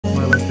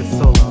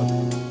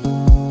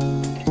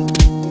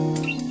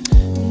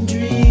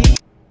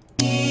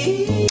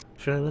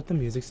Should I let the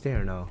music stay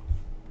or no?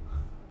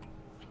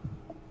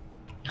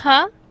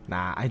 Huh?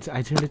 Nah, I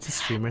turned it to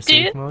streamer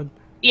safe mode.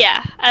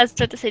 Yeah, I was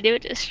about to say do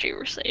it to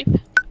streamer safe.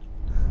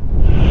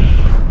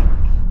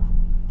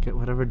 Get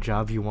whatever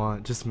job you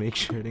want, just make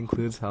sure it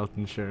includes health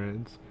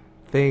insurance.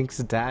 Thanks,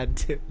 Dad.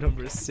 Tip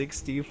number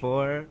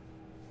 64.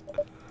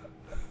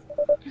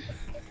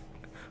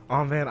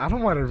 Oh man, I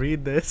don't want to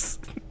read this.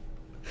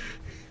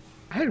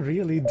 I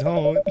really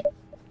don't.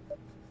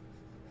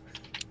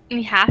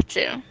 You have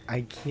to.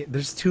 I can't.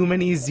 There's too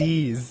many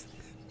Z's.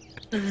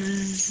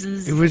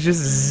 It was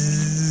just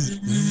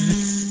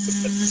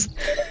zzz.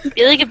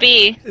 Be like a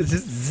bee. It's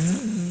just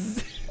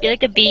zzz. Be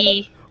like a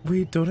bee.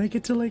 Wait, don't I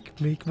get to like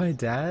make my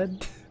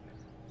dad?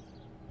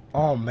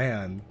 Oh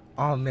man.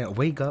 Oh man,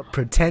 wake up,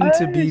 pretend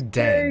to be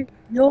dead.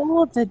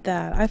 You're the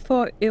dad. I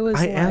thought it was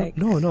like...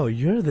 No,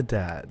 you're the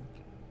dad.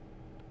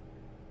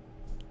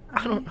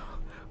 I don't know.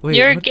 Wait,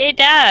 You're a gay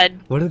dad.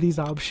 What are these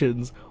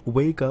options?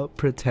 Wake up,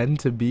 pretend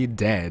to be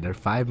dead, or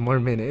 5 more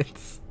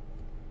minutes?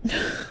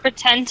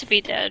 Pretend to be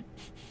dead.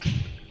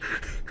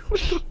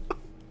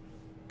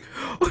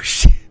 Oh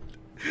shit!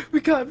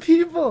 We got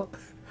people!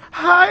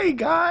 Hi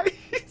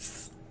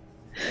guys!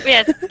 We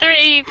had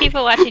 3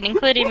 people watching,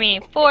 including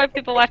me. 4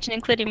 people watching,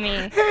 including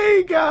me.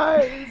 Hey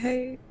guys!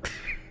 Hey.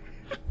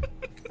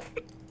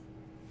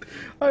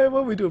 Alright,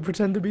 what we doing?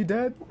 Pretend to be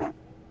dead?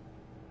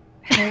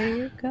 Hey,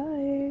 you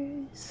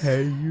guys.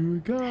 Hey you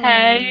guys.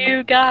 Hey,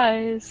 you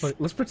guys. Wait,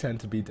 let's pretend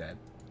to be dead.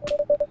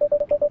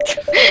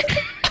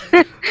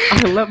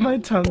 I let my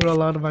tongue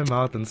roll out of my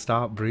mouth and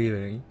stop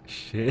breathing.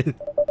 Shit.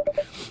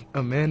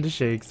 Amanda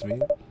shakes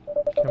me.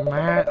 Come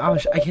on. Oh,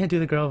 I can't do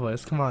the girl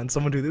voice. Come on,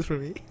 someone do this for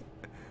me.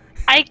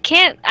 I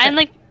can't. I'm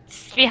like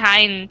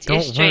behind.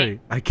 Don't worry.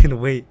 I can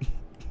wait.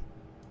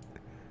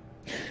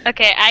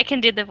 Okay, I can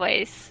do the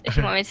voice if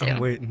you want me to. I'm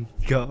waiting.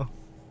 Go.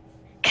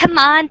 Come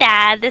on,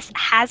 Dad. This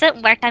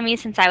hasn't worked on me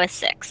since I was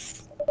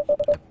 6.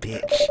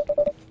 Bitch.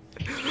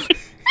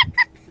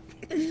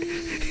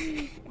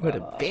 What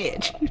a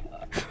bitch.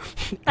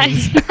 I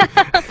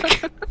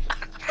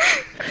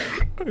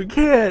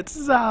can't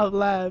stop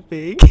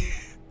laughing.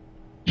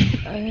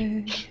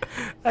 I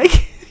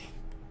can't.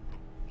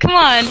 Come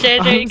on,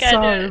 JJ, you I'm gotta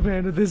sorry, do it.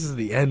 Amanda. This is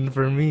the end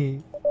for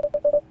me.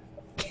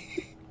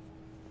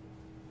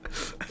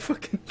 I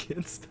fucking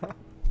can't stop.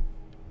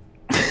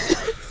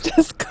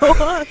 Just go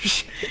on.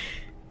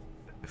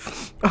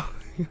 Oh,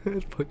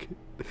 fuck it.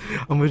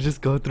 I'm gonna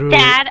just go through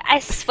Dad, I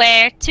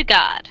swear to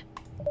God.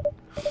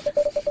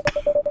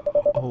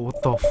 Oh,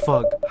 what the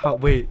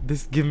fuck? Wait,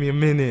 give me a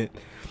minute.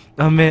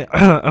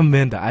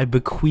 Amanda, I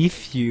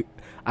bequeath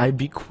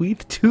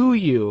to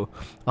you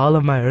all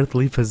of my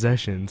earthly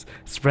possessions.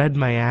 Spread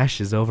my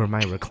ashes over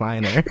my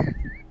recliner.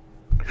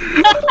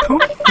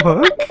 What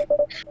the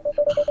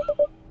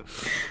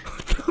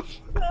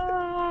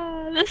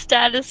fuck? This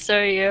dad is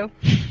so you.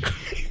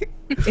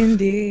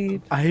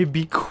 Indeed. I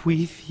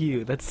bequeath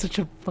you. That's such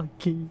a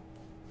fucking...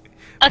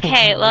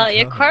 Okay, Oh well, my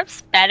your God.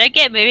 corpse better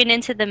get moving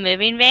into the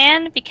moving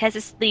van because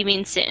it's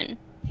leaving soon.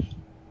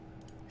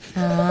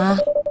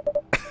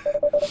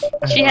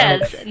 She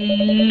has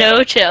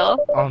no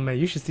chill. Oh man,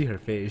 you should see her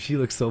face. She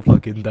looks so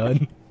fucking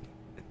done.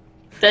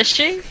 Does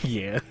she?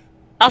 Yeah.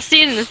 I'll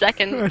see it in a I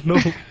second. know.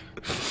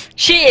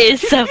 She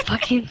is so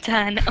fucking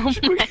done. Oh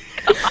my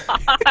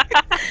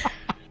God.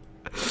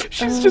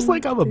 She's just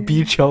like, I'm a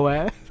beach hoe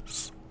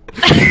ass.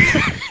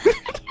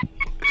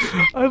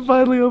 I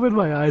finally opened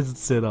my eyes and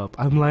sit up.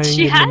 I'm lying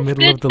She in the has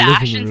middle of good the living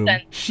fashion room.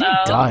 sense, She though.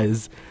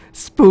 does.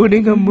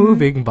 Spooning a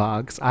moving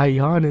box. I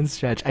yawn and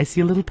stretch. I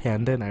see a little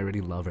panda and I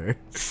already love her.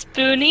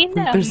 Spooning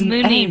Wait, a there's an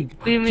mooning egg.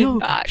 booming Yo,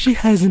 box. she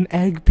has an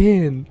egg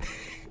pin.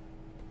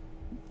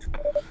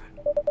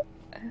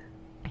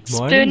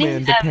 Morning, Spooning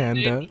Manda a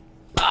Panda. moving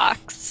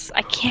box.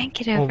 I can't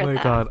get over Oh my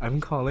that. god, I'm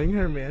calling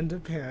her Manda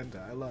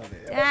Panda. I love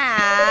it.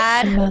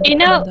 Amanda You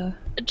know, Panda.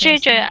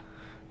 JJ,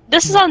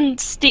 this is on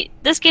Steam.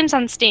 This game's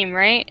on Steam,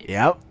 right?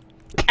 Yep.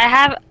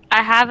 I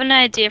have an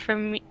idea for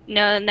me.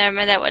 No, never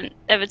mind.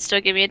 That would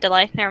still give me a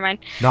delay. Never mind.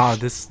 No,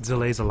 this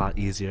delay's a lot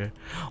easier.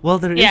 Well,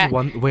 there is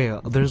Yeah.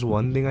 there's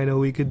one thing I know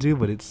we could do,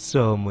 but it's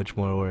so much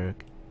more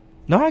work.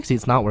 No, actually,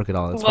 it's not work at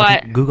all. It's What?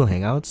 fucking Google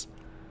Hangouts.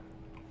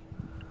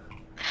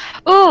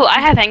 Ooh, I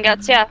have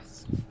Hangouts. Yeah,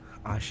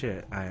 Oh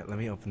shit! Alright, let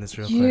me open this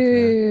real quick.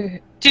 You...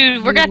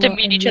 dude, we're You gonna have to are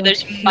meet in each your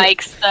other's head.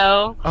 mics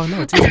though. Oh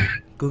no, it's easy.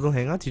 Google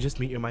Hangouts. You just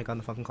mute your mic on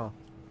the fucking call.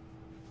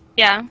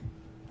 Yeah.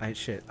 Alright,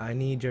 shit. I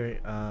need your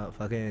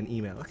fucking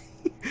email.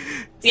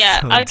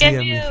 Yeah, So I'll give DM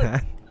me you-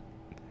 that.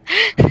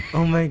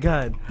 Oh my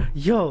god.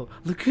 Yo,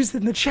 look who's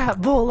in the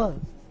chat, Bola.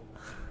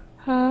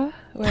 Huh?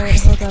 Wait,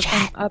 hold up.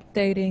 I'm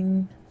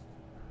updating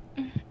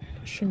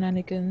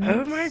shenanigans.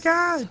 Oh my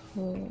god.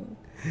 So-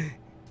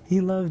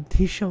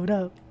 He showed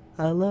up.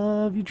 I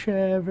love you,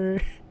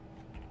 Trevor.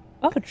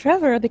 Oh,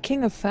 Trevor, the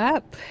king of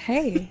FAP.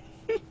 Hey.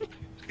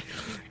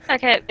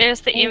 Okay,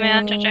 there's the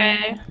email, Hello.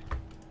 JJ.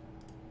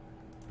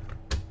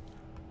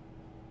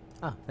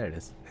 Oh, there it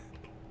is.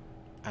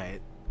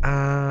 Alright.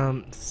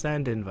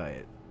 Send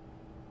invite.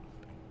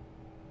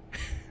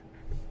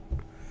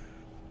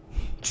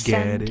 Get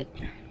Send it.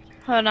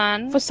 Hold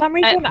on. For some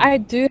reason, I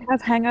do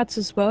have Hangouts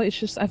as well. It's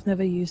just I've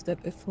never used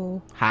it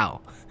before.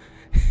 How?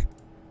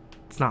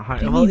 It's not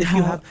hard. What do you Well, mean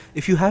how?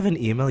 if you have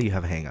an email, you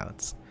have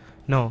Hangouts.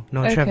 No,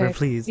 Okay, Trevor,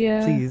 please,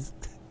 yeah. please,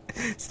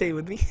 stay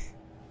with me.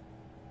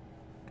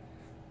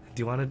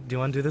 Do you wanna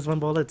do this one,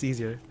 Bola? It's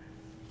easier.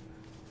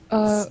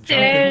 Just drop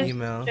an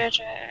email.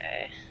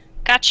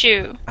 Got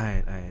you.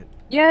 Alright.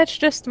 Yeah, it's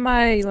just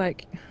my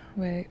like.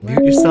 Wait.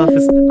 Mute yourself.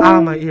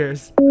 My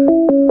ears.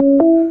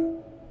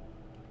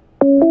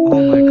 Oh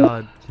my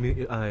god.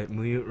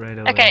 Mute right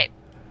away. Okay.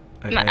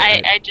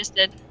 Alright, I just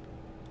did.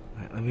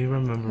 let me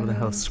remember what the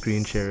hell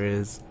screen share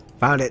is.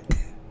 Found it.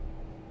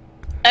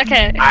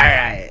 Okay.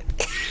 Alright.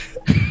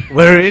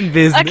 We're in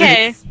business.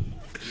 Okay.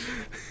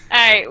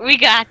 Alright, we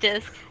got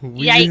this.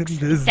 We in Yikes.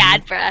 business.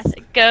 Sad for us.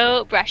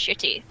 Go brush your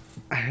teeth.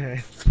 Alright,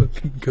 let's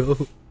fucking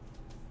go.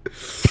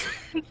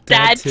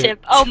 Dad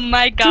tip. Oh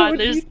my god,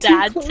 there's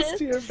dad close tips.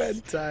 to your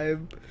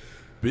bedtime.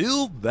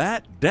 Build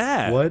that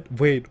dad. What?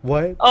 Wait,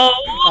 what?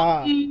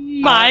 Oh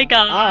my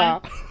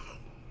god.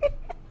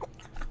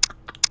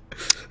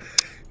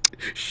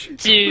 Shit,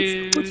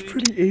 Dude. What's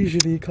pretty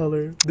Asian-y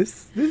color?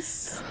 This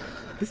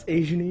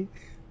Asian-y?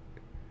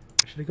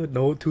 Should I go?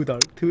 No, too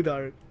dark, too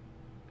dark.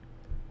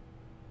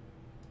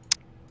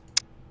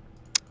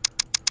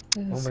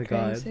 That's my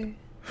God. crazy.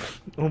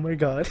 Oh my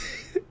god.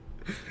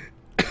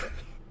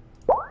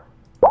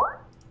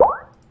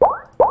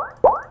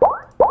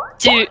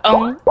 Dude,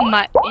 oh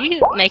my,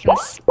 you making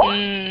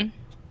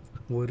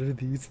What are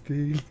these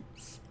things?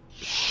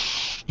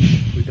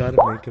 We gotta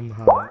make him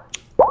hot.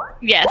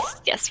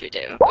 yes we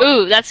do.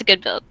 Ooh, that's a good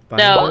build.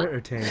 Binder No,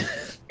 or tank?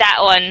 that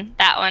one.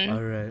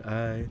 Alright,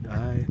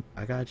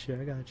 I got you.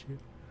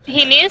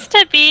 He needs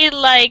to be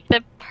like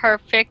the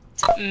perfect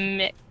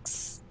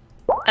mix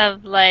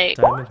of like.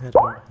 Diamond head,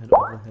 heart head,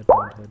 oval head,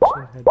 round head,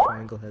 chin head,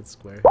 triangle head,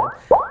 square head.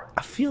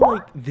 I feel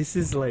like this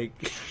is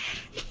like...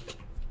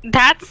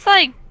 That's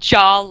like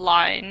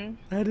jawline.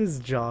 That is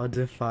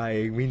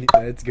jaw-defying.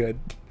 That's good.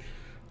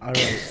 Alright,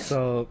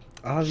 so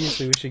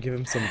obviously we should give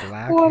him some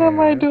black What hair. am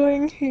I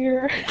doing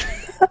here?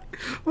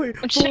 Wait,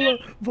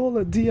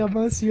 Vola, DM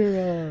us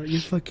your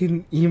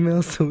fucking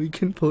email so we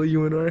can pull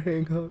you in our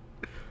hangout.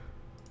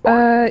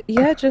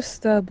 Yeah,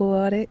 just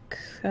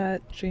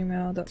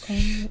bullotic@gmail.com.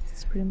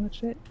 That's pretty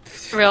much it.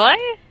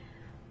 Really?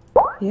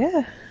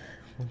 Yeah.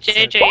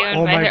 JJ, you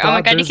Oh my invite her. Oh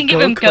my God, god, you there's can give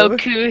him Goku.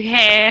 Goku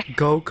hair.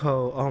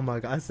 Goko. Oh my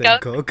god, I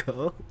said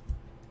Goko.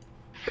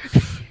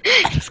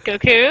 It's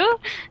Goku.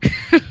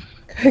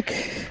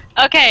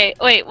 Okay,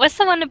 wait, what's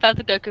the one above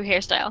the Goku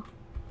hairstyle?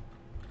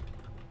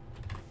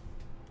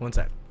 One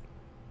sec.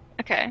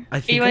 Okay. I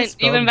think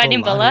You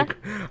inviting Bella?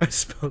 I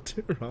spelled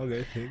it wrong,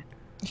 I think.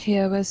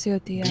 Yeah, where's your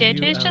DM?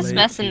 JJ's just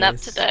messing up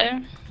BULATS. today.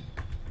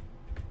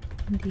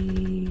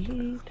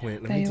 Indeed.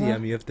 Wait, let There me you are.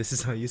 DM you if this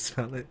is how you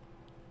spell it.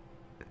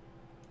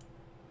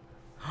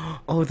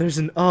 Oh, there's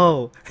an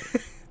O.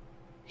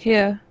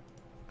 Here.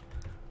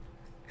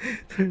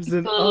 There's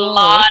an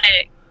O.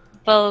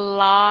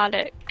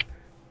 Melodic.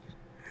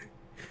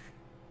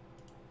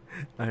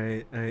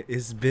 Alright,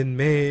 it's been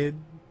made.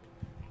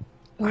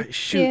 Alright,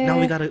 shoot, Okay. now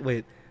we gotta,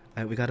 wait.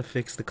 Alright, we gotta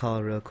fix the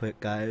call real quick,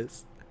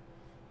 guys.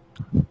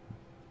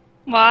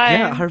 Why?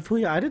 Yeah,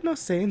 Harpuya, I didn't know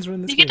Saiyans were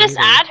in this You game could just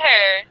either. add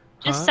her.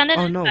 Just Huh? send an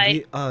Oh no,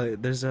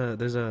 invite. there's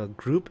a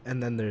group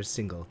and then there's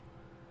single.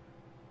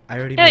 I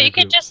already No, made a you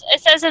can group. just.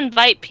 It says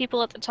invite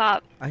people at the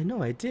top. I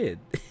know, I did.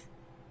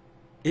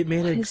 It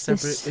made What a is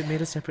separate. this? It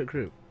made a separate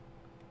group.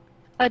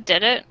 Oh,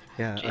 did it?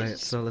 Yeah. Alright.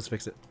 Jesus. So let's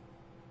fix it.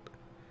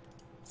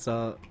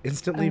 So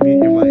instantly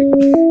mute your mic.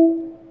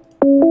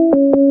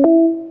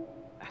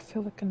 I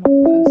feel like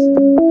another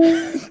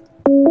person.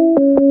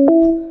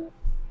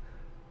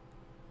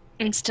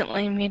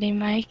 Instantly meeting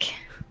Mike.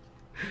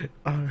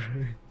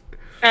 Alright.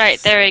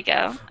 Alright, there we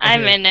go.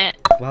 I'm Okay. in it.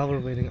 While we're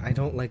waiting, I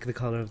don't like the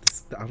color of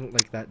this. I don't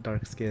like that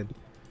dark skin.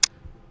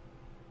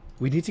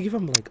 We need to give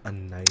him like a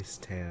nice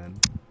tan.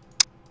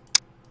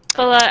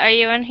 Bella, are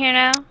you in here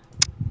now?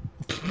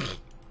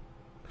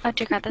 Oh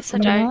dear god, that's so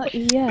dark. Not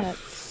yet.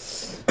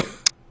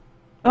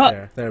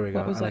 Oh, There we go.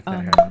 what was I like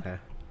that? that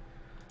hair.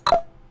 Oh.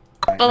 Okay.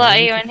 Alright, Bella, now are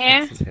we you need in to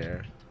here? fix his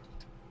hair.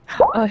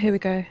 oh, here we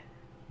go.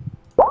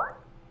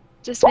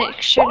 Just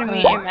make sure to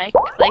mute your mic,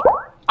 like,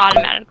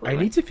 automatically. I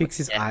need to fix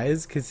his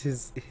eyes because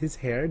his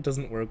hair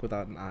doesn't work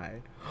without an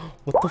eye.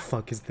 What the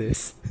fuck is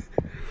this?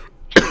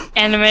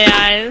 Anime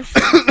eyes.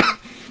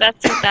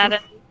 That's what that is.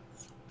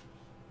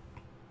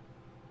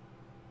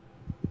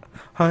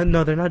 Huh?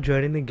 No, they're not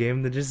joining the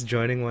game. They're just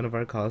joining one of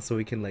our calls so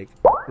we can like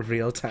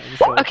real time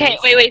show. Okay,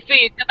 wait,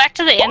 Fuyu, go back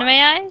to the anime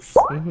eyes.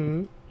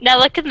 Mhm. Now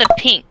look at the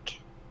pink.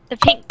 The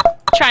pink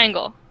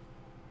triangle.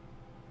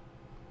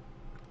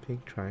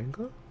 Pink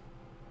triangle.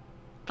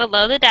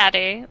 Below the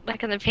daddy,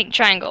 look at the pink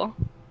triangle.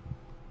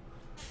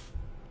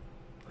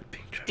 What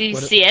pink triangle? Do you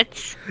see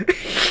it?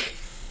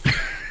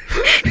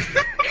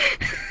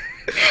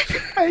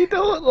 I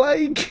don't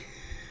like.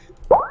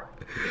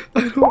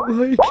 I don't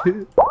like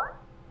it.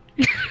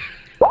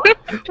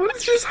 What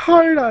is just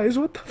hard eyes?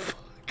 What the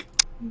fuck?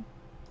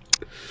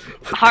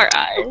 Heart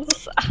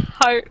eyes.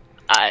 Heart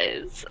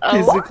eyes. Oh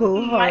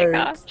Physical my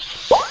hearts.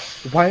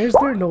 gosh. Why is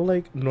there no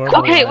like normal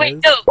Okay, eyes?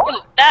 wait,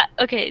 no, that,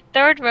 okay,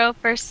 third row,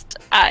 first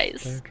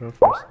eyes. Third row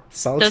first.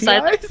 Salty Those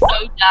eyes eyes? look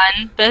so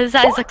done. Those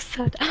eyes look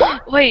so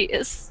done.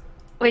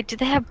 Wait, do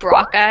they have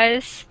Brock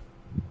eyes?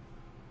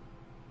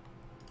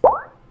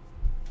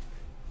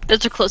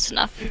 Those are close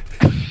enough.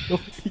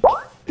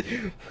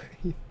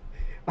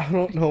 I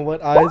don't know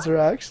what eyes are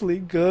actually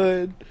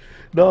good.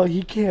 No,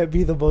 he can't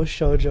be the most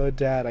shoujo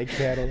dad. I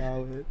can't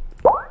allow it.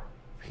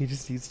 He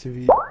just needs to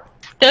be.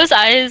 Those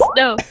eyes,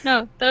 no,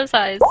 those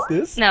eyes.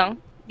 This? No.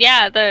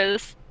 Yeah,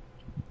 those.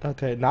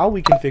 Okay, now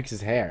we can fix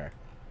his hair.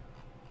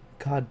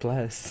 God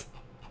bless.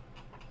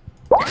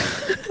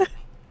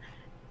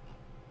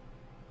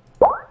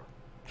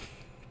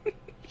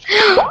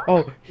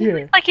 Oh,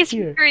 here. Like he's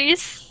here. from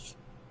Greece.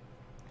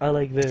 I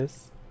like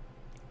this.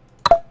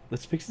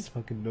 Let's fix his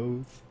fucking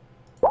nose.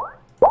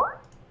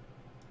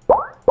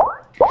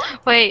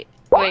 Wait.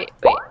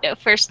 No,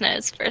 first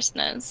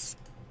nose.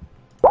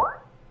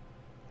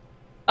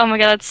 Oh my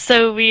god, that's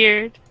so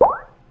weird.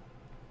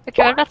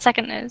 Okay, what about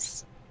second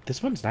nose?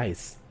 This one's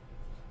nice.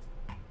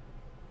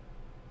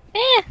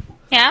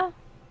 Yeah.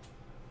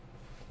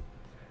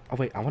 Oh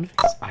wait, I want to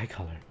fix his eye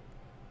color.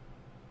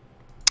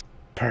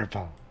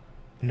 Purple.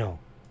 No.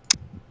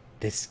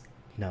 This.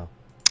 No.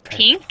 Purple.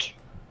 Pink?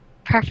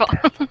 Purple.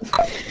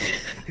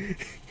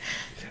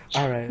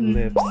 Alright,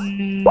 lips.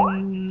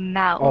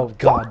 No. Oh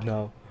god,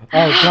 no.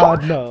 Oh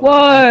god, no.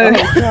 Whoa!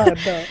 Oh god,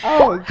 no.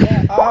 Oh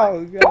god.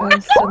 Oh god.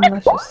 That's so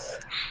luscious.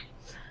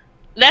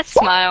 That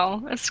smile.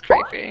 That's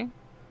creepy.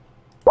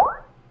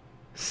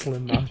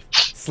 Slim mouth.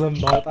 Slim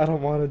mouth. I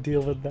don't want to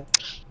deal with that.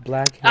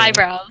 Black hair.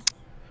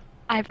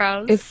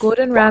 Eyebrows. If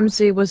Gordon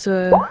Ramsay was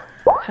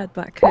had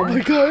black hair. Oh my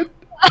god.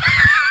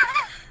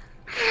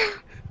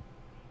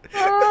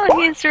 Oh,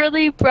 he's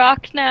really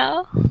Brock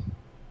now.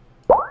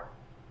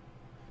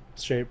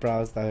 Straight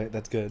brows.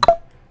 That's good.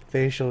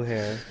 Facial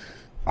hair.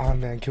 Oh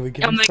man, can we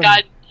give Oh him my some?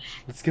 god.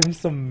 Let's give him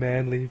some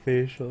manly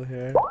facial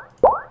hair.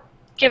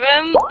 Give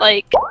him,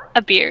 like,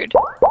 a beard.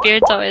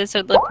 Beards always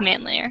would look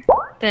manlier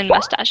than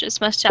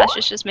mustaches.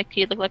 Mustaches just make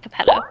you look like a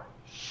pedo.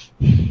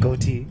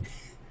 Goatee.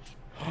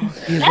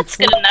 He That's looks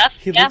good like- enough.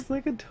 He Yeah. looks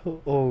like a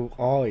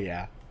oh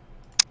yeah.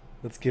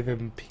 Let's give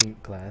him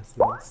pink glasses.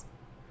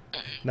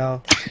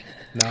 No,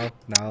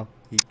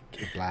 he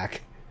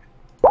black.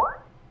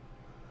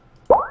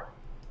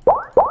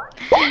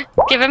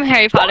 Give him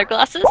Harry Potter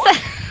glasses.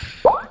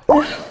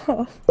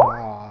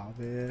 Aw,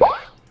 man.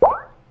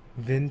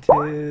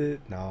 Vintage.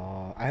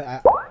 No,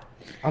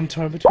 I'm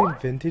torn between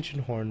vintage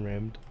and horn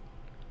rimmed.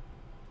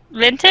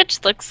 Vintage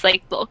looks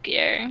like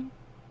bulkier.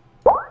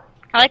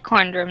 I like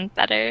horn rimmed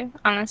better,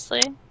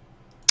 honestly.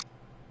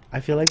 I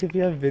feel like if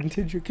you have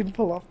vintage, you can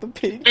pull off the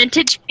pink.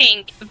 Vintage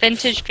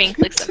pink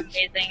looks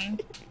amazing.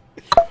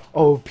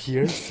 Oh,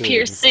 piercing.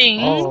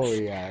 Piercings. Oh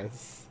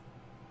yes.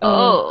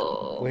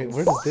 Oh. Wait,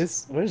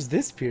 where's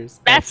this pierce?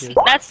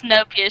 That's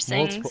no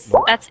piercings.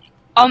 Multiple- That's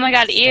oh my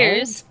god,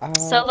 ears.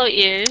 Studs? Solo I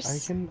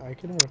ears. can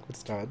work with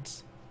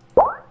studs.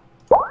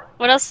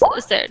 What else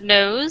is there?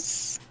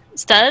 Nose?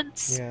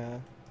 Studs? Yeah.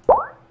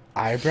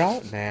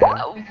 Eyebrow?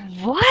 Nah.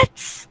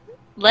 What?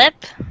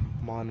 Lip?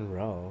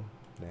 Monroe?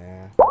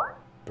 Nah.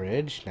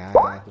 Bridge? Nah.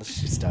 Let's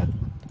just stud.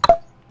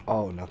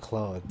 Oh, no,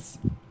 clothes.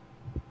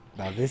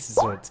 Now this is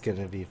where it's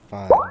gonna be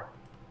fun.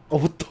 Oh,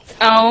 what the f-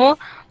 Oh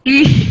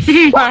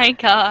my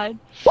god.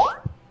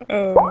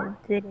 Oh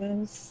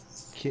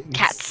goodness. kittens?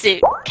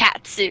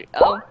 Cat suit.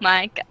 Oh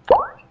my god.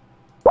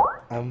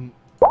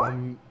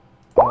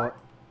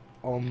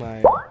 Oh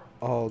my,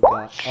 oh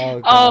god,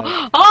 oh god,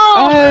 Oh,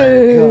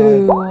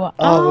 Oh.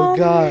 oh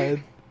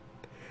god,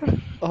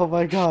 oh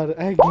my god,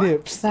 egg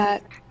nips.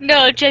 That.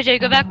 no,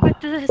 JJ, go back with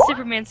the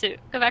Superman suit.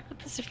 Go back with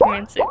the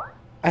Superman suit.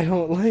 I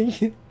don't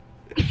like it.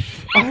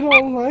 I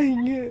don't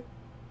like it.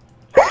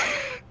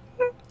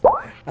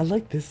 I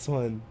like this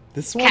one.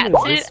 This one Cat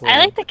or suit? this one? I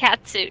like the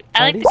cat suit.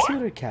 I like Party the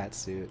suit or cat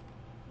suit?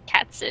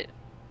 cat suit.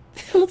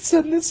 Let's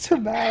send this to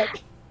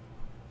Matt.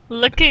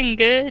 Looking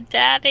good,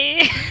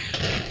 daddy.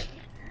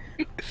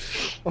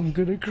 I'm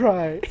gonna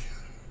cry.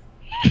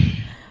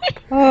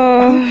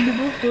 Oh. I'm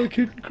gonna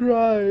fucking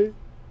cry.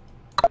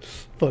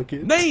 Fuck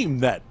it. Name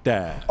that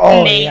dad.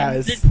 Oh Name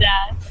yes. the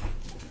dad.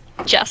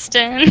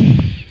 Justin.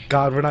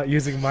 God, we're not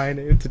using my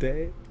name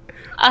today.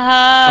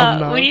 I'm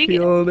not What do you get?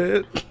 feeling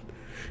it.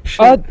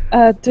 Oh,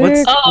 Shit. dude.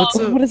 What's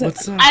Oh. up? What is it?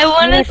 What's up? I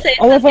want to Like say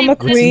Oliver something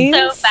that's McQueen.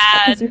 so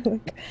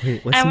bad.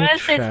 Wait, what's I an want to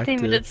say something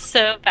attractive? that's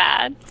so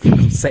bad.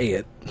 Say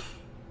it.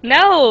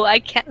 No, I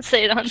can't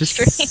say it on Just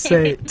stream.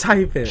 say.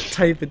 Type it.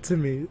 Type it to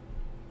me.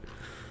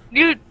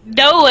 You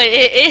know what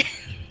it is.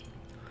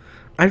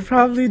 I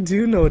probably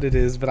do know what it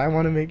is, but I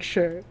want to make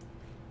sure.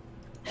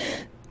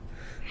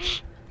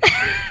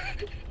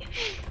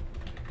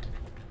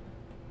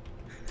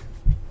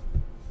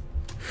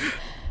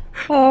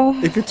 Oh.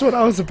 If it's what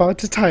I was about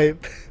to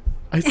type,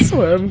 I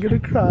swear I'm gonna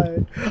cry.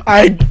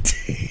 I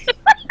did.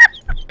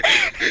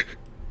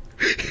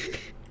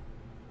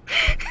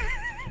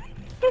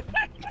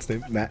 His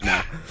name Matt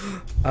now.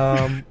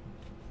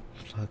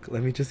 Fuck,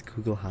 let me just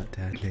Google hot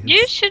dad names.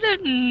 You should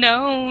have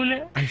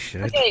known. I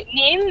should. Okay,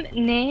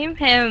 name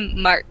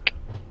him Mark.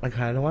 I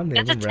kind of want to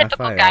name That's a him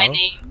typical Raphael. guy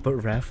name. But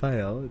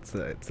Raphael, it's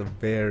a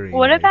very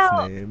What nice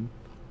about- name.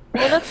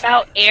 What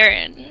about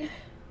Aaron?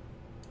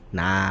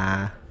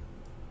 Nah.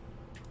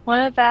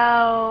 What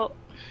about?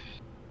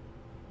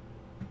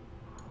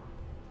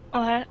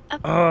 What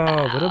about?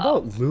 Oh, what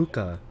about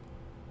Luca?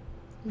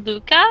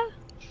 Luca?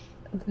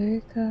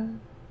 Luca.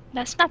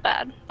 That's not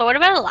bad. But what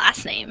about a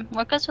last name?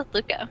 What goes with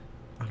Luca?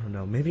 I don't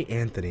know. Maybe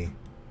Anthony.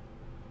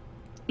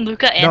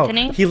 Luca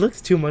Anthony? No, he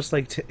looks too much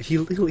like he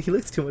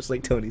looks too much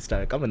like Tony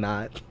Stark. I'm a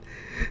not.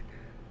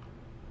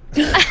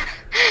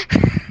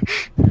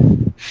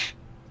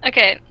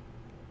 Okay.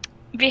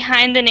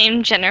 Behind the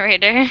name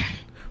generator.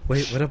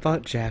 Wait, what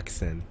about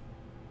Jackson?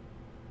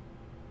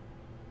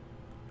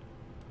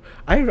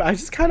 I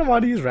just kind of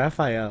want to use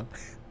Raphael.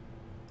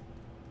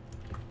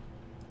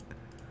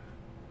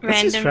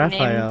 Let's use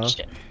Raphael.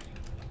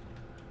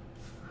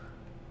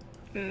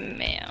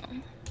 Male.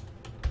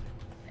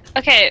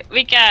 Okay,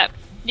 we got.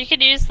 You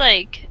could use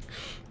like.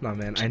 No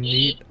man,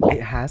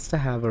 it has to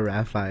have a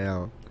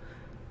Raphael.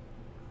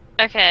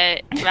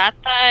 Okay,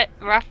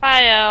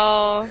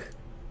 Raphael.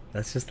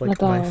 That's just like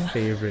my Madonna.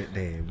 favorite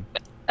name.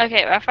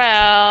 Okay,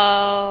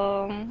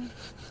 Raphael.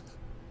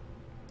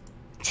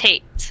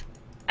 Tate.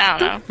 I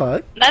don't know.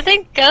 Fuck.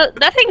 Nothing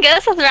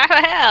goes with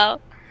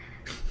Raphael.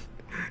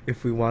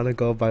 If we want to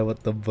go by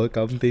what the book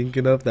I'm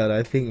thinking of, that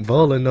I think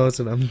Bola knows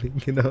what I'm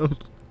thinking of.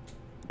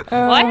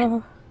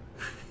 What?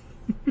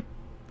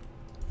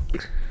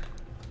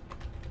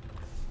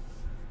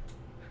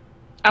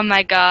 Oh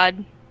my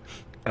god.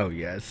 Oh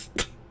yes.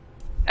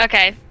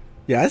 Okay,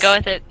 Yes. go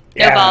with it.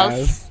 No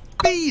balls.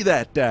 Be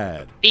that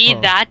dad. Be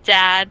Oh. that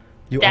dad.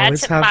 You That's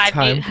always have my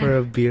time view. for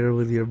a beer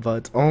with your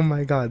butt. Oh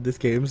my god, this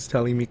game's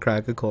telling me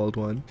crack a cold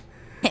one.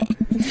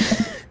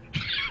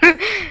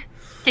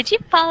 Did you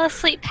fall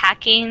asleep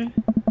packing?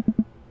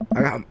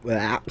 I got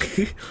that.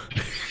 It's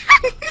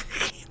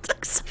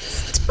like so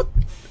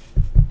stupid.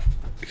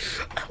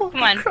 I wanna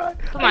Come on. cry.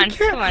 Come I on.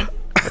 can't. Come on.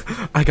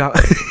 I got.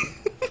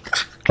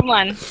 Come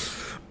on.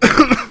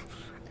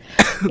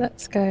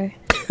 Let's go.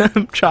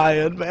 I'm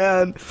trying,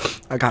 man.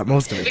 I got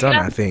most of it done,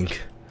 I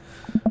think.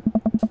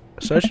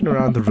 Searching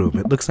around the room,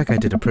 it looks like I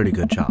did a pretty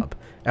good job.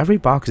 Every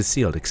box is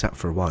sealed except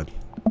for one.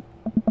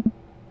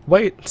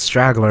 Wait,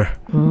 straggler.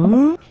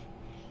 Huh?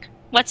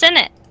 What's in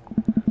it?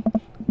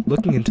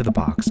 Looking into the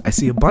box, I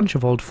see a bunch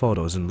of old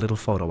photos and little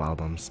photo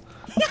albums.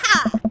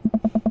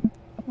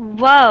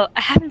 Whoa,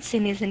 I haven't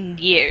seen these in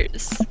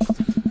years.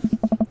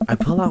 I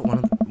pull out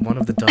one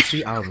of the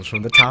dusty albums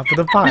from the top of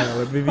the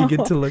pile and we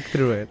begin to look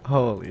through it.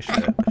 Holy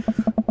shit.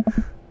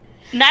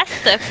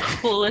 That's the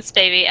coolest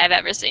baby I've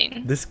ever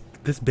seen. This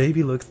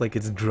baby looks like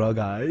it's drug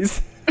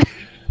eyes.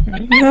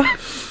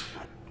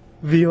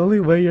 The only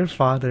way your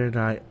father and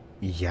I...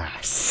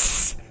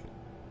 Yes.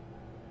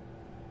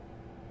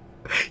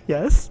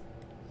 Yes?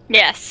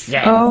 Yes.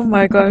 Yes. Oh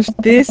my gosh,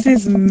 this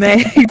is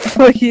made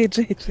for you,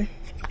 JJ.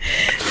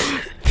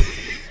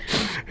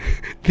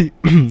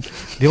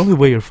 The only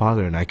way your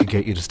father and I could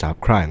get you to stop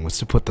crying was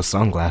to put the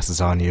sunglasses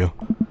on you.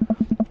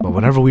 But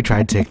whenever we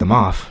tried to take them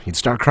off, you'd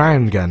start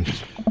crying again.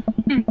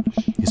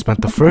 You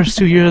spent the first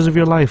 2 years of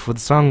your life with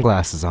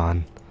sunglasses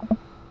on.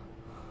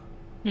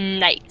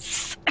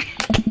 Nice.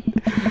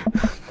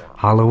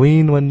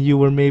 Halloween when you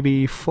were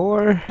maybe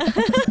 4?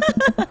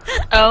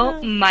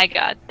 Oh my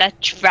god, that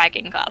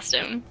dragon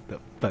costume. The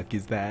fuck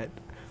is that?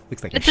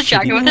 Looks like It's a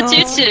dragon with a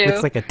tutu.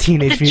 Looks like a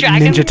Teenage It's a Mutant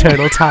dragon. Ninja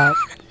Turtle top.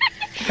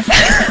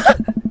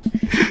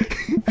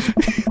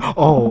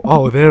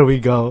 Oh, there we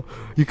go.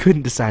 You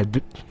couldn't decide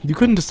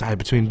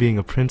between being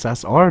a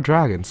princess or a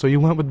dragon, so you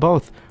went with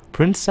both.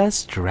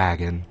 Princess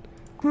Dragon.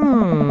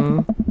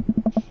 Why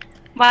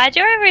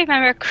do I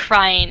remember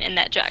crying in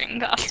that dragon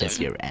costume? Because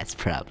your ass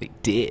probably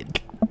did.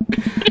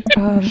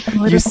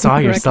 What You is saw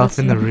the correct yourself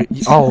in the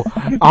answer?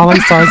 all I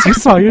saw is you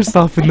saw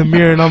yourself in the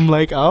mirror and I'm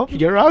like, oh,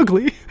 you're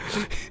ugly.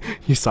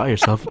 You saw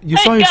yourself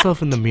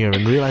in the mirror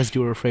and realized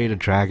you were afraid of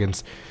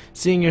dragons.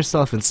 Seeing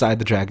yourself inside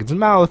the dragon's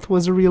mouth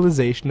was a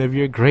realization of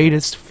your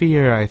greatest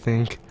fear, I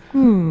think.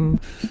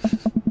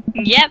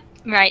 Yep,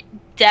 right.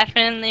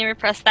 Definitely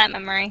repress that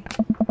memory.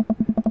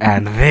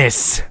 And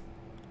this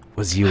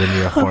was you in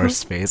your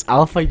horse face.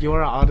 Alpha, you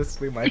are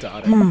honestly my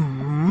daughter.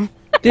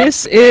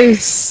 This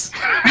is.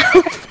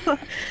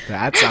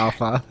 That's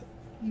Alpha.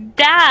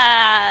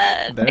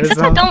 Dad! There's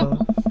Except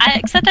Alpha.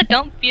 I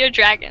don't fear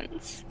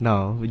dragons.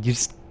 No,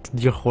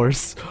 your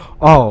horse.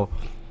 Oh,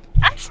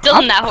 I'm still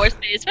in that horse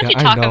phase. What yeah, you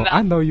talking I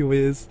about? know you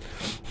is.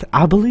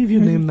 I believe you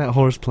named that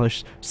horse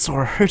plush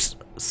Sir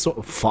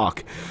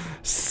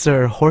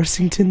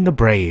Horsington the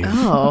Brave.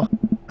 Oh.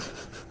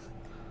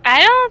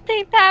 I don't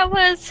think that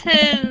was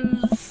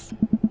his.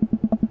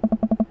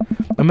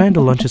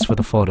 Amanda lunches for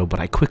the photo, but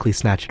I quickly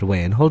snatch it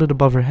away and hold it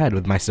above her head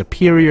with my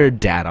superior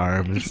dad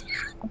arms.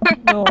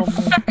 Oh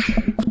my.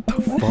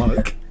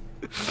 Fuck.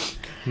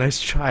 Nice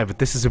try, but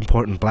this is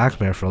important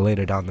blackmail for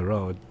later down the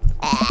road.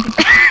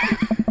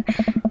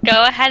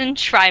 Go ahead and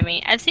try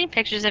me. I've seen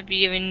pictures of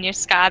you in your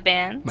ska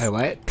bands. My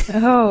what?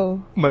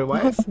 Oh. My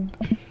what? Awesome.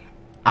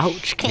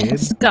 Ouch, kid.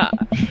 Stop.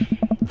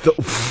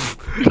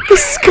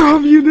 The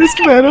Communist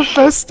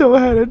Manifesto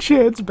had a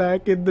chance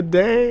back in the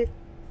day.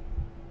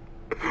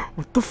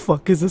 What the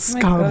fuck is a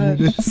my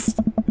communist?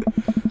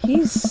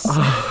 He's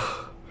from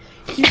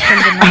the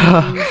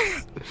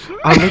 90s.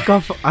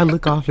 I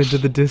look off into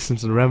the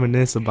distance and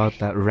reminisce about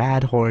that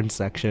rad horn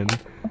section.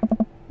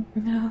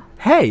 No.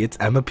 Hey, it's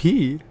Emma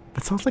P.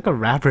 That sounds like a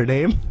rapper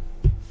name.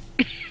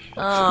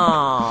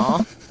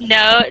 Aww.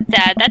 No,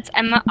 Dad, that's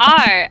Emma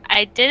R.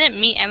 I didn't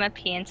meet Emma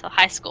P until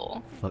high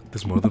school. Fuck,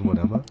 there's more than one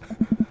Emma.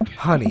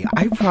 Honey,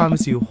 I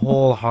promise you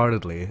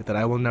wholeheartedly that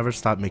I will never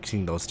stop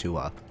mixing those two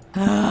up.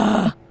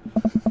 Dad,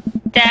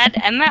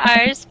 Emma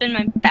R has been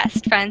my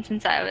best friend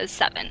since I was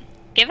 7.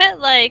 Give it,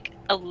 like,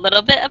 a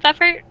little bit of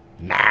effort.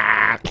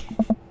 Nah.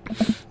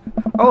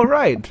 Oh,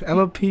 right.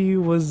 Emma P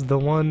was the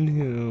one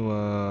who,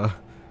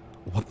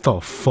 what the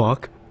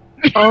fuck?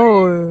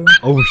 Oh.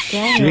 Oh,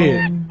 shit.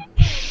 Damn.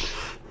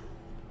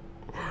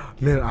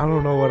 Man, I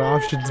don't know what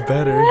option's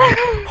better.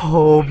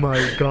 Oh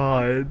my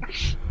god.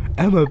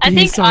 Emma P I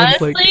think sounds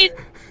honestly,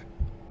 like...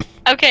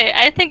 okay,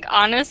 I think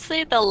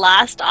honestly the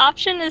last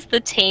option is the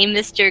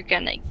tamest you're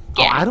gonna Oh,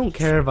 get. I don't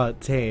care about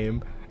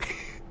tame.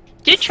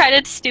 Do try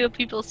to steal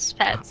people's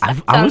pets.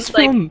 That I was sounds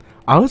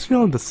like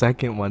feeling the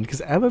second one because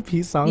Emma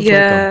P sounds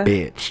Yeah. like a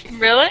bitch.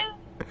 really.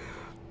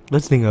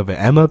 Let's think of it.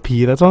 Emma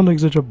P. That sounds like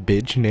such a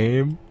bitch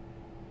name.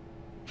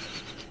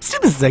 Let's do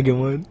the second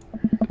one.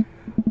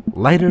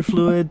 Lighter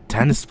fluid,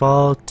 tennis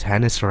ball,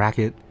 tennis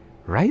racket,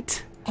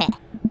 right?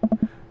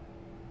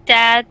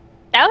 Dad,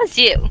 that was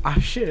you. Ah,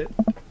 shit.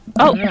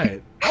 Oh.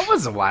 Right. I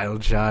was a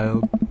wild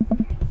child.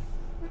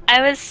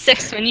 I was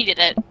 6 when you did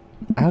it.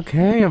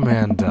 Okay,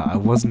 Amanda. I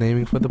wasn't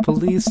aiming for the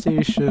police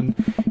station.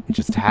 It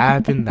just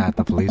happened that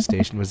the police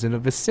station was in the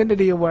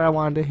vicinity of where I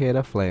wanted to hit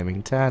a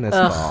flaming tennis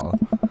ball.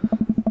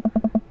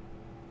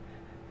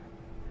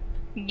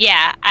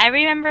 Yeah, I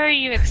remember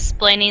you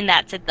explaining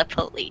that to the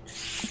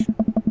police.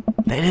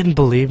 They didn't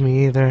believe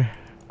me either.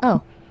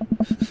 Oh.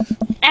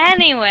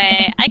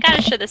 Anyway, I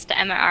gotta show this to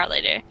Emma R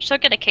later. She'll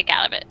get a kick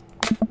out of it.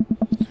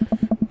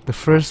 The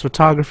first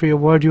photography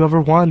award you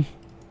ever won.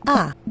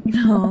 Ah.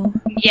 No.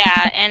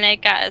 Yeah, and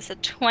it got us a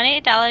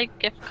 $20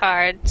 gift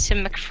card to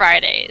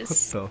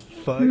McFriday's. What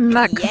the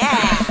fuck?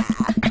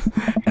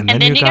 Yeah. And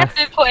And then you got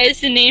food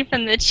poisoning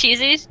from the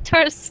cheesy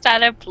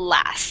tostada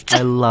blast.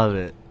 I love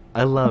it.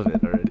 I love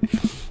it already.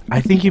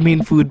 I think you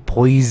mean food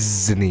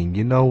poisoning,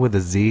 you know, with a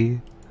Z.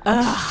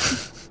 Ugh.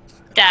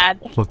 Dad.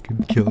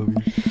 Fucking kill me.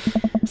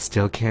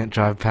 Still can't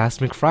drive past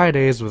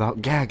McFriday's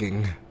without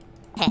gagging.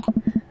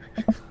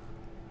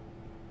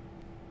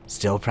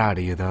 Still proud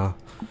of you, though.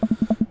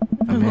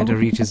 Amanda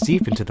reaches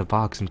deep into the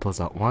box and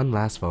pulls out one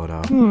last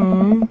photo.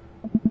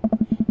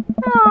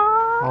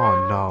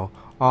 Oh no.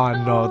 Oh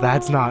no,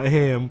 that's not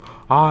him.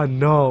 Oh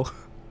no.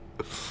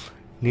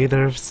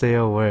 Neither of us say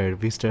a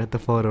word. We stare at the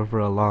photo for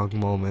a long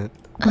moment.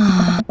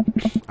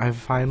 I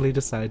finally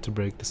decide to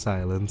break the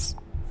silence.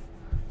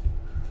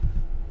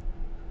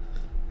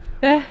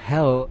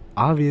 Hell,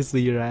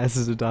 obviously your ass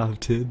is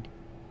adopted.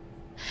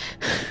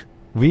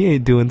 We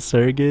ain't doing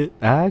surrogate.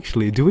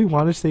 Actually, do we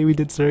want to say we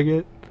did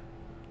surrogate?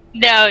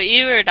 No,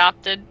 you were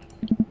adopted.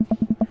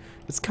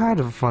 It's kind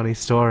of a funny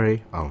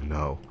story. Oh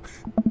no.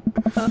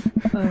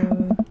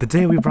 Uh-oh. The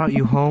day we brought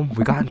you home,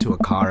 we got into a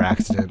car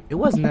accident. It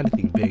wasn't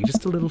anything big,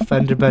 just a little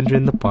fender bender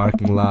in the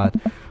parking lot.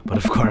 But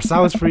of course I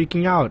was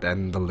freaking out,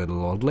 and the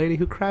little old lady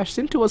who crashed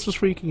into us was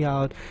freaking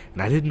out,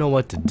 and I didn't know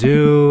what to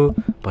do.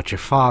 But your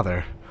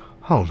father,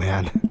 oh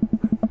man.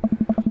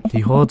 He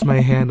holds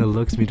my hand and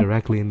looks me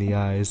directly in the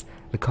eyes.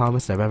 The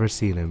calmest I've ever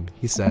seen him.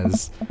 He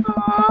says,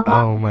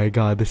 oh my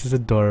god, this is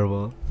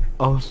adorable.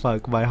 Oh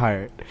fuck, my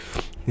heart.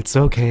 It's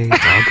okay,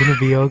 it's all gonna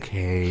be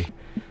okay.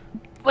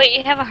 Wait,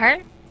 you have a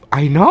heart?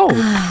 I know!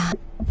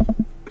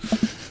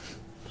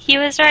 He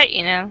was right,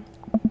 you know.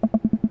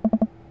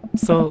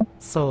 So,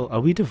 are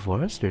we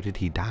divorced or did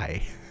he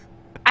die?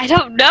 I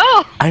don't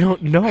know! I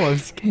don't know,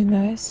 Who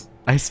knows?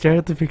 I stare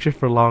at the picture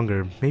for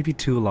longer, maybe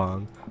too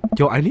long.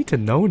 Yo, I need to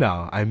know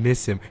now. I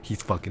miss him.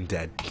 He's fucking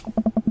dead.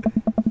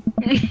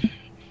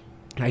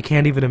 I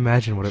can't even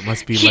imagine what it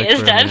must be He like is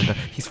for dead. Amanda.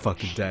 He's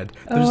fucking dead.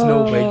 There's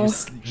no way Oh.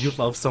 you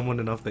love someone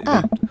enough that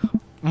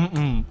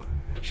you...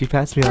 She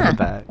pats me on the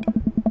back.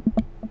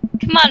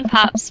 Come on,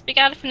 Pops. We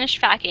gotta finish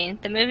packing.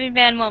 The moving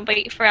van won't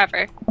wait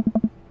forever.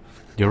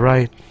 You're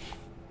right.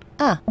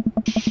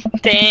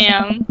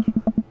 Damn.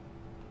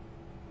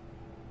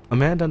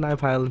 Amanda and I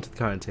pile into the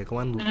car and take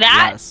one That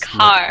last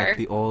look car. at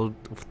the old...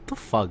 What the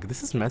fuck?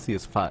 This is messy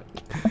as fuck.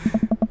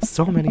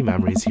 So many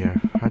memories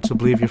here. Hard to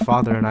believe your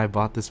father and I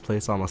bought this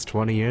place almost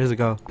 20 years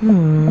ago.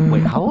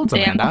 Wait, how old's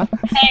Damn. Amanda?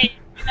 Hey,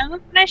 remember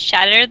when I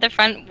shattered the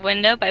front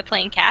window by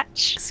playing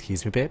catch?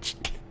 Excuse me, bitch.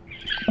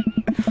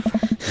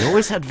 You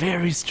always had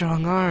very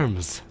strong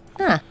arms.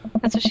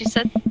 That's what she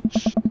said.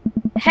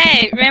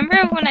 Hey,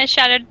 remember when I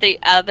shattered the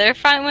other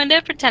front window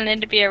pretending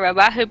to be a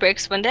robot who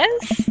breaks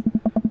windows?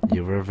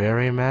 You were a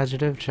very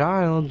imaginative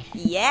child.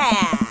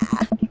 Yeah.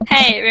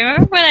 Hey,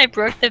 remember when I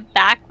broke the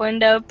back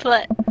window?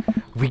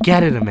 We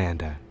get it,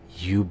 Amanda.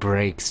 You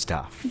break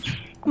stuff.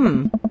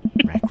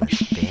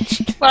 Reckless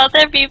bitch. Well,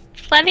 there'd be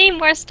plenty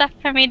more stuff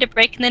for me to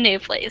break in the new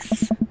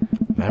place.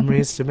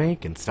 Memories to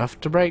make and stuff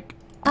to break.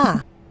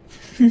 Ah.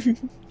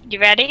 You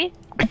ready?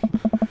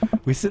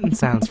 We sit in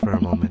silence for a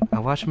moment. I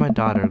watched my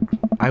daughter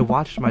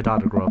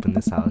grow up in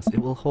this house. It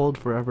will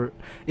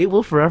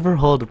forever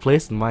hold a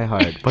place in my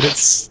heart, but it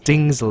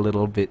stings a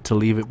little bit to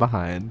leave it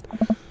behind.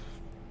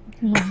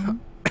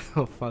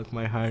 Oh fuck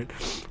my heart.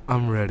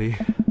 I'm ready.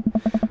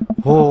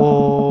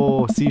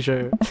 Oh,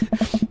 seizure.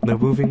 The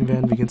moving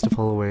van begins to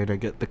pull away and I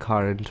get the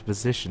car into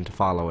position to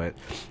follow it.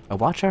 I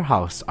watch our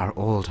house, our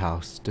old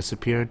house,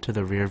 disappear into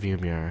the rearview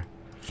mirror.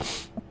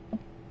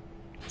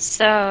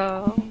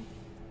 So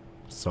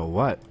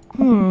what?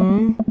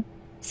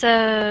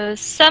 So,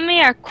 send me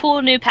our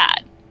cool new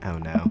pad. Oh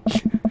no.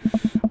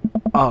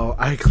 Oh,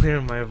 I clear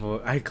my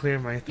throat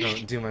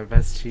and do my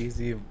best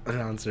cheesy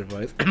announcer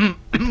voice.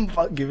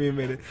 Fuck, give me a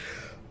minute.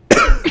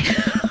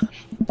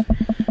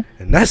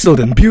 Nestled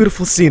in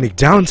beautiful scenic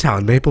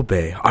downtown Maple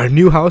Bay, our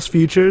new house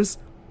features...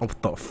 Oh,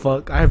 what the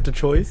fuck? I have the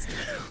choice?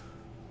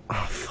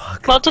 Oh,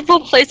 fuck.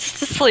 Multiple places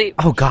to sleep.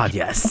 Oh god,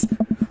 yes.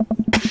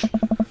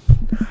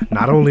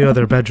 Not only are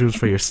there bedrooms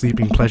for your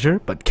sleeping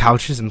pleasure, but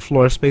couches and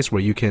floor space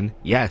where you can,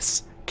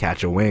 yes,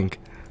 catch a wink.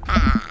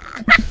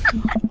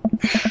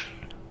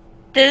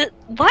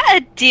 What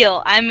a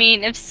deal. I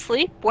mean, if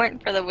sleep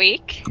weren't for the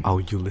weak. Oh,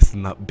 you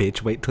listen up,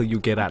 bitch. Wait till you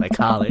get out of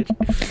college.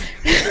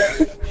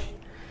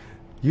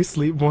 You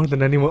sleep more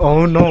than anyone.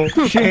 Oh no,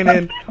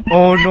 Shannon.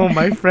 Oh no,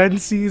 my friend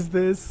sees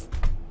this.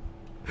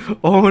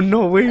 Oh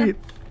no, wait.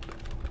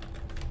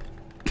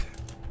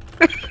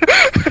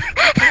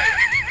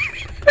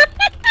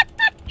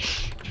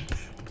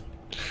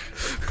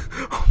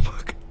 Oh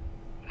fuck.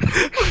 My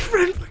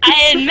friend.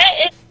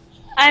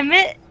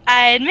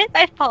 I admit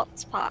my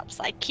faults, Pops.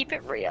 I keep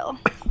it real.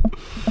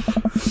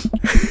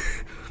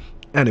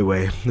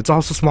 Anyway, it's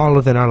also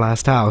smaller than our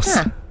last house.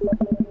 Huh.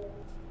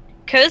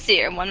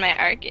 Cozier, one might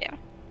argue.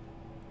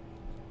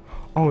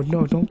 Oh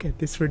no, don't get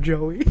this for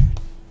Joey.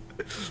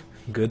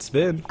 Good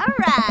spin.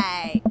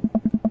 Alright.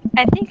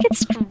 I think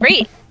it's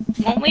great.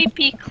 Won't we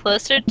be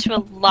closer to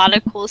a lot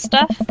of cool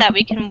stuff that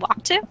we can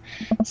walk to?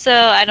 So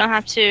I don't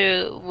have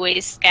to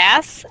waste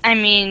gas? I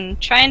mean,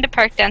 trying to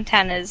park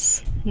downtown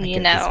is, you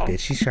know... This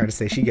bitch, she's trying to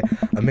say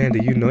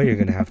Amanda, you know you're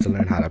gonna have to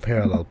learn how to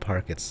parallel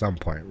park at some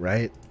point,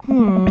 right?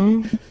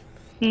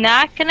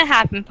 Not gonna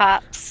happen,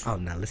 Pops. Oh,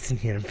 now listen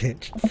here,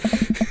 bitch.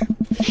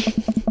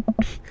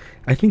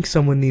 I think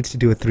someone needs to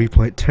do a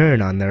 3-point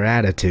turn on their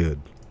attitude.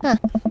 I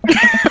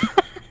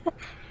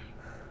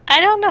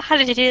don't know how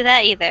to do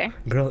that either.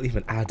 Girl,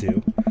 even I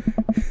do.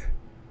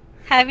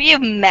 Have you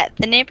met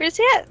the neighbors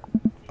yet?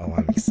 Oh,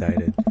 I'm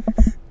excited.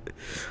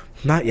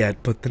 Not yet,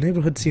 but the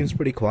neighborhood seems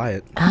pretty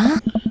quiet.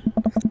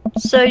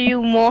 So you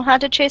won't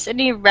have to chase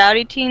any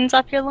rowdy teens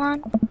off your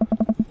lawn?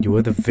 You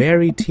are the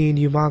very teen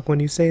you mock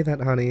when you say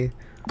that, honey.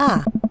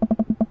 Ah.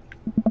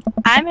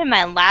 I'm in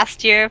my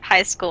last year of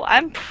high school.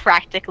 I'm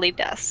practically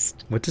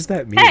dust. What does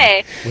that mean?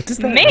 Hey, what does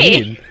that me?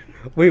 mean?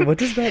 Wait, what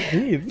does that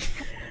mean?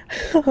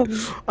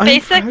 I'm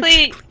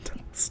Basically, practically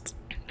dust.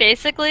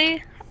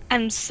 Basically,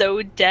 I'm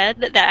so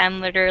dead that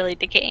I'm literally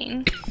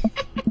decaying.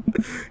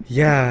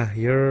 Yeah,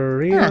 you're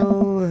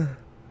real.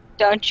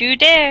 Don't you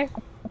dare.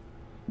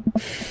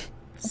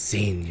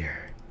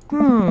 Senior.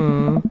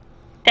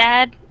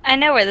 Dad, I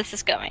know where this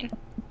is going.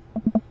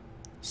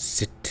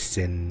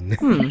 Citizen.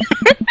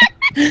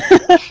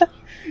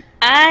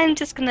 I'm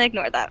just gonna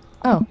ignore that.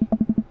 Oh.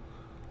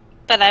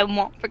 But I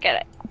won't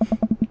forget it.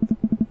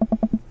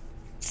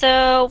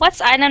 So,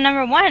 what's item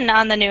number 1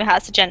 on the new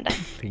house agenda?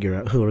 Figure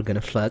out who we're gonna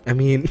fuck. I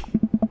mean...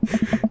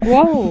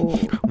 Whoa.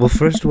 Well,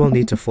 first we'll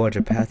need to forge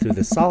a path through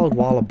the solid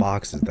wall of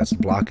boxes that's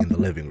blocking the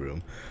living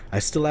room. I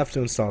still have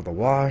to install the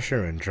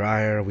washer and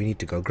dryer. We need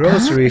to go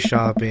grocery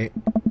shopping.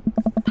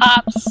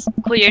 Pops,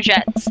 cool your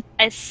jets.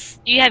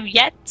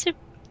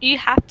 You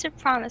have to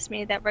promise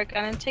me that we're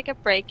gonna take a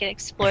break and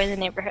explore the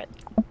neighborhood.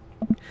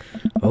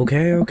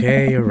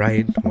 Okay, you're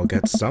right. We'll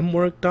get some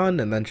work done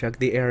and then check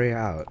the area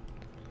out.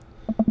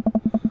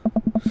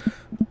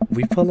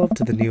 We pull up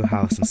to the new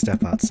house and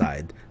step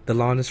outside. The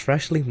lawn is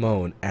freshly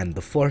mown and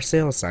the for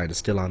sale sign is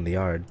still on the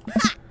yard.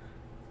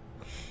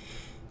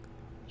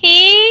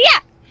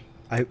 Yeah.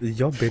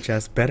 Your bitch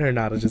ass better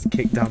not have just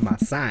kicked down my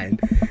sign.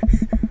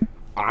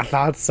 I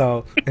thought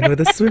so. And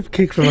with a swift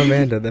kick from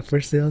Amanda, the for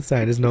sale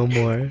sign is no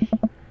more.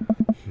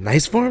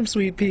 Nice form,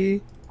 sweet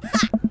pea.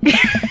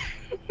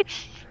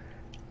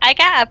 I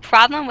got a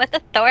problem with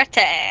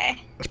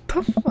authority. What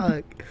the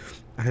fuck?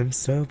 I'm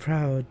so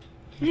proud.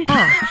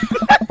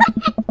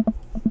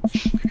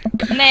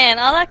 Man,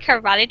 all that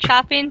karate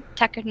chopping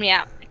tuckered me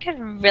out. I could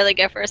really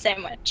go for a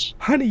sandwich.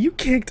 Honey, you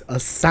kicked a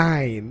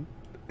sign.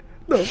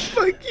 The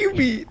fuck you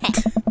mean?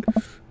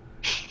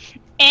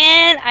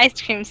 And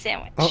ice cream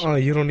sandwich.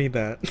 You don't need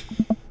that.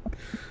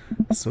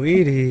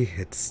 Sweetie,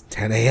 it's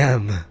 10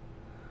 a.m.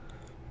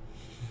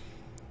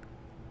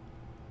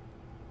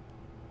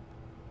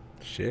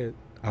 Shit.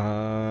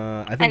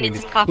 I think I we need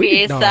some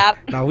coffee no, ASAP.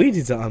 No, we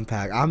need to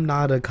unpack. I'm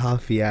not a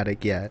coffee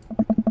addict yet.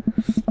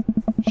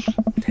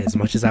 As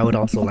much as I would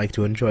also like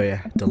to enjoy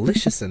a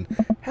delicious and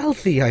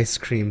healthy ice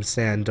cream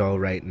sando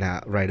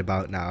right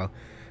about now.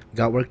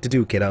 Got work to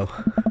do, kiddo.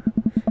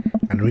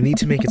 And we need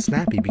to make it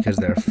snappy because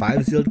there are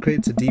 5 sealed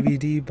crates of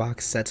DVD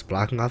box sets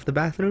blocking off the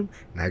bathroom,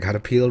 and I gotta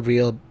pee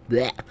real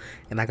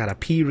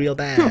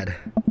bad.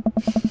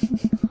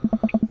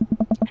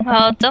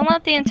 Well, don't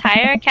let the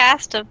entire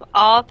cast of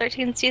all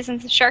 13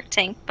 seasons of Shark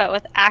Tank, but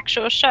with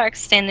actual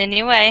sharks, stand in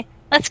your way.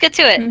 Let's get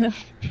to it.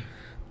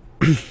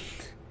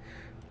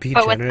 Be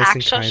But with generous and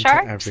actual kind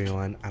sharks? to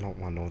everyone. I don't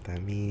want to know what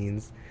that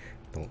means.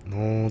 Don't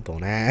know,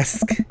 don't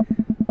ask.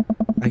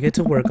 I get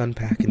to work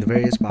unpacking the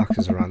various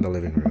boxes around the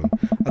living room.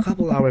 A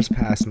couple hours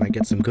pass and I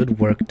get some good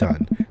work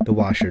done. The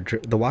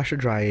washer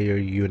dryer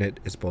unit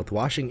is both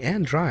washing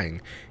and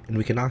drying, and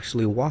we can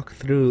actually walk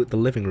through the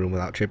living room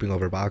without tripping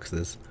over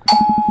boxes.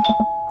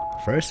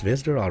 First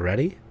visitor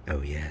already?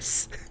 Oh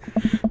yes.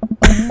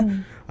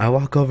 I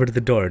walk over to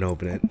the door and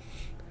open it.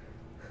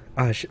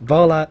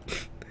 Bola.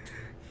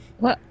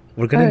 What?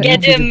 We're gonna Oh. need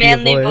Get you to to a be a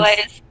manly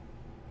voice.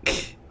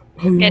 voice.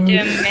 Get to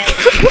a manly.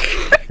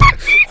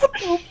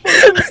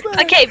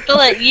 Okay,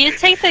 Bullet, you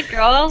take the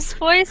girl's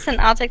voice and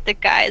I'll take the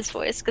guy's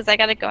voice because I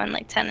gotta go in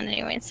like 10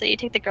 anyway. So you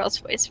take the girl's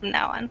voice from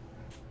now on.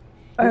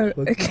 Oh,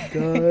 Fucking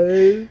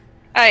okay.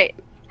 guy. Alright.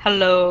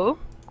 Hello.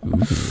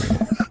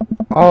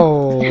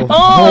 Oh.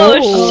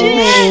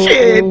 Oh,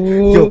 shit.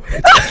 Yo.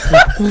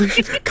 Holy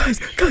shit. Guys,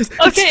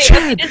 Okay, it's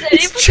Chad. does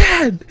It's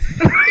Chad.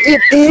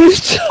 It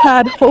is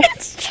Chad.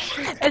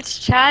 It's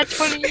Chad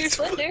 20 years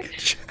later.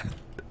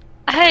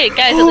 Hey,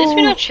 guys, at least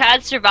we know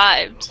Chad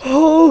survived.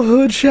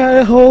 Oh,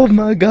 Chad. Oh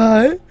my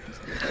god.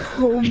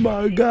 Oh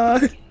my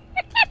god.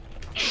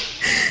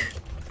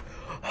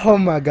 Oh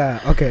my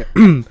god. Okay.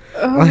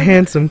 A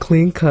handsome,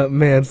 clean-cut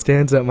man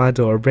stands at my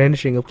door,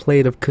 brandishing a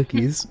plate of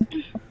cookies.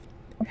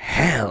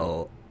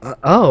 Hell.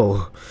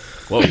 Oh.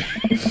 Whoa.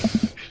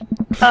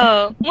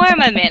 Oh, where are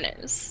my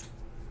manners?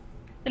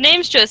 The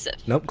name's Joseph.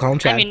 Nope, call him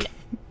Chad. I mean,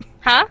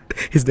 huh?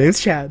 His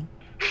name's Chad.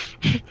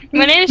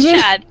 My name's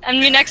Chad.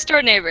 I'm your next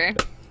door neighbor.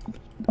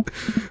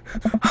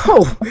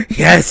 Oh,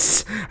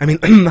 yes. I mean,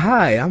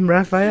 hi, I'm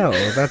Raphael.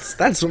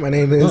 That's what my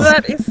name is.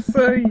 That is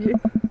so you.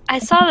 I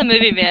saw the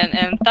movie van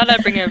and thought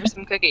I'd bring over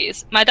some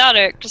cookies. My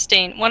daughter,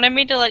 Christine, wanted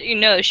me to let you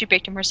know she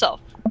baked them herself.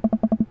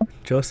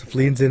 Joseph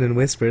leans in and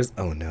whispers,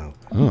 oh no.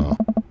 Oh.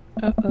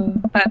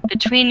 Uh-oh. But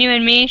between you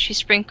and me, she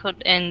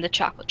sprinkled in the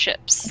chocolate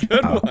chips.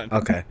 Good Oh, one.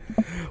 okay.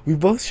 We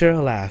both share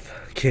a laugh.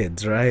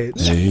 Kids, right?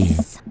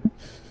 Yes.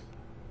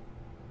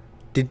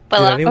 Did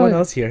Well, anyone oh.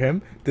 else hear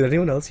him? Did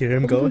anyone else hear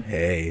him go,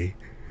 hey?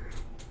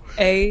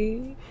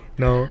 A.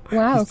 No.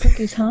 Wow,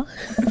 cookies, huh?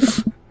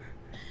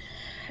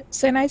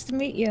 So nice to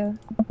meet you.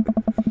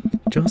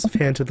 Joseph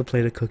hands her the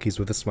plate of cookies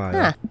with a smile.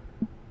 Huh.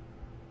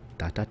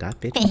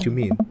 Bitch, what you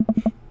mean?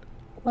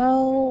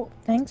 Well,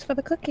 thanks for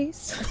the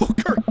cookies. Oh,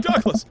 Kirk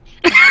Douglas.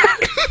 Did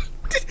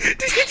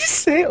he just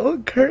say, oh,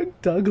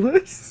 Kirk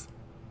Douglas?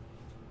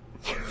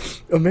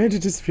 Amanda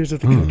disappears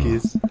with the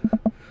cookies.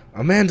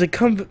 Amanda,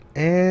 come...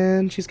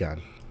 And she's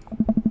gone.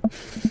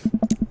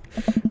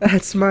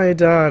 That's my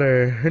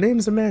daughter. Her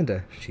name's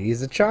Amanda.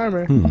 She's a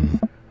charmer.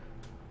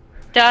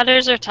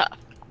 Daughters are tough.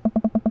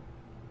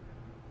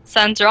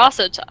 Sons are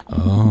also tough.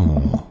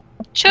 Oh.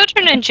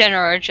 Children in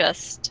general are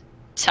just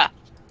tough.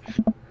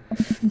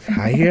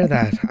 I hear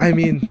that. I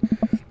mean,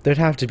 there'd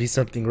have to be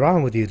something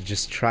wrong with you to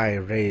just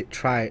There'd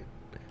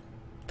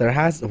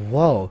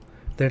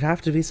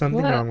have to be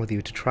something What? wrong with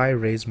you to try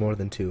raise more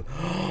than 2.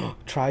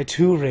 Try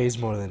to raise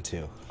more than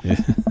 2. Yeah.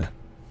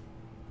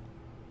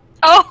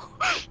 Oh!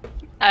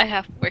 I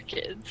have 4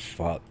 kids.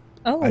 Fuck.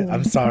 Oh.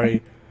 I'm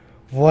sorry.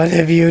 What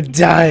have you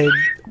done?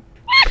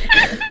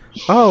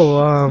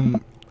 Oh,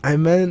 I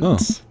meant... Oh.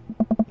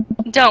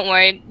 Don't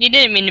worry, you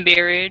didn't mean to be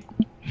rude.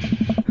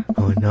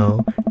 Oh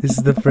no, this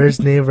is the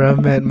first neighbor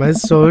I've met. My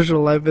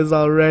social life is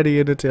already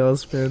in a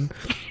tailspin.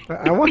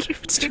 I wonder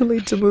if it's too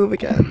late to move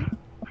again.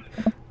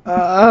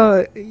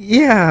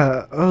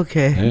 Yeah,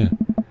 okay.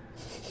 Yeah.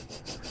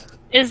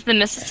 Is the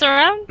missus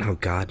around? Oh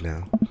god,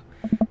 no.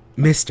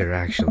 Mister,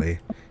 actually.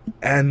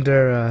 And,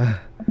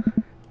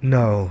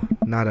 no,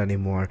 not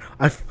anymore.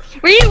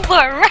 We were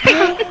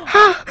right!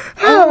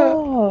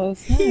 Oh,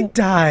 He snap.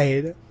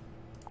 died.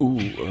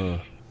 Ooh,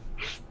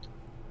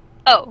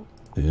 Oh,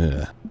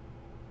 yeah.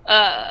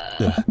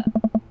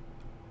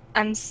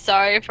 I'm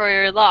sorry for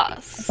your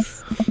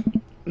loss.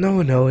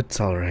 No,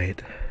 it's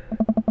alright.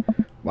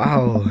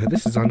 Wow,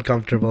 this is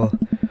uncomfortable.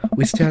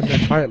 We stand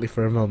there quietly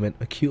for a moment,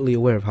 acutely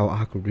aware of how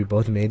awkward we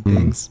both made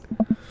things.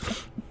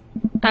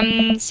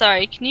 I'm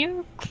sorry, can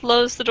you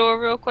close the door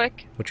real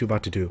quick? What you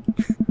about to do?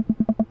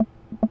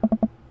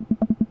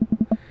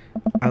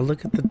 I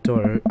look at the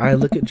door. I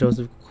look at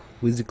Joseph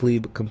quizzically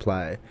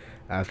comply.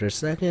 After a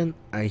second,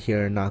 I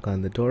hear a knock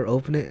on the door,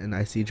 open it, and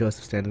I see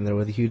Joseph standing there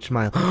with a huge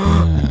smile.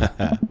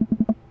 Aww.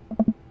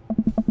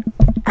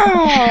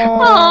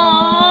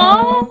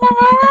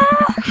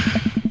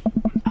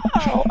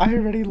 Oh, I I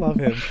already love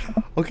him.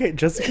 Okay,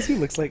 just because he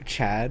looks like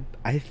Chad,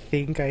 I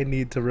think I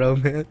need to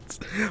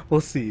romance.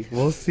 We'll see.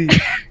 We'll see.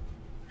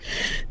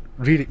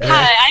 Read it.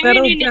 Hi, I'm your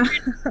Settle new down.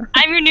 neighbor.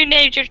 I'm your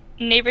new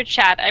neighbor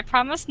Chad. I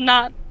promise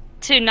not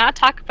to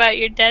talk about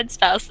your dead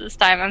spouse this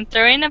time. I'm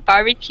throwing a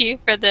barbecue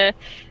for the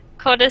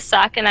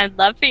Kodasak, and I'd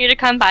love for you to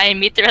come by and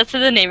meet the rest of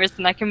the neighbors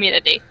in my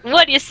community.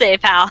 What do you say,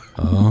 pal?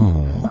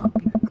 Oh.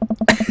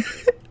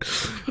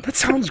 That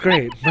sounds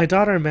great. My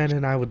daughter Amanda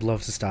and I would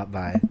love to stop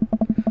by.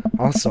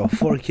 Also,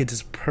 4 kids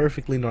is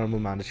perfectly normal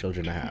amount of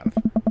children to have.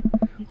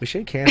 We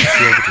shake hands to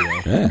seal the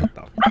deal. Yeah. What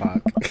the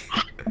fuck?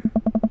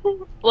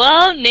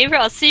 Well, neighbor,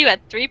 I'll see you at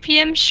 3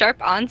 p.m.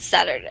 sharp on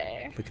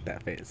Saturday. Look at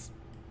that face.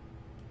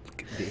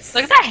 Look at this.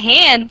 Look at that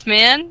hand,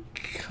 man.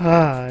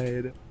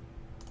 God.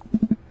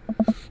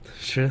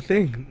 Sure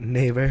thing,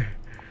 neighbor.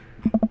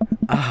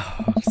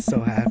 Oh, I'm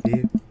so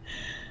happy.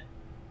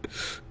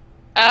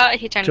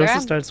 He turned Joseph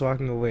around. starts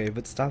walking away,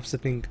 but stops to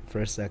think for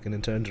a second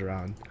and turns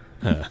around.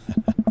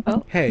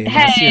 Oh. Hey,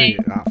 Hey. I'm serious.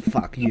 Oh,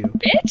 fuck you.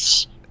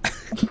 Bitch!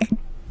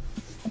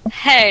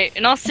 Hey,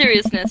 in all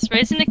seriousness,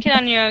 raising a kid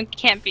on your own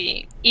can't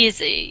be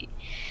easy.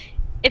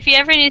 If you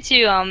ever need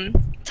to,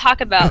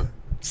 talk about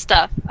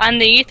stuff, I'm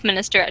the youth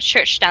minister at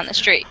church down the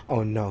street.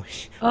 Oh no.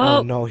 Oh.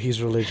 Oh no,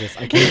 he's religious.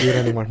 I can't do it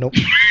anymore. Nope.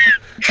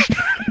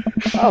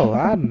 Oh,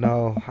 I don't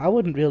know. I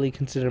wouldn't really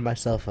consider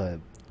myself a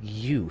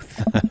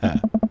youth.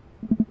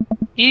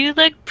 You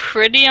look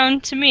pretty young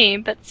to me,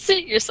 but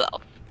suit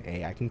yourself.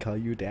 Hey, I can call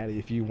you daddy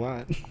if you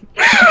want.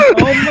 Oh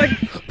my.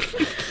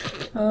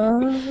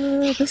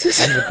 This is.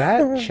 And with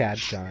that,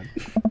 Chad's gone.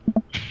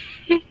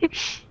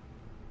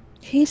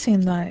 He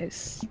seemed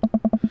nice.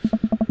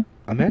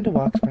 Amanda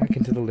walks back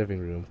into the living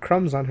room,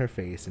 crumbs on her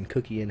face and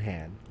cookie in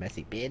hand.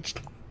 Messy bitch.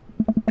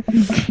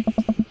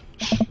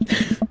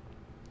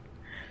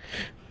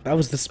 That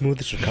was the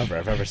smoothest recover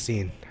I've ever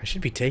seen. I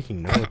should be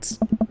taking notes.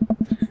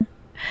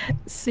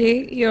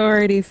 See, you're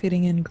already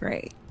fitting in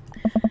great.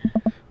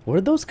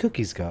 Where'd those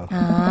cookies go?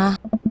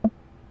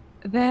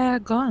 They're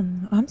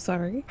gone. I'm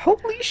sorry.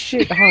 Holy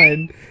shit,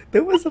 hon.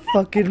 There was a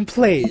fucking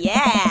plate.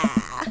 Yeah.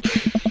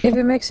 If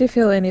it makes you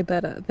feel any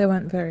better, they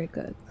weren't very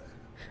good.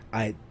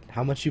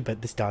 How much you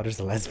bet this daughter's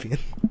a lesbian?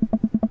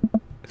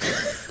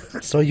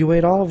 So you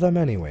ate all of them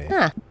anyway.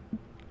 Huh.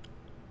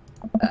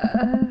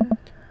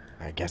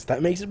 I guess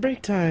that makes it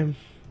break time.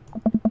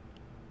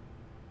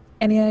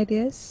 Any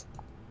ideas?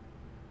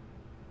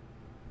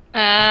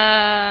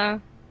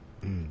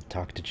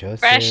 Talk to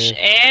Joseph. Fresh Get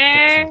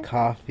air. some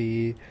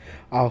coffee.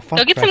 Oh, fuck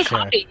Go get some fresh air.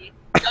 coffee.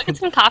 Go get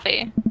some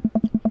coffee.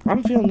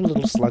 I'm feeling a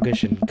little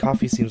sluggish, and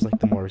coffee seems like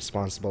the more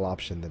responsible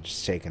option than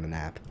just taking a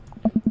nap.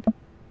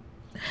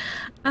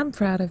 I'm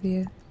proud of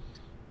you.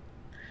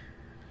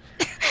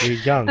 You're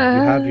young. You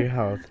have your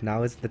health.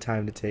 Now is the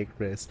time to take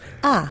risks.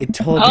 Ah. It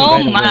told you Oh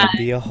right away. my.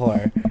 Be a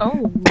whore.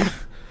 Oh.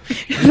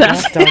 You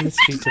walk down the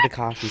street to the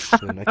coffee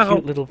spoon, a Oh.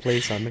 cute little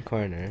place on the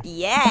corner.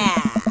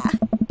 Yeah.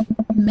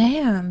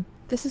 Man,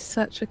 this is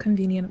such a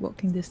convenient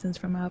walking distance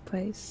from our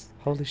place.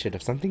 Holy shit,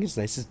 if something as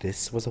nice as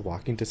this was a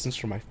walking distance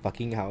from my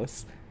fucking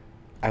house,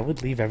 I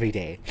would leave every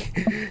day.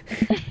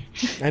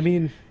 I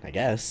mean, I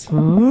guess.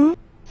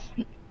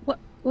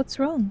 What's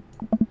wrong?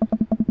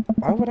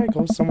 Why would I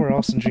go somewhere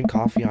else and drink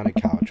coffee on a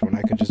couch when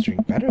I could just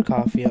drink better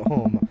coffee at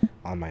home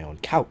on my own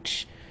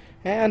couch?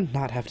 And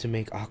not have to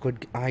make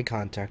awkward eye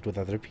contact with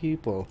other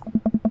people.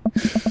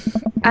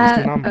 At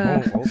least when I'm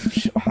home,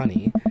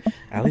 honey.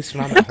 At least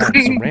when I'm at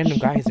home, some random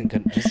guy isn't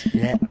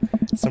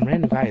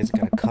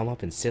gonna come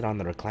up and sit on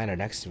the recliner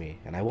next to me,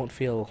 and I won't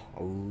feel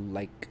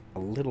like a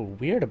little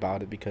weird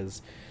about it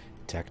because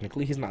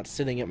technically he's not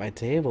sitting at my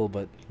table,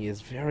 but he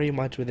is very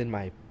much within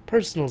my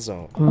personal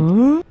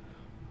zone.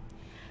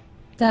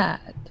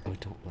 Dad. Oh,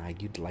 don't lie.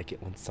 You'd like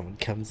it when someone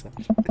comes up.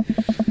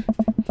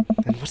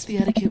 And what's the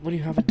etiquette when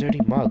you have a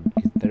dirty mug?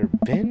 Is there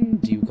a bin?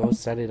 Do you go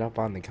set it up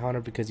on the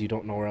counter because you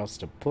don't know where else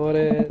to put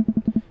it?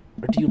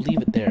 Or do you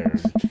leave it there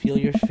and feel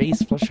your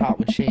face flush hot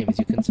with shame as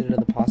you consider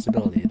the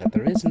possibility that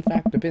there is in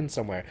fact a bin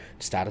somewhere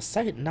just out of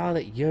sight now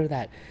that you're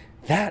that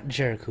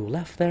jerk who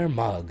left their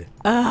mug?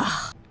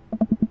 Ugh.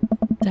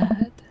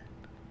 Dad.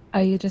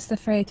 Are you just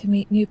afraid to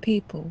meet new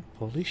people?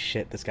 Holy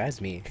shit, this guy's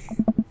me.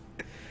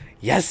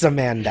 Yes,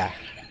 Amanda!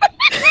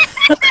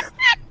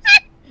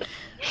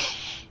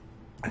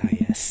 Ah,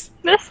 yes.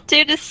 This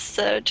dude is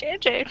so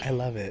JJ. I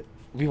love it.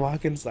 We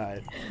walk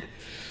inside.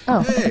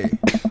 Oh. Hey.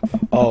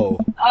 Oh.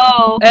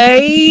 Oh.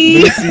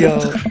 Hey!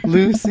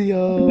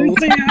 Lucio! We're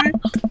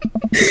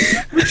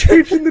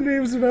changing the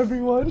names of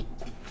everyone.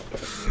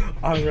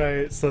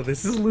 Alright, so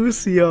this is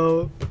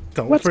Lucio.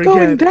 Don't What's forget.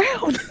 going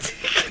down?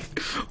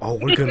 Oh,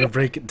 we're gonna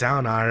break it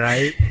down,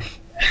 alright?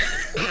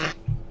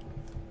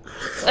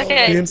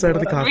 Okay. The inside of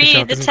the coffee Read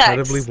shop the is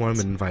incredibly text. warm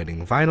and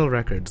inviting. Vinyl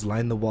records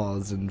line the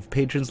walls and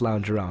patrons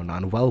lounge around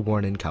on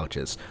well-worn-in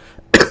couches.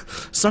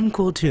 Some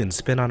cool tunes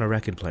spin on a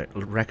record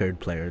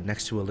player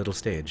next to a little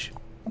stage.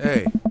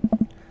 Hey.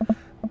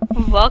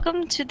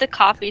 Welcome to the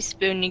coffee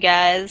spoon, you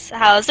guys.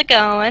 How's it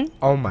going?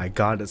 Oh my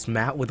god, it's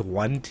Matt with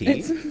one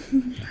T?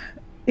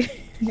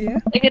 Yeah.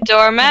 Like a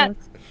doormat?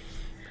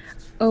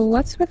 Oh,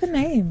 what's with the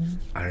name?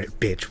 Alright,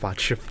 bitch,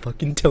 watch your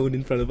fucking tone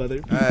in front of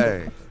other people.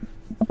 Hey.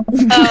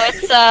 Oh,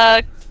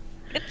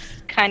 it's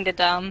kinda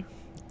dumb.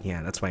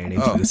 Yeah, that's why your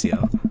name's Oh.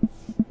 Lucio.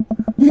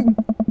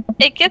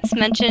 It gets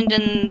mentioned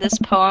in this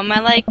poem I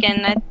like,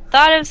 and I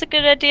thought it was a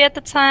good idea at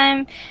the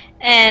time,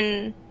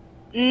 and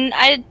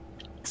I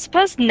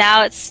suppose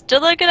now it's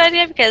still a good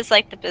idea because,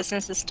 like, the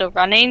business is still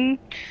running.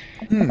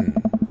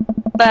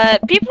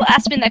 But people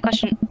ask me that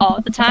question all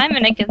the time,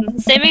 and I give them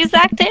the same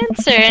exact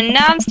answer, and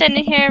now I'm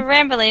standing here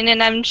rambling,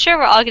 and I'm sure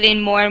we're all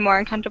getting more and more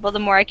uncomfortable the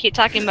more I keep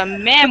talking, but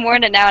man, we're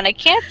in it now, and I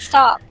can't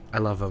stop. I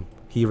love him.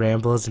 He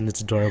rambles and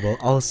it's adorable.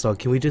 Also,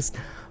 can we just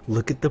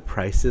look at the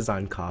prices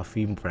on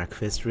coffee and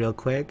breakfast real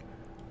quick?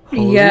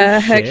 Holy Yeah,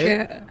 heck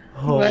shit. yeah.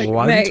 Oh, Like,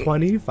 mate.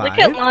 125? Look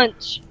at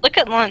lunch. Look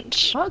at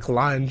lunch. Fuck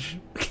lunch.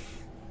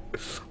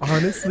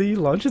 Honestly,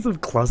 lunch is a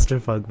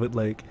clusterfuck, but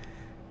like,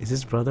 is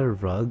his brother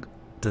Rug?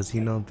 Does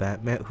he know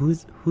Batman?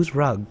 Who's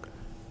Rug?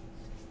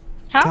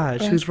 Huh?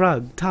 Taj, who's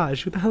Rug?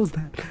 Taj, who the hell's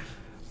that?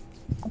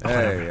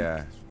 Hey,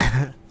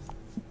 yeah.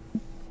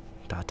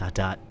 Dot dot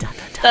dot dot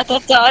Dot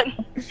dot dot.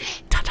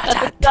 dot dot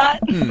Dot dot. dot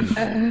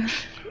dot.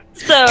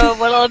 So,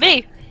 what'll it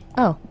be?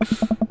 Oh.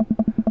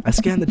 I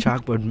scanned the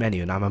chalkboard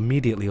menu and I'm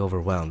immediately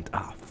overwhelmed.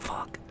 Oh,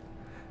 fuck.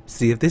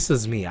 See, if this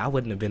was me, I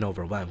wouldn't have been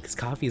overwhelmed because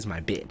coffee is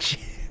my bitch.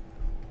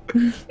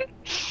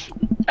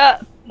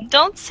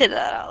 Don't say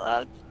that out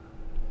loud.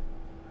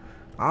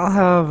 I'll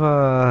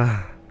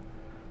have,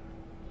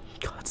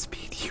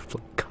 Godspeed, you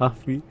black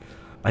coffee.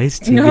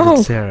 Iced Tegan No.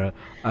 and Sarah.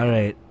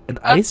 Alright, an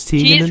Iced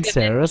Tegan and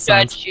Sarah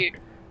sounds... You.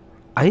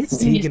 Iced He's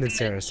Tegan and gonna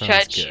Sarah sounds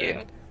judge good.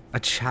 you. A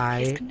chai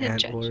He's gonna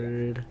judge you.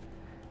 Antwoord.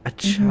 A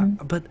chai...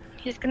 But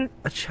He's gonna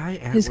a chai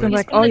Antwoord... He's gonna be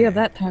like, oh, you're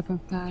that type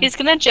of guy. he's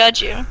gonna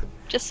judge you.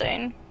 Just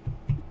saying.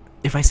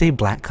 If I say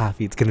black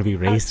coffee, it's gonna be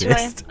Oh, it's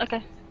racist. fine.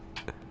 Okay.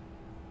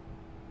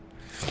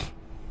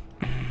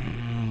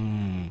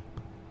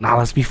 Nah,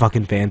 let's be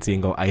fucking fancy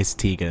and go Iced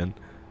Tegan.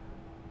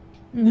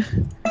 Hey.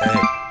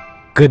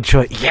 Good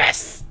choice.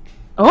 Yes!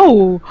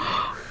 Oh!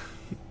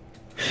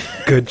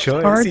 Good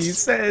choice, Hearts. he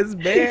says,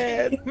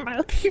 man.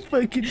 He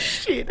fucking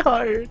shit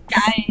hard.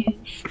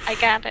 Guys, I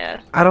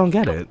gotta. I don't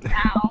get it.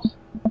 Ow.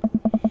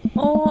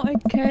 Oh,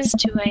 okay. It's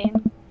 2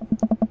 a.m.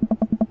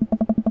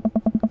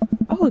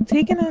 Oh,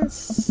 Tegan and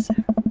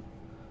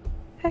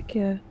heck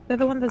yeah. They're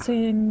the one that's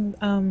saying,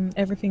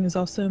 everything is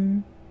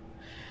awesome.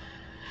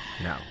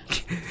 No.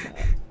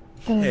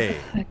 Hey.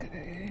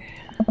 Okay.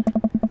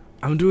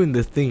 I'm doing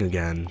this thing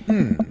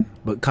again.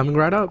 But coming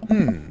right up.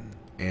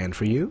 And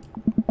for you?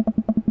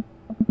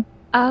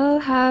 I'll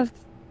have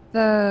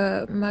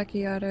the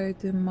macchiato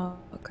de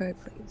Marco,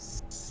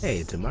 please.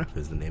 Hey, DeMarco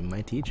is the name of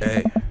my teacher.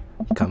 Hey.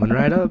 Coming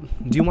right up.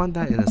 Do you want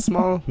that in a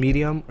small,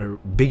 medium, or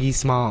Biggie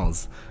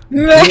Smalls?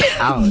 Get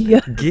out. Yeah.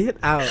 Get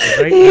out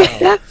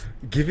right now.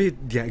 Give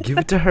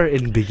it to her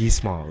in Biggie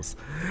Smalls.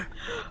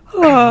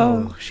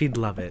 Oh, she'd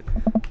love it.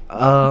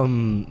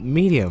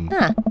 Medium.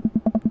 Huh.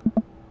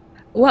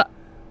 What?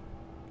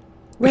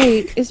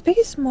 Wait, is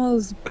Biggie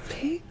Smalls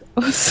big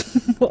or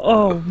small?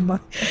 Oh my.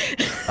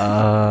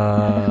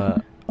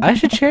 I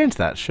should change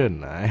that,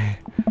 shouldn't I?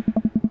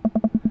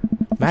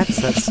 Matt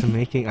sets to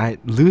making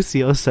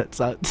Lucio sets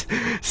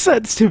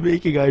to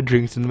making our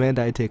drinks, and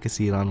Amanda I take a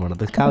seat on one of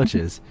the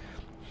couches.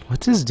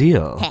 What's his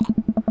deal?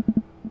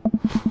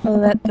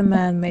 Let the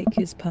man make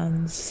his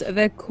puns.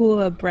 They're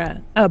cooler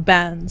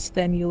bands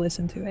than you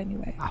listen to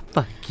anyway. Ah,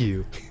 fuck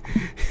you.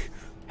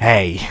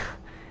 Hey.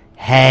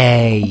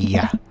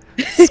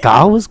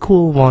 Ska was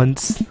cool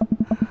once.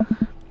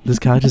 This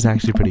couch is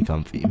actually pretty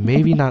comfy.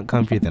 Maybe not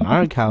comfier than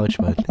our couch,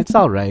 but it's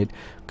alright.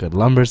 Good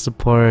lumbar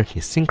support.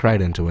 You sink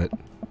right into it.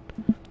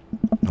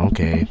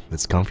 Okay,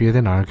 it's comfier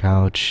than our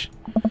couch.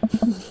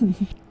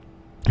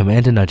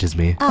 Amanda nudges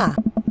me. Ah.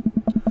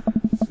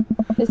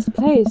 This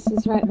place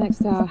is right next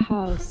to our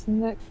house,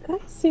 and that guy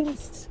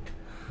seems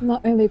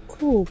not only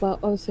cool, but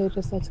also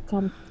just as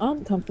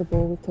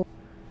uncomfortable with talking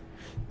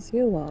as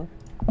you are.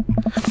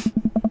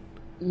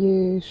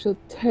 You should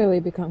totally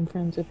become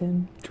friends with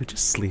him. Do we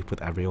just sleep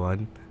with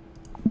everyone?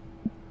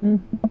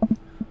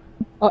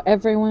 Or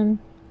everyone.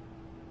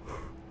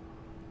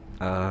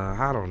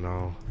 I don't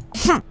know.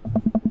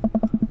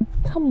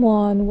 Come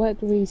on, what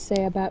do we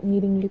say about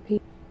meeting new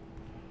people?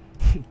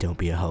 Don't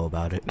be a hoe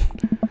about it.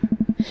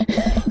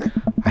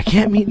 I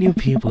can't meet new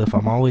people if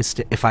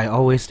I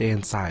always stay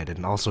inside,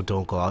 and also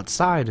don't go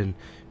outside, and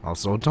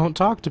also don't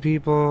talk to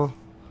people.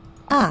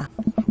 Ah.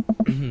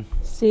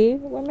 See,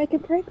 we're making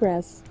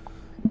progress.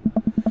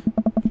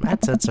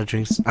 Matt sets our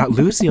drinks.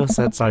 Lucio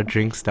sets our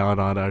drinks down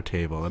on our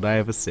table, and I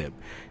have a sip.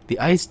 The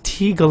iced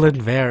Teagle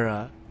and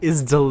Vera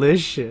is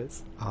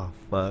delicious. Oh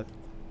fuck!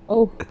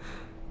 Oh,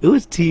 It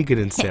was Tegan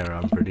and Sarah,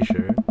 I'm pretty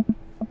sure.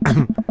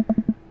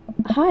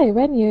 hi,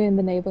 we're new in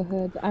the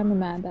neighborhood. I'm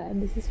Amanda,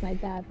 and this is my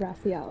dad,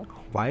 Raphael.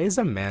 Why is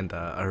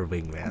Amanda our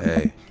wingman?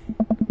 Hey.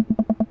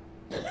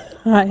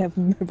 I have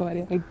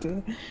nobody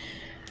idea.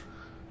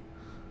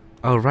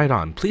 Oh, right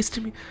on. Pleased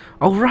to meet.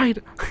 Oh, right.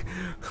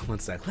 One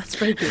sec. Let's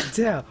break it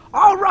down.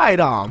 All right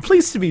on.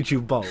 Pleased to meet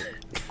you both.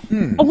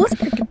 Oh, let's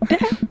break it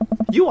down.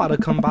 You ought to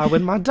come by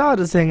when my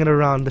daughter's hanging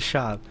around the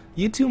shop.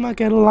 You two might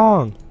get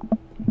along.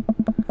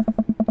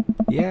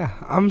 Yeah,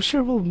 I'm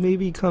sure we'll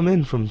maybe come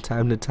in from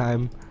time to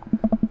time.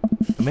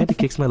 Amanda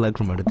kicks my leg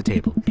from under the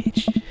table,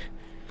 bitch.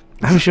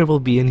 I'm sure we'll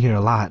be in here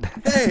a lot.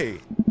 Hey!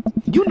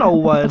 You know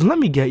what? Let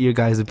me get your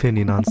guys'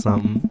 opinion on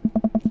something.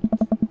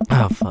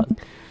 Oh, fuck.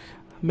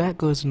 Matt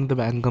goes into the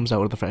back and comes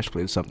out with a fresh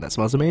plate of something that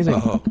smells amazing.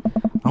 Oh.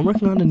 I'm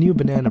working on a new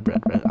banana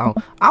bread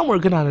I'm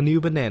working on a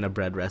new banana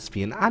bread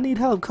recipe, and I need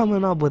help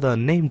coming up with a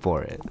name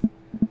for it.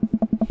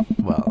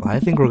 Well, I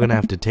think we're gonna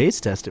have to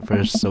taste test it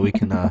first so we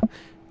can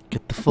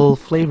get the full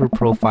flavor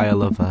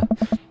profile of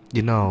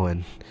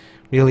and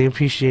really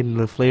appreciating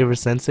the flavor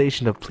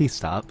sensation of please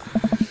stop.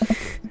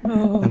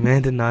 Oh.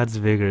 Amanda nods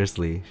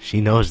vigorously.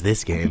 She knows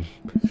this game.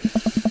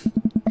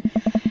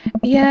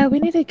 Yeah, we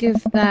need to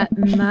give that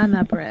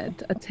nana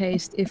bread a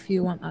taste if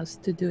you want us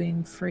to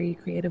doing free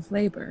creative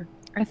labor.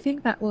 I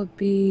think that would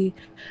be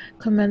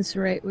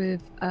commensurate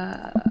with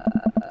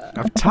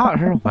I've taught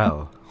her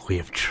well. We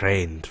have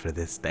trained for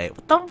this day.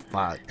 What the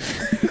fuck?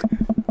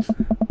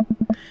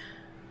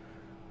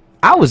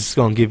 I was just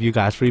gonna give you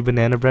guys free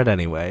banana bread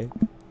anyway.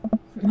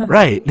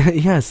 Right,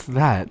 yes,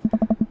 that.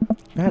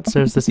 That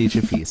serves us each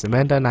a piece.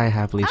 Amanda and I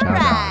happily chow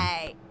down.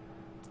 Alright.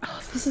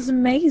 Oh, this is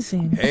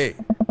amazing. Hey!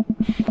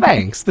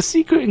 Thanks. The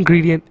secret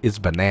ingredient is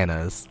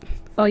bananas.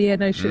 Oh yeah,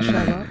 no shit,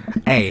 shut up.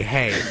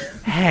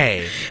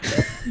 Hey.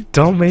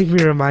 Don't make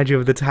me remind you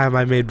of the time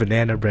I made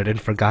banana bread and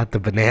forgot the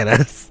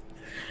bananas.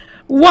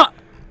 What?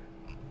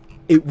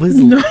 It was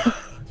No.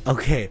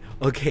 Okay,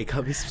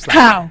 cut me some slack.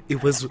 How?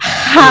 It was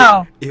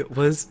How? It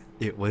was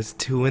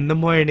 2 in the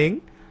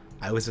morning.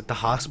 I was at the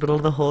hospital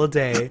the whole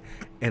day,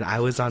 and I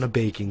was on a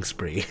baking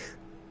spree.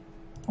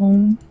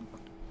 Oh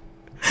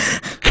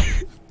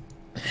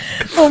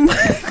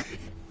my.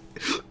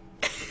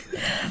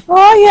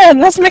 Oh yeah,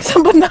 let's make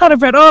some banana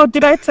bread. Oh,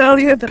 did I tell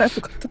you that I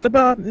forgot the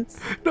bananas?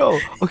 No,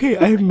 okay,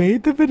 I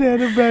made the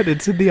banana bread,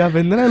 it's in the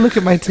oven, then I look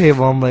at my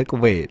table, I'm like,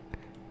 wait,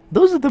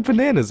 those are the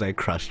bananas I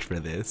crushed for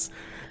this.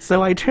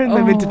 So I turned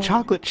them into Oh.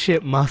 chocolate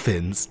chip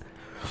muffins.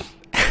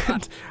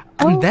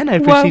 And then I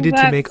proceeded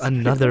to make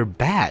another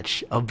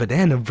batch of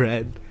banana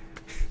bread.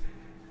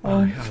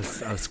 Oh,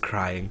 I was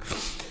crying.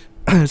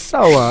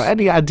 So,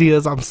 any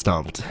ideas? I'm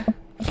stumped.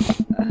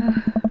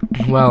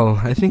 Well,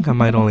 I think I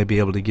might only be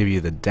able to give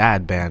you the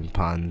dad band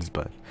puns,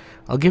 but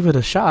I'll give it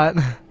a shot.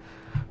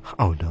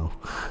 Oh no.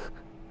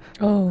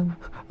 Oh.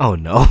 Oh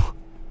no.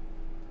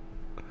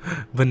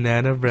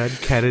 Banana bread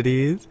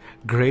Kennedys,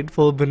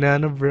 grateful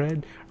banana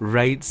bread,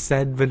 right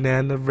said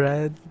banana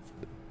bread.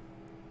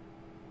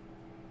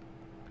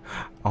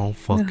 I don't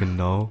fucking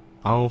know.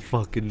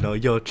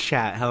 Yo,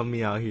 chat, help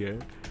me out here.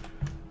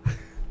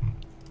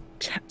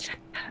 Chat.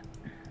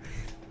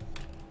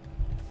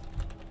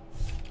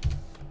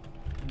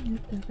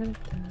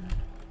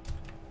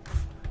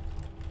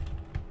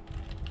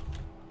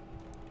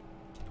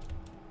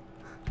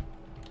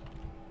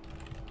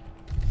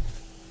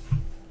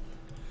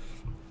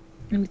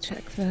 Let me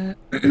check the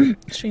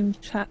stream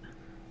chat.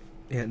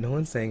 Yeah, no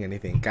one's saying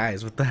anything.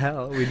 Guys, what the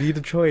hell? We need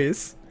a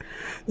choice.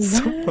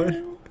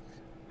 Someone.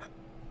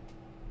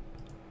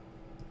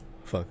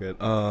 Fuck it.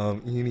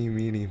 Eeny,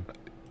 meeny.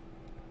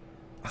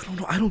 I don't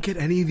know. I don't get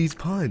any of these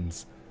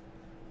puns.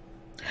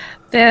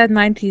 They're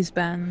 90s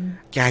band.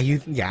 Yeah,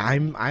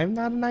 I'm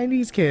not a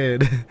 90s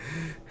kid.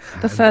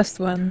 The first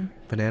one.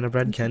 Banana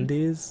bread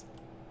candies?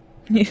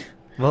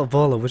 Well,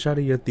 Bola, which out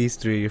of these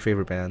three are your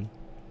favorite band?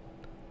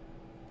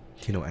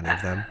 Do you know any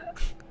of them?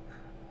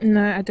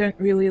 No, I don't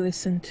really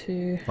listen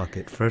to. Fuck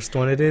it. First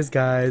one it is,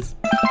 guys.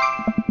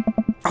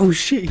 Oh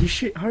shit, he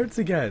shit hearts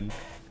again.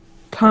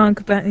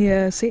 Punk band,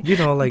 yeah, see? You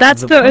know, like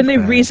that's the punk only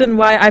band. reason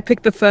why I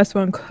picked the first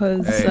one,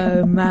 because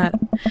Hey. Matt.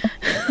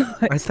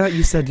 I thought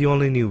you said you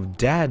only knew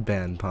dad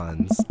band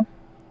puns.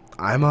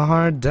 I'm a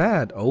hard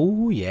dad.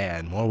 Oh yeah,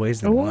 in more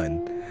ways than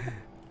one.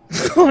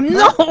 Oh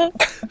no!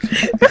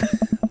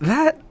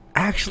 That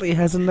actually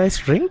has a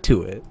nice ring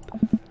to it.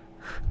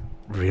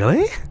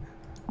 Really?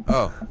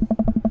 Oh.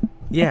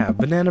 Yeah,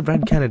 banana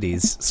bread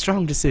Kennedys.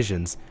 Strong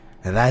decisions.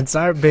 And that's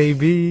art,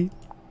 baby.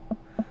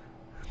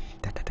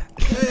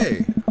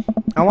 Hey.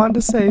 I wanted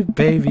to say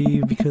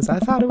baby because I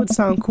thought it would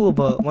sound cool,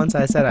 but once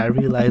I said it, I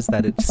realized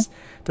that it just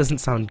doesn't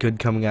sound good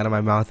coming out of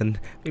my mouth, and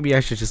maybe I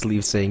should just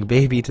leave saying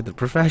baby to the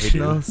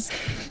professionals.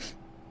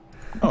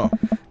 Oh.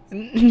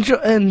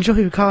 Enjoy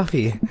your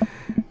coffee.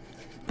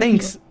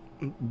 Thanks,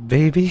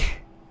 baby.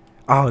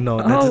 Oh no,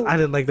 I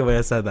didn't like the way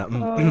I said that.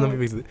 Let me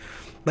fix it.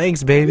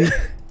 Thanks, baby.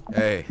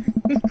 Hey.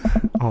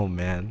 Oh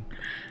man,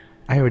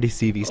 I already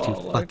see these two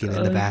fucking in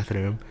the gosh.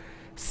 bathroom.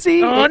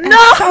 See, Oh, it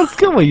no! sounds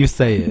good when you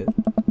say it.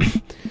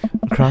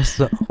 Across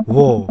the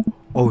whoa,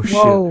 oh shit!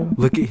 Whoa.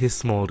 Look at his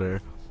smolder.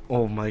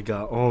 Oh my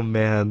god. Oh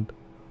man.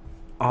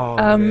 Oh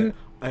man.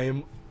 I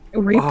am.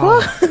 Reaper?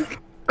 Oh.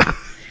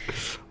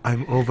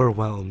 I'm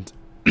overwhelmed.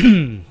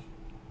 I'm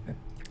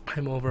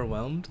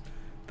overwhelmed.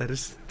 That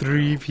is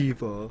 3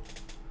 people.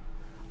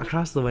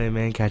 Across the way, a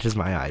man catches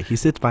my eye. He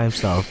sits by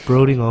himself,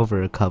 brooding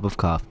over a cup of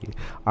coffee.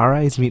 Our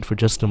eyes meet for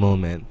just a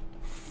moment.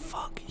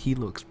 Fuck he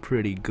looks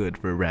pretty good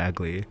for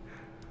Ragley.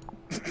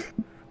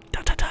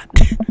 Dot, dot, dot.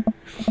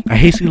 I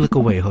hastily look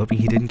away, hoping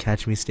he didn't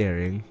catch me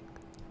staring.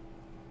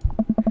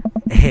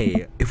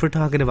 Hey, if we're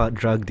talking about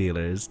drug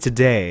dealers,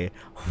 today,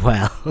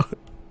 well,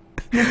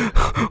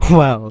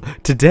 well,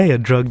 today a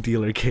drug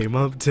dealer came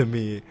up to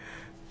me,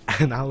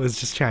 and I was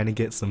just trying to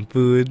get some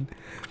food,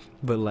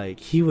 but like,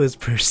 he was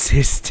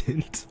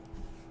persistent.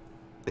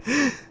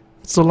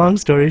 So long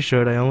story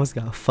short, I almost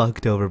got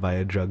fucked over by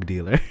a drug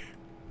dealer.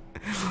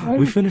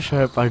 We finish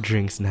up our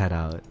drinks and head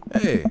out.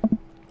 Hey.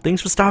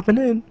 Thanks for stopping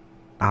in.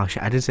 Oh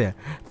shit, I didn't say it.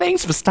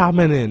 Thanks for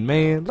stopping in,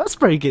 man. Let's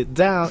break it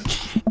down.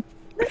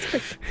 Let's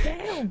break it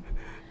down.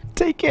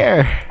 Take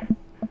care.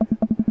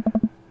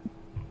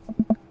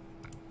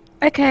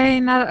 Okay,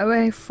 now that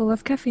we're full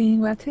of caffeine,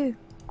 where to?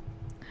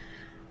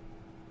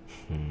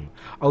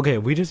 Okay,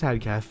 we just had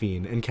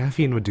caffeine, and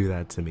caffeine would do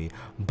that to me.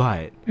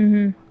 But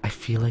I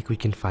feel like we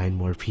can find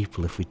more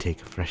people if we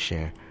take a fresh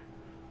air.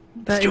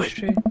 That do is it.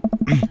 true.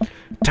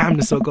 Time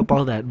to soak up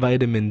all that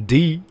vitamin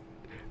D.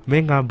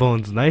 Make our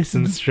bones nice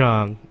and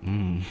strong.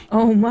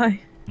 Oh my.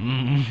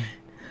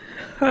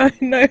 I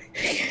know.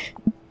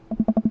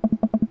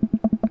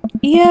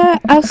 Yeah,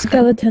 our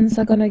skeletons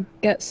are gonna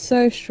get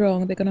so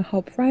strong, they're gonna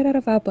hop right out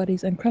of our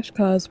bodies and crush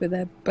cars with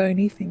their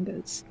bony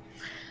fingers.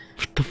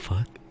 What the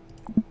fuck?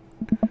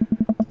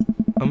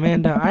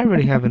 Amanda, I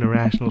already have an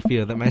irrational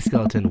fear that my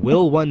skeleton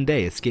will one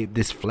day escape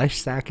this flesh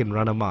sack and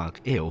run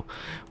amok. Ew.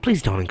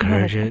 Please don't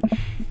encourage it.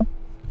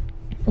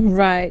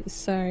 Right,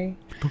 sorry.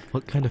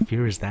 What kind of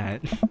fear is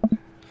that?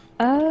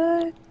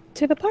 To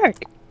the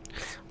park.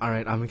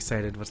 Alright, I'm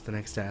excited. What's the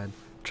next ad?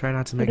 Try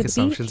not to make the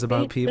assumptions beach,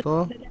 about babe.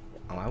 people.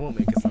 Oh, I won't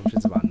make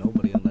assumptions about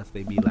nobody unless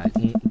they be like,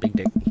 big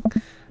dick.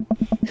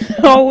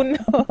 Oh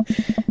no.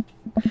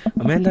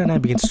 Amanda and I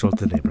begin to stroll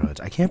through the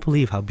neighborhood. I can't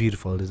believe how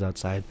beautiful it is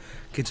outside.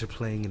 Kids are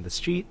playing in the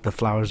street, the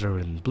flowers are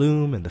in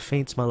bloom, and the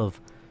faint smell of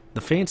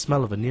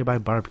a nearby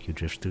barbecue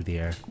drifts through the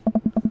air.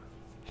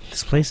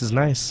 This place is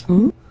nice.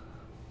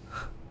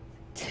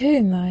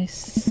 Too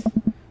nice.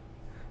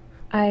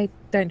 I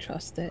don't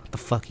trust it. The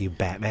fuck you,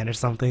 Batman or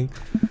something?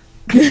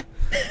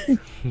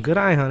 Good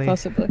eye, honey.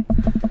 Possibly.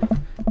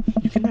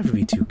 You can never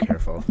be too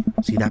careful.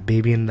 See that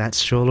baby in that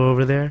stroller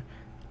over there?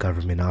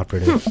 Government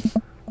operative.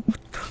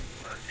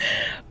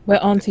 We're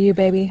on to you,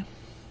 baby.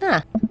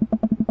 Ah.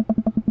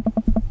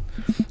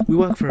 We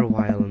walk for a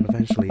while and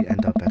eventually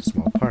end up at a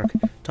small park.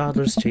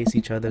 Toddlers chase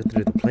each other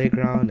through the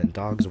playground, and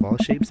dogs of all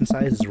shapes and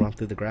sizes romp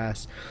through the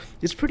grass.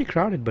 It's pretty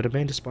crowded, but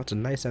Amanda spots a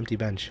nice empty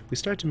bench. We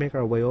start to make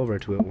our way over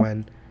to it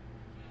when...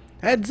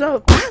 Heads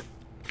up!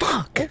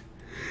 Fuck!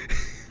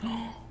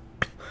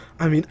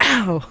 I mean,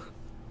 ow!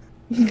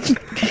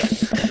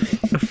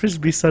 A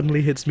frisbee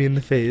suddenly hits me in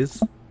the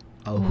face.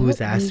 Oh,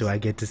 whose ass do I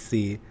get to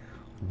see?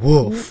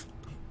 Wolf!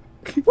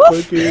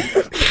 Okay.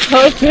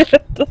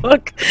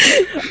 Dog.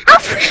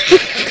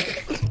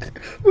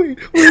 Wait,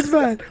 where's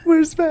Matt?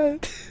 Where's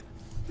Matt?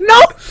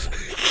 No!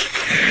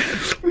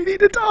 We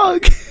need a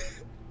dog!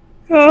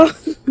 Oh,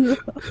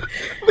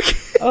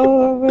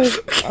 oh my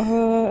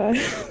god.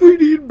 We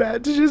need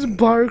Matt to just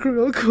bark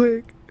real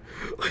quick.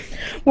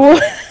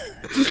 What?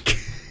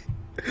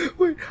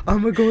 Wait,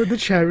 I'm gonna go in the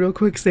chat real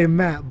quick, say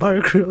Matt,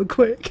 bark real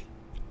quick.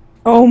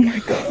 Oh my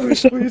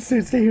gosh. Wait,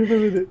 stay here for a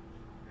minute.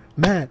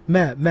 Matt.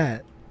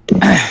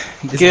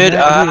 Is Good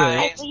Matt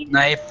eye,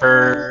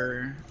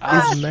 sniper.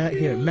 here? Is Matt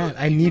here? Matt,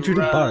 I need you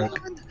to bark.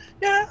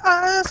 Your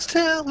eyes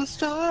tell the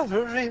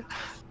story.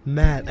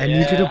 Matt, I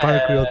need you to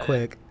bark real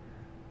quick.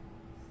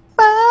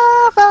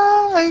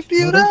 Bye,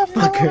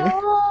 beautiful.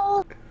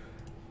 Motherfucker.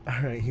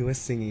 Alright, he was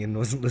singing and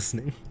wasn't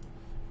listening.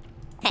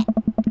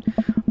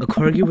 A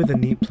corgi with a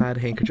neat plaid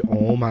handkerchief.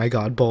 Oh my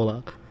god,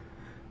 Bola.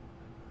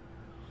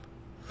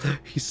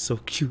 He's so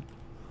cute.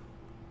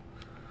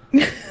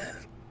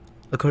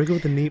 A corgi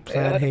with a neat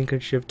plaid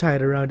handkerchief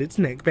tied around its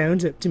neck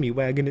bounds up to me,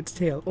 wagging its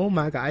tail. Oh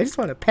my god, I just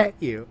want to pet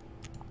you.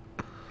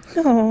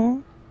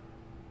 Aww.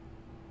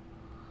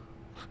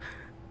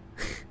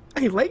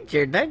 I like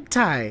your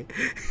necktie.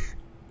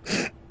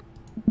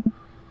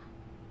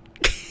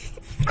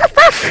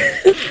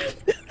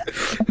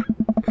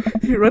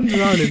 He runs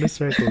around in a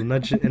circle and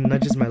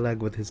nudges my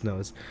leg with his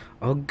nose.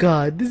 Oh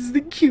god, this is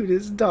the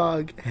cutest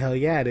dog. Hell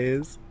yeah, it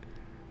is.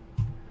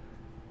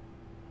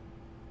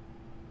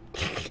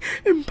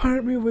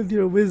 Impart me with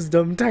your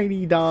wisdom,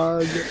 tiny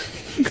dog.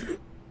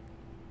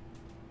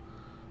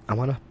 I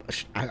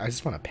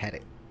just wanna pet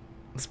it.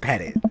 Let's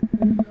pet it.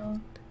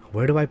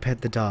 Where do I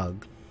pet the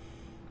dog?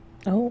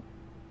 Oh.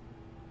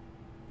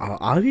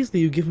 Obviously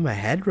you give him a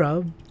head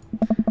rub.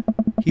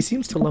 He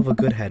seems to love a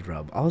good head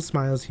rub. All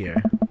smiles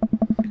here.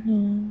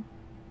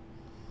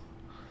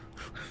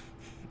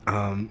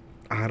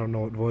 I don't know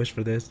what voice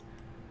for this.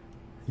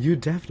 You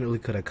definitely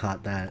could have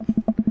caught that.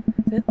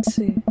 Let's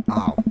see.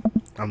 Oh,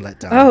 I'm let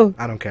down. Oh.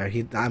 I don't care.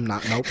 I'm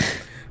not. Nope.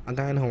 A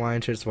guy in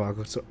Hawaiian shirts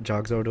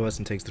jogs over to us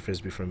and takes the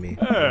frisbee from me.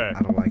 I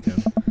don't like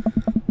him.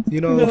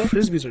 You know,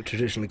 frisbees are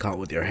traditionally caught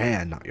with your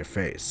hand, not your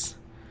face.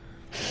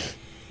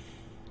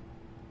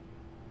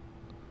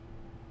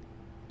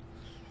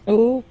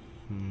 Oh.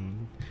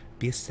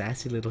 Be a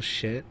sassy little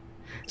shit.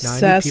 No, I need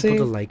Sassy. people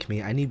to like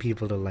me. I need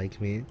people to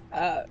like me.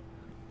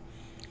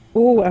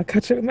 Oh, I'll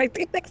catch it with my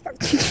teeth next time.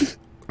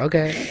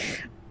 Okay.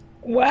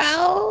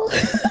 Well.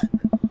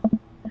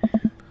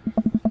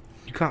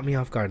 You caught me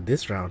off guard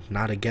this round.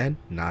 Not again.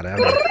 Not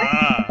ever.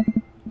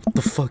 What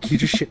the fuck? You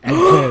just shit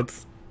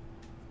eggplants.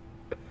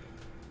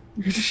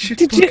 You just shit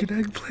Did you-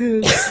 fucking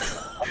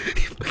eggplants.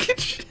 You fucking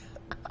shit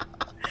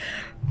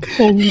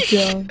Holy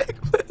cow.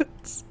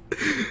 eggplants.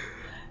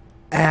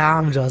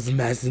 I'm just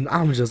messing.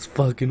 I'm just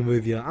fucking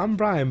with you. I'm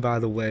Brian, by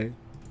the way.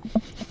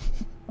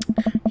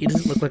 He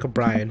doesn't look like a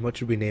Brian. What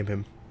should we name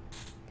him?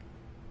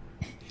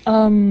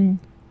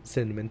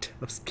 Cinnamon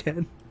Toast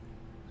Ken.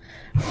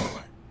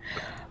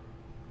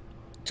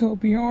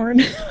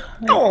 Torbjorn.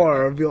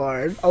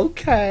 Torbjorn.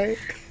 Okay.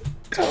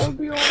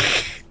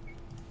 Torbjorn.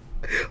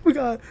 We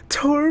got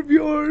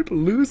Torbjorn,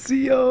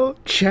 Lucio,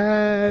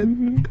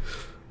 Chad.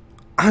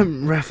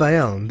 I'm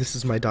Raphael, and this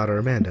is my daughter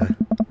Amanda.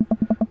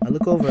 I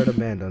look over at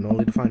Amanda, and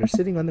only to find her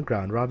sitting on the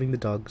ground, robbing the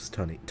dog's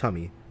tummy.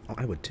 Oh,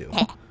 I would too.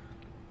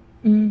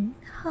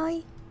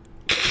 Hi.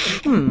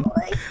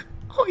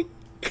 Oi.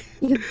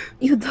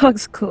 Your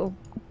dog's cool.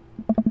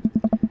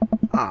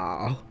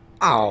 Oh,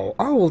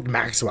 old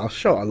Maxwell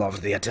sure loves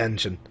the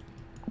attention.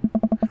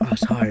 Oh,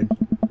 it's hard.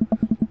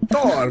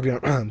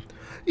 Torbjorn,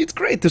 it's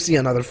great to see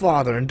another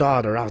father and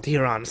daughter out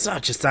here on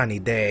such a sunny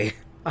day.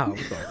 Oh, what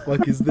the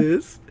fuck is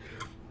this?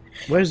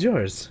 Where's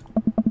yours?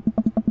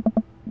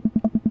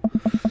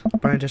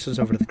 Brian gestures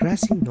over to the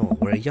grassy knoll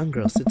where a young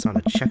girl sits on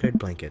a checkered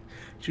blanket.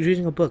 She's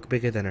reading a book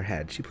bigger than her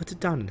head. She puts it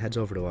down and heads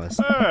over to us.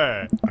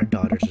 Our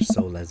daughters are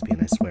so lesbian,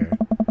 I swear.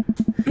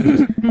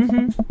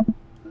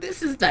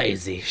 This is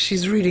Daisy.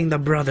 She's reading the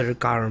Brother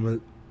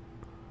Karamazov.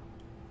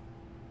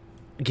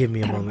 Give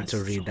me a moment to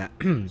read that.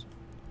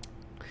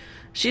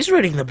 She's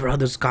reading the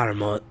Brothers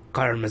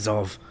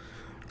Karamazov.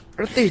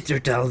 Her teacher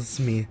tells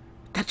me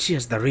that she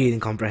has the reading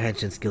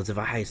comprehension skills of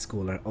a high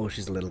schooler. Oh,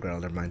 she's a little girl,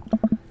 never mind.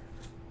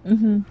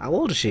 How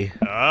old is she?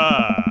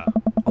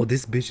 Oh,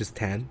 this bitch is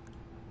 10.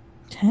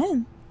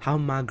 10? How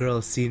my girl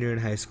a senior in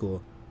high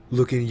school,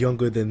 looking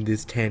younger than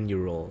this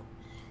 10-year-old?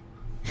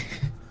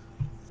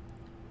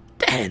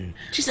 10!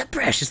 She's a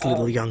precious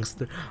little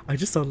youngster. I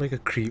just sound like a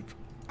creep.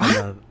 I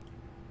love it.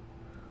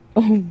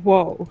 Oh,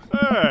 whoa.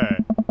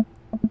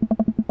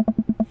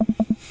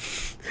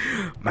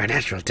 My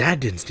natural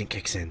dad instinct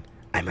kicks in.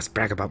 I must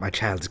brag about my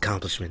child's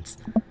accomplishments.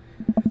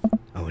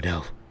 Oh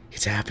no,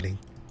 it's happening.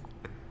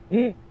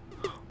 Oh,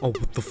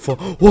 what the fuck?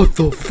 What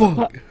the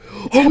fuck?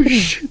 Oh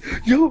shit!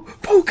 Yo,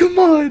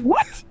 Pokemon!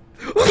 What?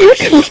 Oh,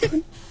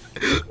 shit.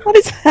 What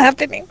is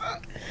happening?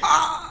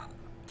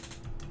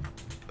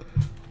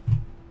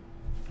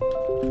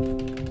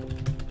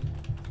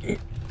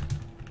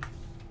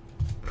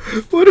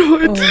 What do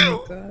I Oh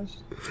do? my gosh.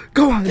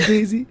 Go on,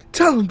 Daisy.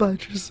 Tell him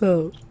about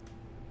yourself.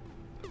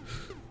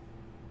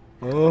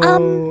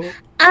 Oh.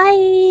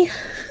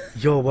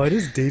 Yo, why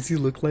does Daisy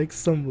look like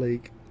some,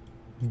 like,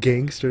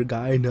 gangster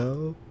guy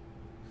now?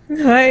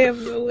 I have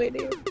no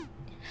idea.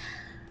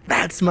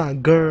 That's my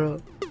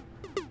girl.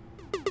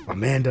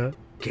 Amanda,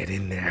 get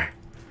in there.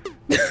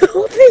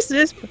 What is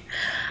this?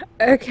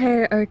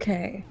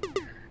 Okay.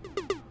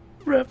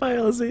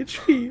 Raphael's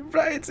HP,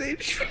 Brian's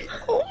HP.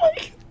 Oh my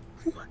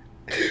god.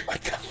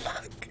 What the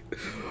fuck?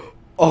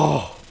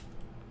 Oh,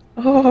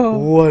 Oh.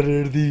 what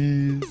are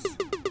these?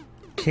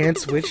 Can't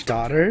switch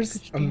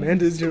daughters?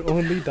 Amanda's your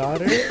only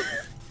daughter?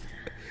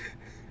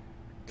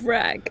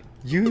 Brag.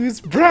 Use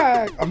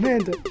brag!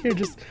 Amanda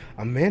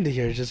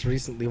here just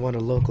recently won a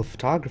local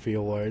photography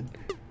award.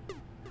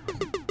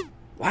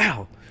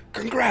 Wow,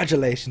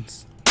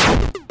 congratulations!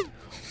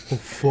 Oh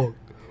fuck.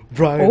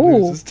 Brian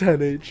loses 10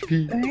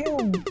 HP.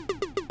 Damn.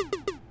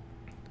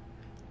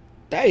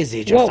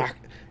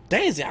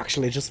 Daisy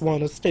actually just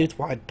won a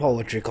statewide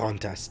poetry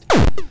contest.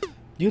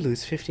 You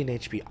lose 15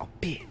 HP. Oh,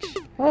 bitch.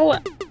 Oh.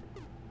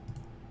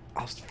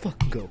 I'll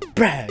fucking go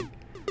brag.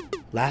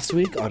 Last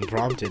week,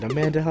 unprompted,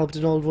 Amanda helped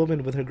an old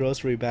woman with her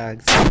grocery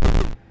bags.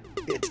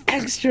 It's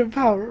extra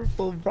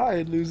powerful.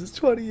 Brian loses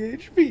 20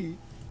 HP.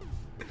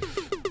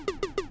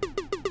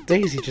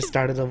 Daisy just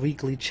started a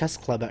weekly chess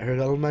club at her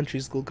elementary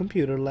school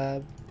computer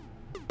lab.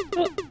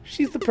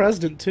 She's the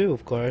president too,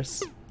 of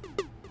course.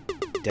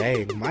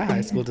 Dang, my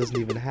high school doesn't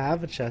even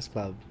have a chess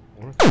club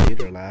or a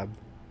computer lab.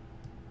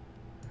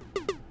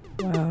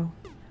 Wow.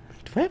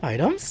 Do I have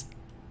items?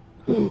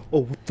 Oh,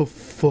 what the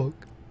fuck?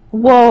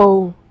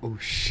 Whoa. Oh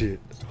shit.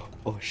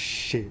 Oh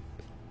shit.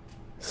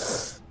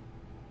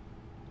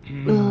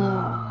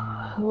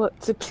 What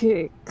to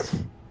pick?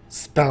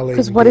 Spelling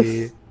 'Cause what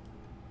bee. if-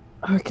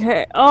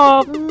 Okay.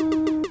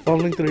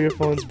 Fumbling through your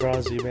phone's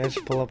browser, you managed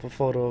to pull up a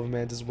photo of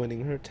Amanda's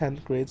winning her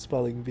 10th grade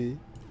spelling bee.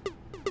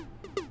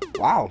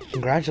 Wow,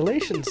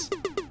 congratulations.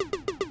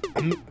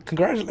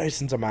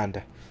 Congratulations,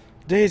 Amanda.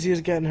 Daisy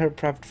is getting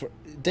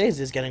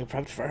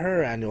prepped for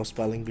her annual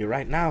spelling bee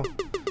right now.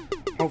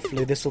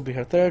 Hopefully this will be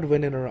her 3rd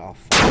win in a row.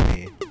 Fuck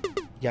me.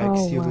 Yikes,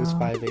 Oh, you lose wow.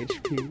 5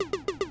 HP.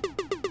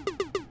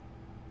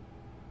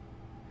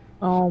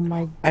 Oh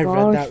my god, I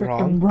read that freaking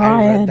wrong. Brian.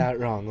 I read that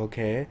wrong,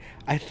 okay?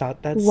 I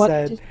thought that What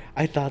said did-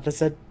 I thought that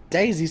said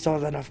Daisy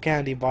sold enough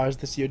candy bars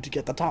this year to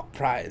get the top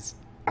prize.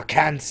 A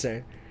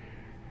cancer.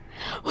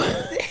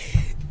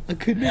 I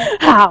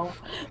couldn't. How?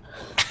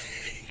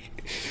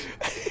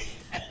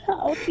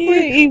 How do you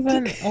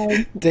even?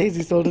 Oh,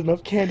 Daisy sold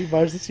enough candy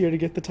bars this year to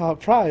get the top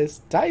prize.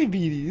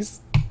 Diabetes.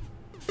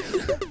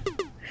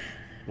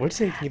 We're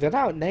taking that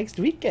out next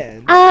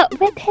weekend.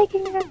 we're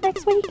taking it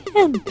next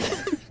weekend.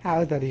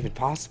 How is that even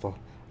possible?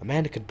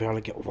 Amanda could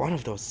barely get one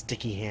of those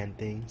sticky hand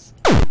things.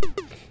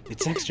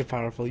 It's extra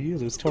powerful. You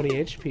lose 20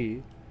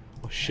 HP.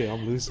 Oh shit,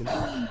 I'm losing.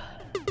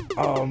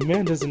 Oh,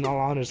 Amanda's in all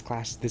honors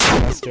class this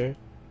semester.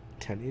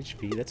 10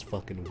 HP, that's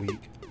fucking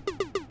weak.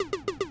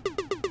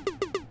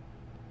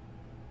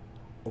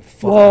 Oh,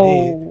 fuck me.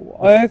 Whoa.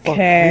 Oh, fuck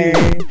Okay.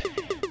 me.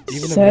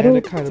 Even Settle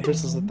Amanda kind of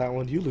bristles down. at that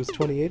one. You lose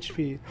 20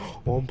 HP.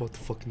 Oh, I'm about to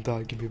fucking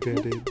die. Give me a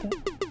band-aid.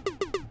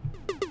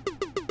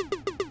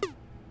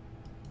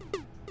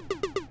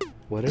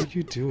 What are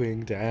you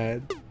doing,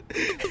 Dad?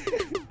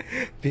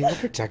 Being a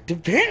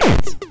protective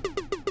parent!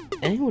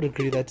 Anyone would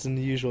agree that's an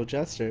unusual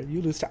gesture.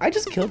 You lose I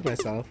just killed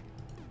myself.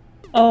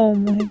 Oh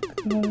my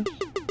gosh.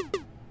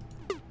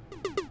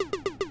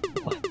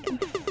 What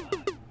the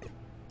fuck?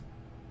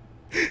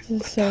 This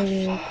is so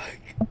weird.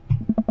 Fuck.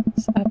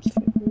 It's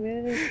absolutely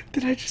weird.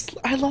 Did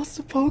I lost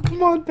a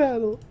Pokemon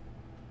battle.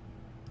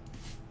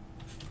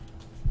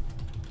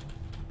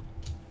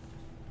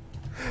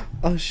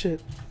 Oh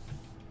shit.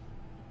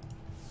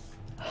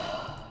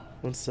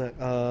 One sec,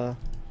 That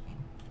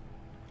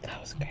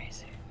was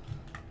crazy.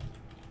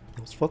 It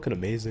was fucking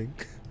amazing.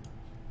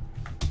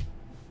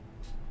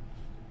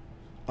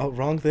 Oh,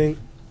 wrong thing.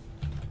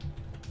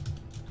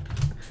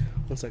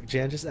 One sec,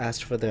 Jan just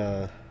asked for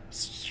the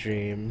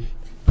stream.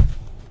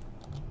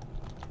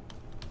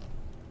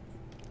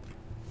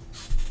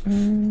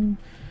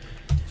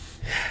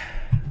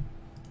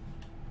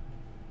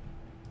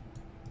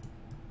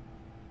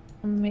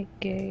 Make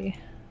gay.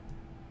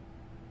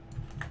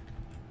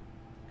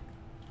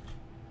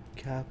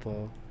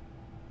 Capo.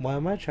 Why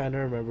am I trying to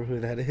remember who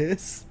that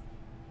is?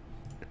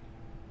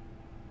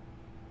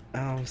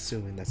 I'm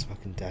assuming that's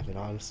fucking Devin,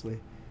 honestly.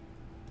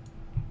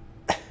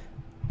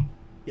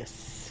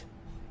 Yes.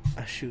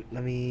 Oh shoot,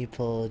 let me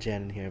pull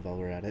Jan in here while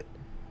we're at it.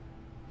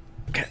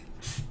 Okay.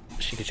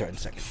 She can join in a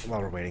second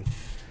while we're waiting.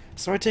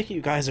 So I take it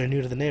you guys are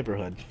new to the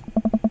neighborhood.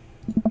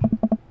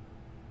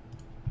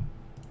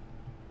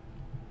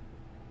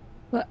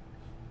 What?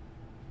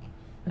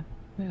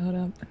 Wait, hold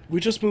up. We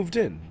just moved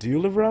in. Do you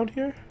live around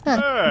here?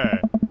 Hey.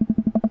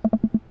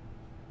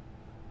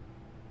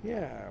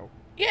 Yeah.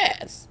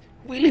 Yes.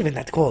 We live in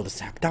that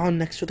cul-de-sac down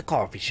next to the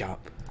coffee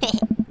shop.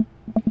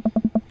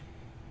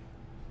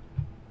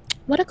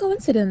 What a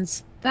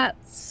coincidence.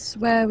 That's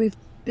where we've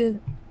been.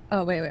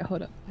 Oh, wait,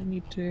 hold up. I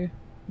need to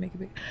make it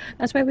big.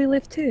 That's where we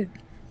live too.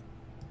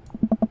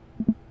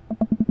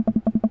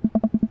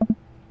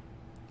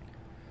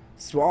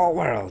 Small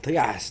world,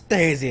 yes.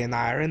 Daisy and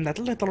I are in that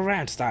little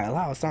ranch-style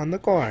house on the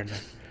corner.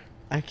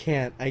 I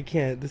can't.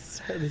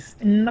 This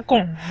In the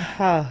corner.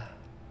 Ah.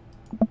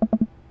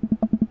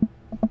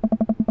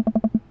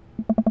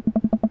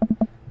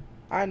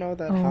 I know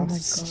that Oh my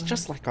house is God.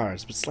 just like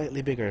ours, but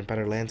slightly bigger and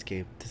better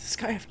landscape. Does this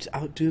guy have to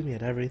outdo me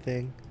at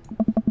everything?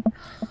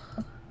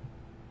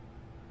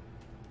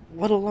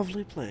 What a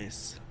lovely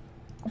place.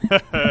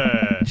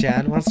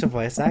 Jan wants to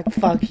voice act?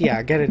 Fuck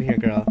yeah, get in here,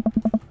 girl.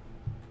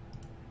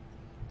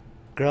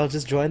 Girl,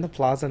 just join the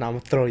plaza and I'm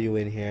gonna throw you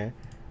in here.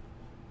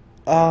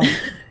 Oh,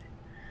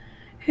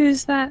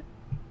 Who's that?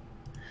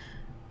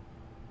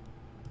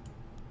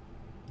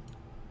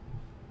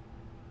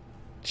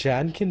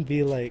 Jan can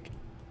be like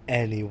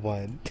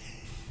anyone.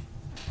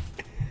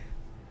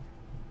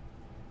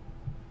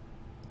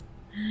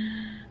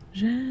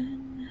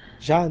 Jen.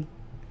 Jan.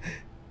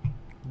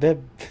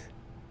 Bib.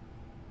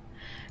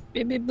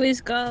 Baby,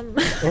 please come.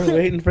 We're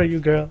waiting for you,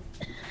 girl.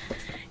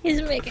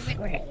 He's making me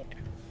wait.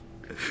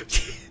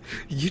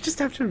 You just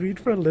have to read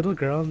for a little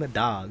girl and the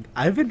dog.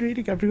 I've been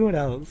reading everyone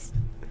else.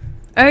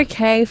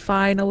 Okay,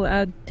 fine.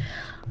 I'll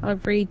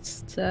read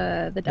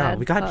the dad. No,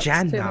 we got parts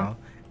Jan too. now.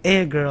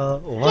 Hey, girl.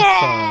 What's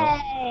up?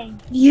 Yay!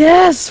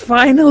 Yes,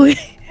 finally.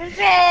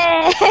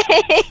 Hooray!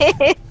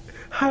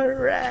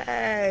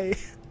 Hooray!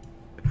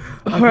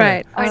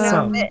 Alright. I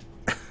know.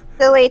 So-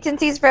 The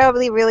latency's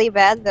probably really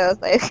bad though.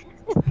 Like,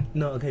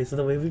 No, okay, so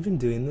the way we've been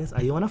doing this,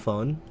 are you on a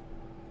phone?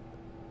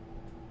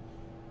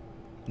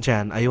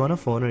 Jan, are you on a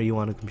phone or are you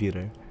on a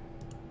computer?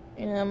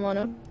 I'm on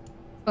a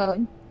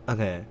phone.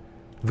 Okay.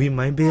 We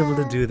might be able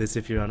to do this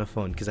if you're on a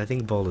phone, because I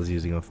think Bol is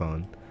using a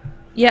phone.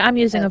 Yeah, I'm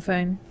using a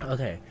phone.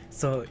 Okay,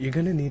 so you're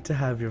gonna need to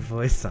have your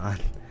voice on,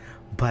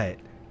 but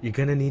you're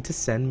gonna need to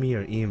send me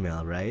your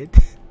email, right?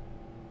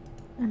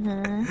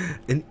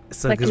 And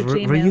so Like because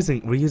your we're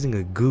Gmail. using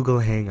a Google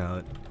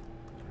Hangout,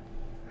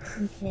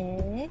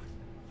 Okay.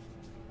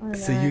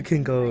 so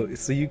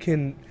you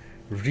can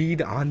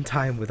read on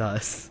time with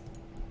us.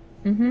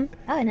 Mm-hmm.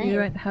 Oh, nice. You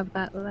won't have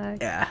that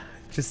lag. Yeah,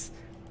 just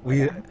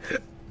we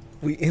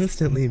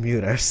instantly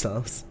mute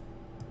ourselves.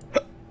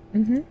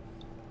 Mm-hmm.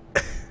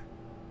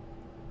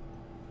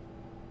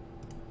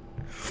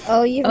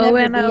 Oh, you've Oh, never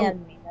and,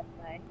 DM'd me, that's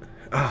why.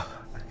 Oh,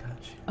 I got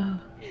you. Oh.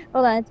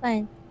 Hold on, it's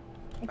fine.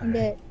 I can do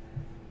it.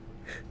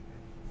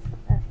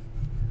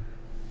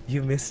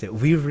 You missed it.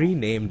 We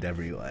renamed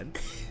everyone.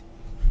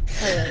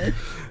 Oh, really?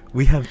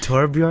 We have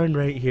Torbjorn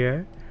right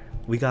here.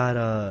 We got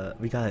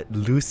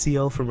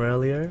Lucio from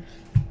earlier.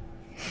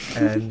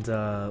 And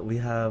we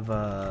have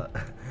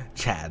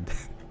Chad.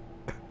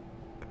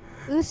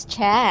 Who's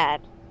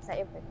Chad? Is that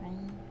your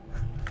boyfriend?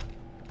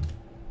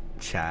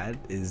 Chad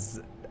is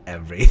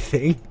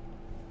everything.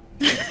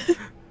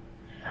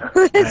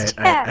 Who's I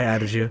Chad?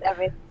 added you.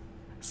 Everything.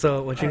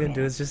 So what you're gonna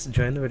Okay. do is just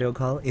join the video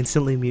call,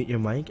 instantly mute your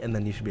mic, and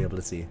then you should be able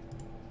to see.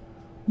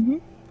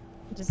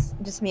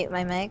 Just mute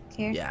my mic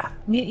here. Yeah.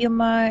 Mute your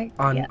mic.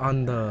 On Yeah.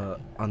 on the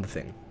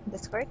thing.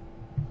 Discord?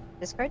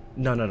 Discord?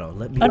 No.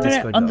 Let me On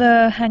Discord on go.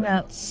 the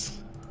Hangouts.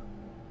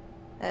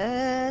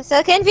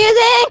 So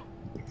confusing!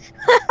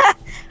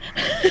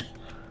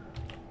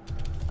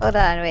 Hold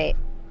on, wait.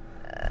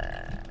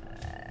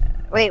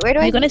 Wait, where do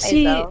I You're gonna mute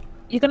see. myself?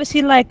 You're gonna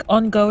see like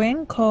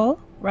ongoing call,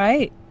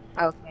 right?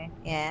 Okay,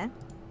 yeah.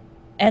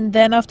 And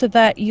then after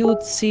that, you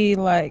would see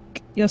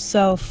like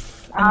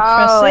yourself and Oh,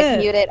 press like it.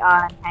 mute it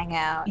on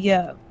Hangout.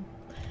 Yeah.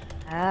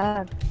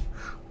 Oh.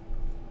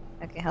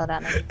 Okay, hold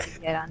on. Let me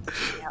get on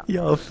Hangout.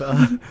 Yo,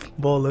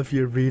 Ball, if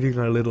you're reading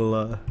our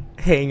little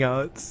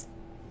hangouts.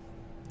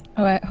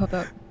 Alright, hold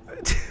up.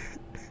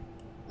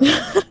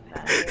 I'm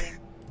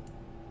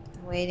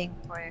waiting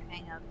for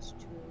Hangouts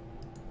to.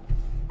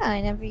 Oh,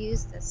 I never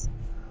used this.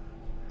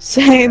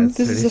 Same. That's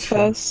This is pretty the true.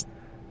 first.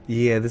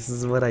 Yeah, this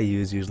is what I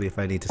use usually if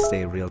I need to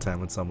stay in real time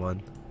with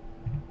someone.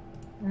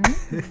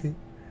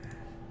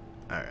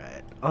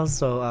 Alright.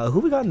 Also, who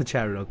we got in the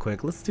chat real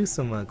quick? Let's do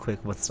some quick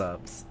what's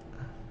ups.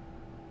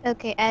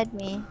 Okay, add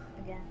me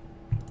again.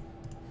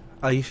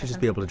 Oh, you should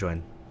just be able to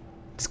join.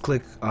 Just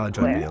click join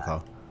Where? video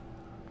call.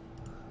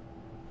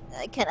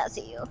 I cannot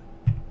see you.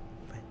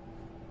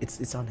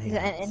 It's on Is it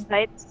an Hangouts.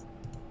 invite?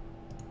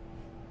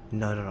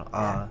 No. There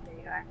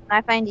you are.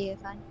 I find you.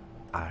 Find you.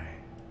 Alright.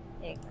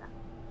 There you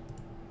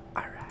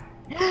Alright.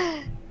 go.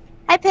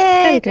 Hi,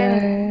 There we Pig.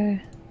 go.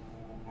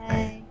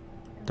 Hi.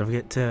 Don't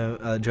forget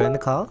to join the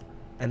call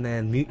and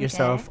then mute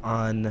yourself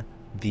on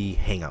the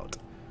hangout.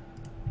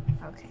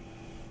 Okay.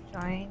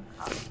 Join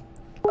call.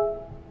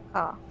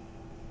 Call.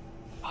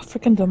 Oh,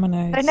 freaking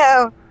Dominoes. Oh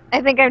no!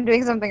 I think I'm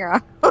doing something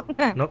wrong.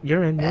 Nope,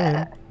 you're in. You're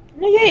in.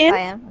 No, you're in. I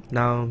am.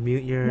 Now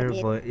mute your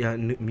Mute. voice. Yeah,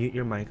 mute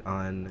your mic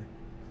on.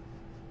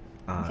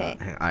 Okay.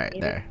 All right, Mute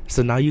it. there.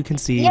 So now you can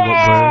see what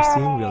we're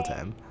seeing real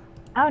time.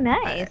 Oh,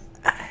 nice.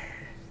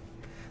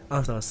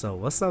 Also, so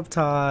what's up,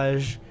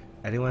 Taj?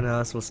 Anyone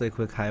else will say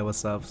quick hi,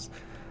 what's ups.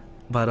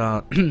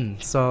 But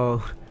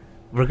so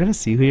we're gonna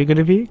see who you're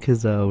gonna be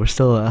because we're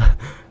still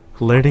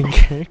learning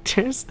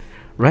characters.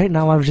 Right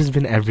now, I've just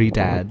been every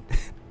dad.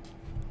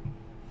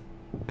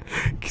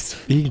 'Cause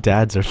being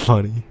dads are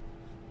funny.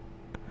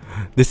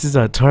 This is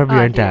a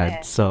Torbjorn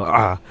dad,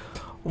 so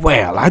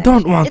well, I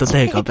don't want to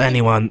take up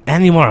any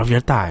more of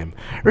your time.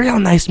 Real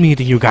nice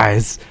meeting you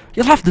guys.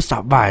 You'll have to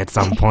stop by at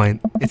some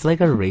point. It's like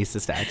a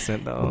racist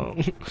accent though.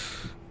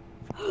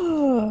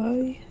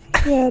 Oh,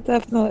 yeah,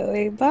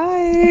 definitely.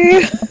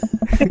 Bye.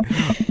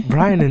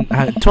 Brian and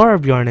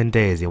Torbjorn and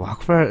Daisy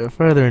walk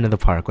further into the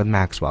park with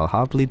Maxwell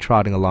happily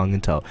trotting along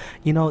in tow.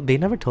 You know, they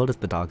never told us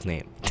the dog's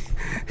name.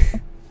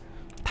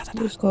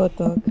 Who's got a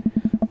dog?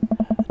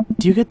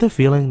 Do you get the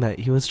feeling that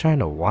he was trying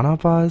to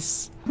one-up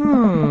us?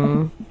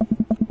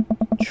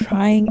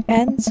 Trying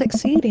and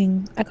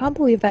succeeding. I can't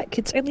believe that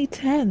kid's only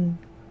 10.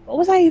 What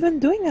was I even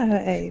doing at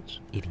her age?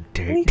 Eating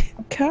Holy dirt.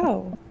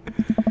 cow.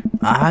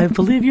 I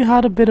believe you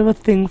had a bit of a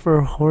thing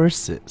for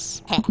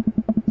horses.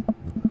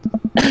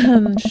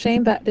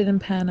 Shame that didn't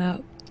pan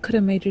out. Could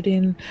have majored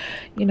in,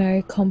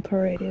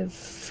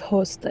 comparative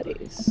horse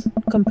studies.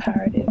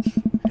 Comparative.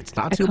 It's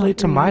not I too can't late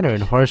to minor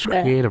in horse read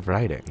that. creative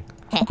writing.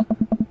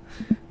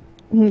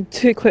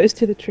 Too close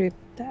to the truth,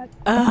 Dad.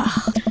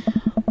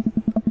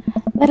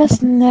 Let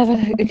us never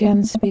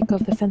again speak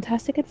of the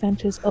fantastic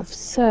adventures of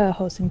Sir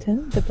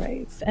Horsington the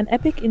Brave, an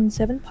epic in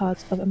 7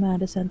 parts of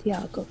Amanda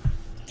Santiago.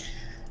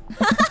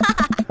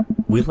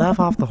 We laugh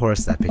off the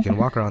horse epic and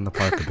walk around the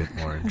park a bit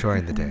more,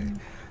 enjoying the day.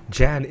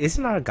 Jan,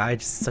 isn't our guy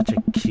just such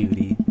a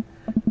cutie?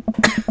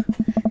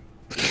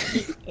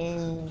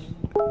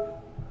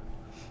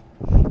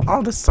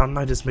 All this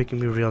sunlight is making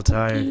me real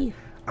tired.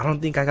 I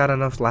don't think I got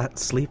enough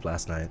sleep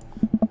last night.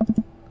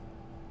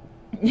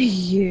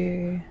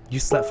 You You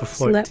slept for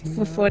 14 slept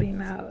for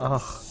 14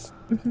 hours.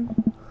 Oh.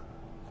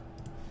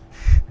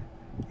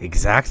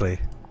 Exactly.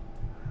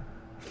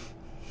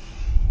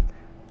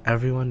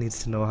 Everyone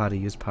needs to know how to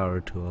use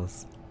power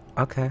tools.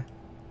 Okay.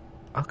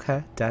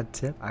 Okay, dad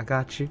tip, I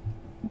got you.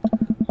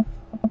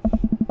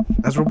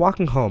 As we're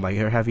walking home, I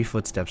hear heavy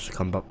footsteps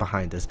come up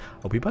behind us.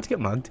 Are we about to get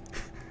mugged?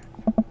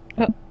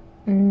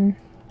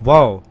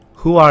 Whoa,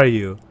 who are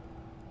you?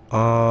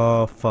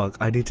 Oh, fuck,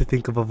 I need to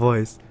think of a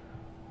voice.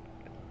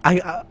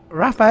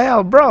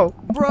 Raphael, bro!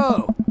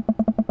 Bro!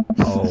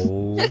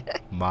 Oh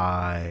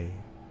my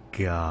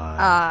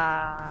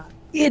god.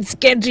 It's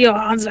Genji or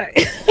Hanzo.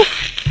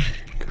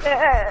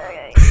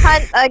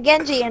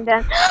 Genji and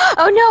then.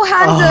 Oh no,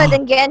 Hanzo Oh. and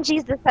then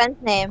Genji's the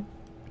son's name.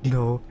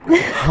 No,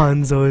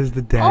 Hanzo is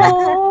the dad.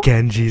 Oh.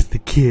 Genji's the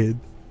kid.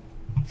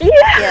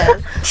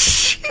 Yes,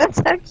 Shit. that's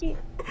so cute.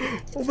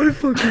 Oh my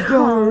fucking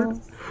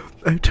god.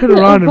 I turn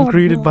around and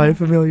greeted by a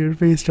familiar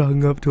face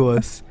jogging up to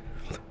us.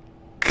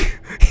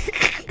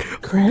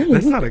 Great.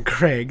 That's not a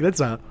Craig, that's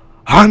a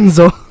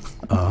Hanzo.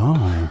 Oh.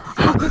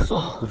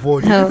 Whoa,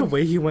 you know the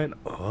way he went,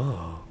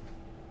 oh.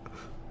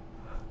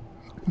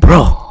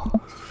 Bro.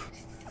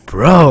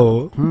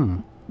 Hmm.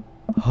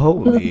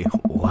 Holy,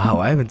 wow,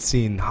 I haven't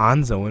seen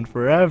Hanzo in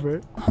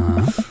forever.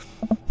 Huh?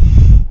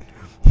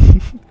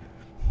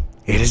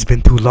 It has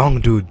been too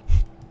long, dude.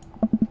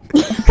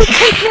 No,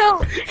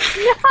 no.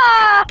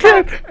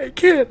 I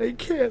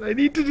can't. I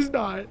need to just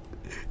not.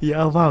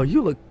 Yeah, wow,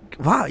 you look,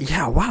 wow, you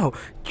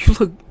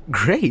look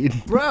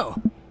great.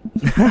 Bro.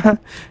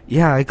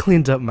 Yeah, I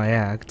cleaned up my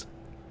act.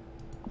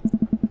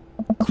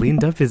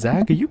 Cleaned up his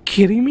act? Are you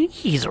kidding me?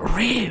 He's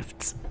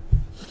ripped.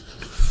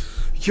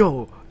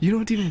 Yo, you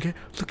don't even get,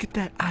 look at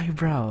that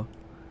eyebrow.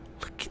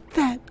 Look at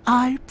that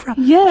eyebrow.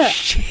 Yeah.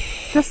 Shit.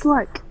 Just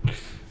like.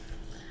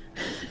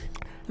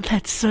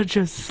 That's such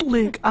a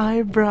slick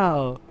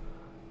eyebrow.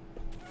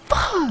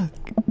 Fuck.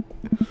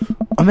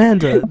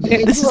 Amanda,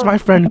 this is my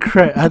friend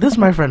this is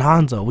my friend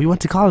Hanzo. We went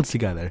to college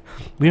together.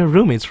 We were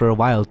roommates for a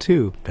while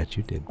too. Bet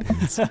you did.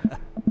 Vince.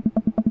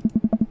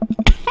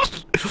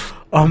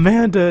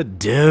 Amanda,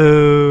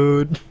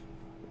 dude.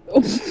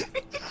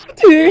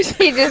 Dude.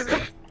 He just.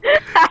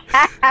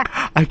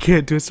 I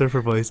can't do a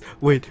surfer voice.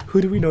 Wait,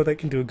 who do we know that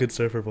can do a good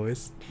surfer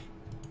voice?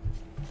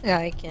 Yeah,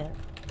 I can't.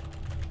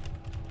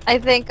 I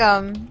think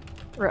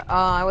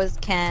I was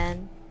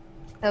Ken.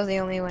 That was the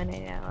only one I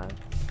know of.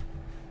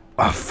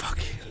 Oh fuck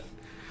it.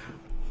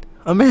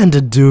 Amanda,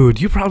 dude,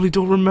 you probably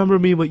don't remember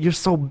me, but you're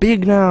so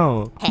big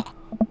now.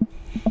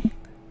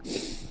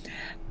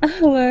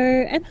 Hello,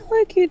 and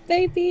hello, cute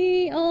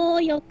baby. Oh,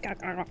 you're.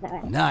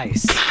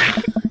 Nice.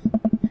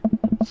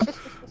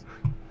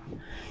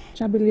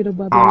 Chubby little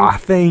bubby. Aw,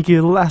 thank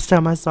you. The last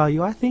time I saw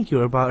you, I think you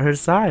were about her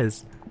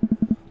size.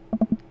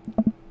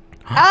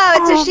 Oh,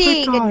 it's Oh a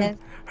she. my God. Goodness.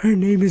 Her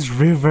name is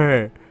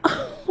River.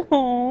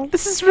 Oh,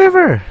 This is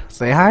River.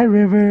 Say hi,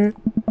 River.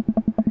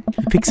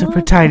 He picks up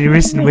her tiny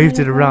wrist and waves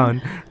it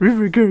around.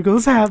 River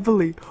gurgles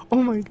happily.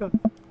 Oh my god.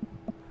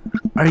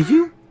 Are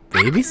you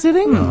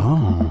babysitting?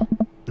 Oh.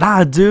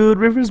 Nah, dude,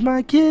 River's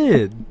my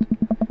kid.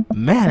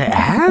 Man, it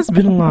has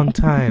been a long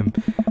time.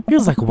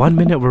 Feels like 1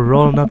 minute we're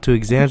rolling up to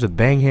exams with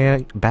bad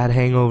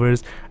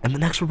hangovers, and the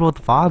next we're both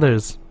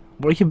fathers.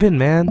 Where you been,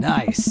 man?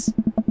 Nice.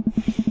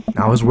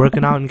 I was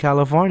working out in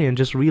California and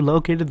just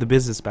relocated the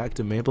business back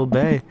to Maple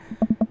Bay.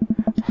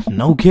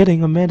 No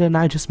kidding, Amanda and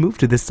I just moved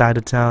to this side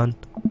of town.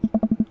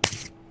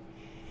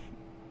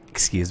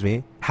 Excuse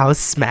me? How's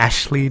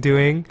Smashly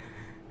doing?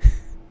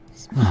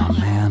 Oh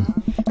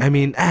man. I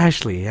mean,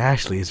 Ashley.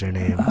 Ashley's her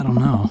name. I don't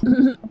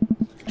know.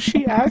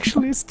 She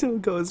actually still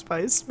goes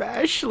by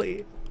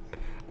Smashly.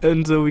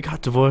 And we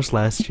got divorced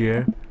last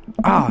year.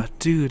 Ah,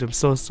 dude, I'm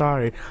so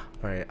sorry.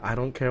 Alright, I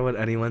don't care what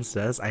anyone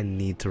says. I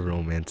need to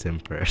romance him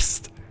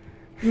first.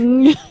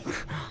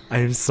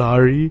 I'm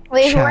sorry.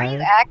 Wait, who are you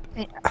Chad.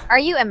 acting? Are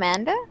you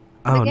Amanda?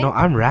 Oh, again? no,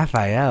 I'm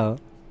Raphael.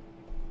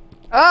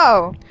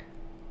 Oh.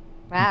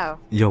 Wow.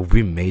 Yo,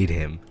 we made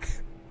him.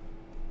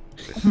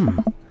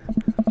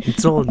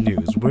 It's old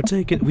news. We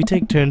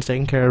take turns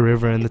taking care of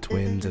River and the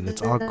twins, and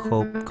it's all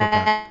cool.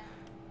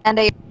 And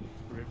I.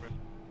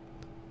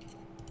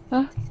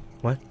 Huh?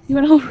 What? You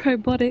went all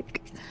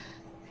robotic.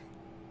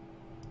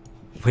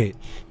 Wait.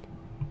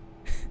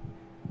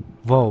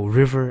 Whoa,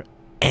 River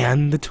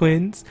and the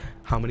twins?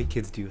 How many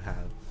kids do you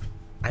have?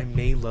 I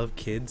may love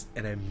kids,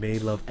 and I may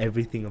love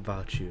everything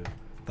about you,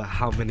 but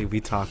how many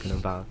we talking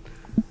about?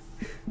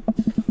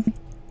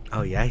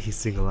 Oh yeah, he's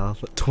single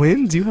alpha.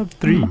 Twins? You have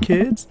 3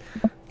 kids?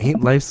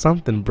 Ain't life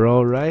something,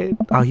 bro, right?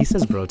 Oh, he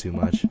says bro too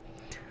much.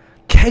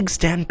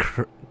 Kegstan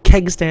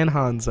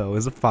Hanzo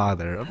is a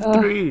father of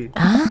 3.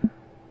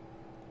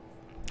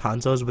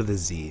 Hanzo's with a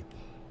Z.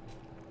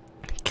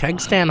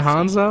 Kegstan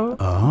Hanzo?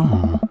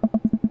 Oh.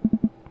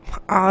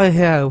 Oh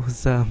yeah, it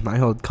was my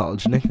old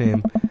college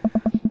nickname.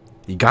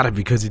 You got it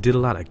because you did a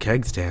lot of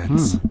keg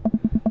stands.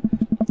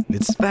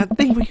 It's that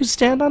thing where you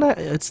stand on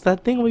it's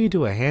that thing where you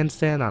do a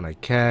handstand on a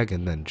keg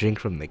and then drink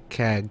from the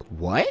keg.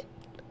 What?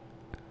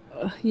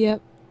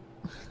 Yep.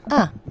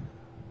 Ah.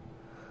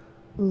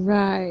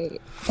 Right.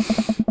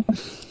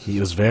 He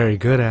was very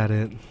good at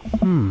it.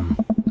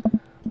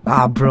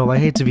 Ah, bro, I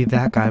hate to be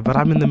that guy, but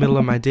I'm in the middle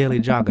of my daily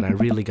jog and I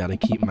really gotta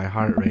keep my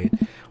heart rate.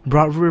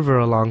 Brought River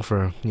along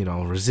for,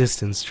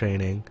 resistance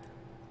training.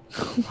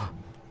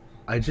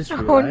 I just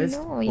realized,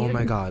 no, oh you're-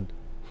 my god.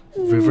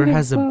 River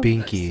has a Oh,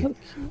 binky. so cute.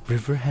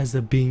 River has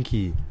a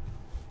binky.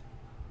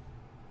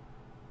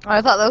 Oh,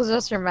 I thought that was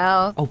just your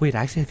mouth. Oh wait,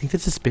 actually I think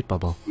that's a spit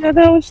bubble. Yeah,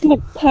 that was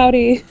look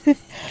pouty.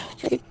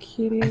 What a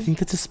cutie. I think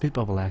that's a spit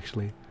bubble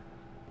actually.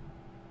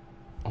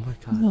 Oh my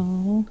god.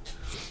 No.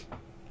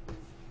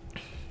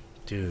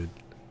 Dude.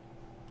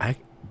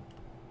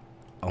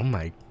 Oh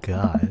my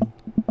god.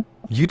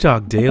 You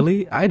jog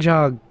daily? I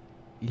jog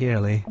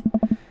yearly.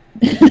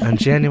 On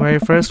January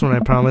 1st, when I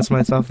promised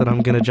myself that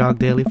I'm gonna jog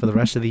daily for the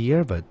rest of the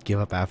year, but give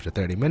up after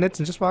 30 minutes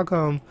and just walk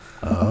home.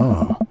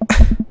 Oh.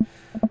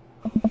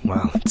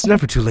 Well, it's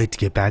never too late to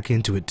get back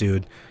into it,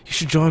 dude. You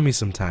should join me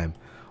sometime.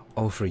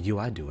 Oh, for you,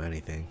 I'd do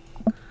anything.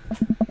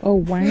 Oh,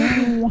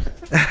 wow.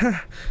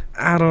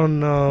 I don't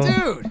know.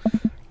 Dude!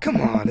 Come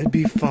on, it'd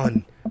be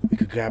fun. We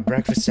could grab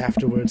breakfast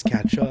afterwards,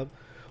 catch up.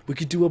 We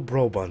could do a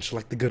bro bunch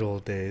like the good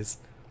old days.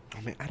 I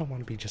mean, I don't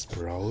want to be just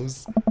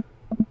bros.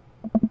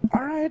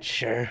 Alright,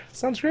 sure.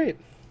 Sounds great.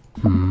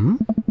 Hmm?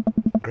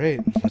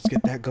 Great. Let's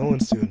get that going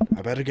soon.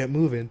 I better get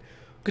moving.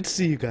 Good to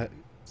see you guys.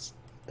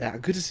 Yeah,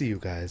 good to see you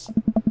guys.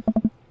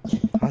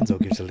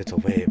 Hanzo gives a little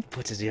wave,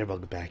 puts his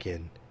earbud back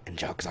in, and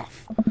jogs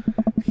off.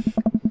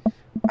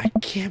 I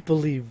can't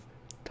believe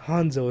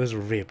Hanzo is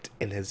raped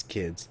in his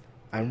kids.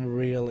 I'm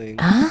reeling.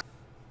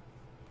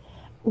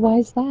 Why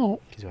is that?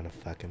 He's gonna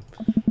fuck him.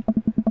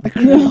 The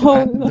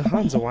No.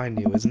 Hanzo I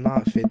knew is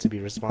not fit to be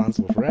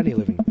responsible for any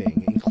living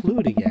thing,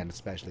 including and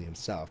especially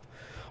himself.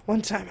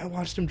 One time I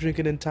watched him drink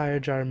an entire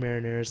jar of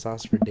marinara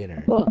sauce for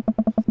dinner. What?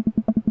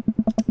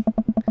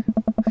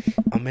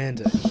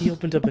 Amanda, he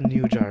opened up a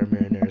new jar of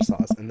marinara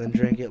sauce and then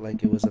drank it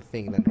like it was a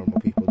thing that normal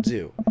people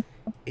do.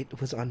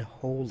 It was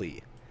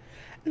unholy.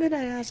 And then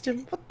I asked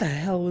him, what the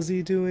hell was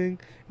he doing?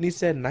 And he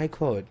said, and I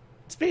quote,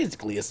 "It's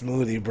basically a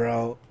smoothie,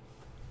 bro."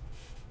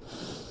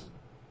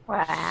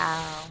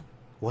 Wow.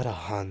 What a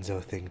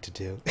Hanzo thing to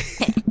do.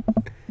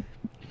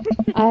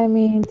 I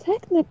mean,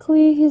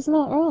 technically, he's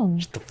not wrong.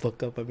 Shut the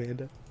fuck up,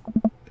 Amanda.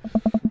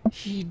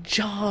 He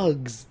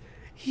jogs.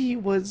 He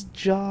was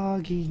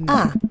jogging.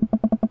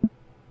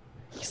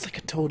 He's like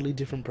a totally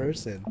different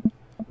person.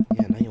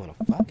 Yeah, now you wanna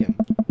fuck him.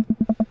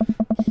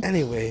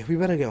 Anyway, we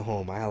better get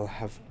home. I'll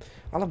have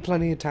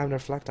plenty of time to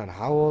reflect on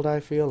how old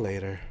I feel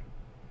later.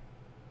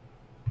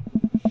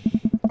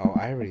 Oh,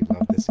 I already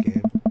love this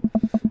game.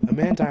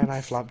 Amanda and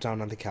I flop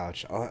down on the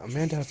couch.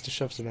 Amanda has to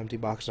shove some empty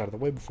boxes out of the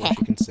way before she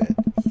can sit.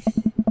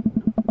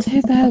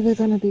 Too bad we're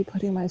gonna be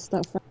putting my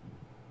stuff right.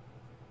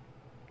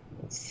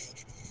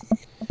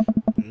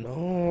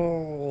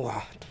 No,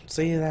 don't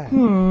say that.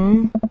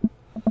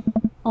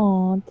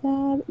 Aw,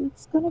 Dad,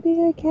 it's gonna be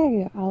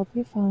okay. I'll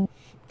be fine.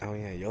 Oh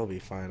yeah, you'll be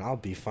fine. I'll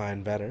be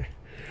fine better.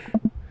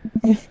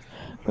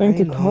 Going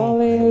to I know,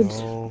 college. I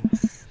know.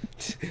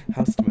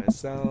 House to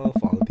myself,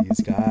 all of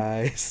these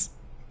guys.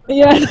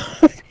 Yeah.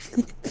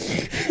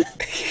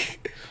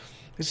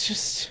 It's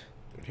just,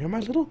 you're my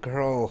little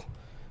girl.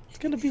 It's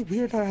gonna be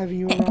weird not having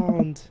you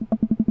around.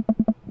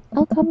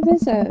 I'll come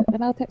visit,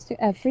 and I'll text you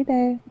every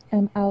day,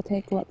 and I'll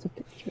take lots of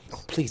pictures.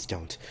 Oh, please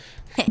don't.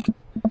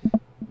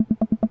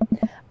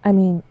 I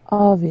mean,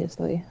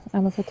 obviously,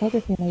 I'm a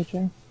photography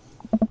major.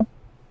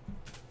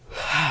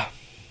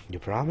 You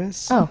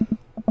promise? Oh.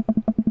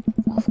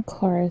 Of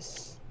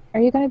course.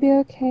 Are you gonna be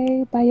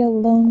okay by your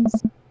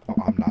loans? Oh,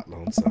 I'm not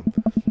lonesome.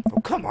 Oh,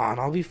 come on,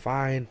 I'll be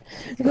fine.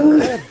 I'll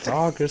get a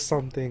dog or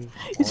something.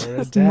 Or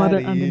a Just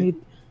mutter daddy.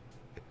 underneath.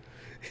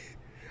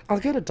 I'll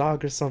get a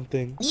dog or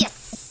something.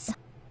 Yes.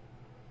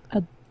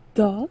 A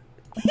dog?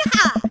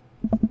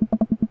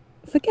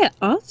 Forget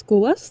our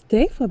school. I'll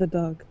stay for the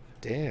dog.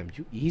 Damn,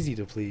 you easy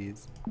to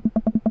please.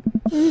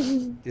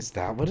 Is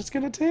that what it's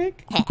gonna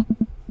take?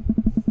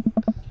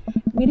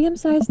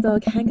 Medium-sized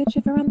dog,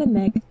 handkerchief around the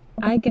neck.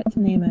 I get to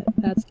name it.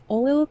 That's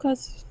all it'll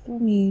cost for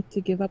me to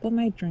give up on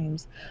my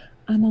dreams.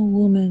 I'm a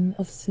woman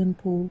of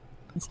simple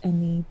wants and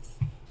needs.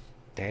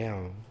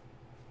 Damn.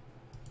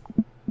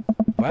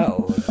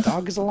 Well, a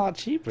dog is a lot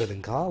cheaper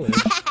than college.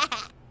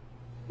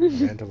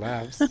 Amanda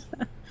laughs.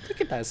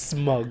 Look at that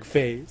smug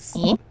face.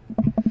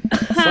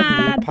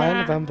 Suddenly, a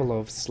pile of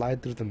envelopes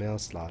slide through the mail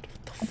slot.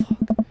 What the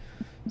fuck?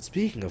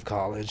 Speaking of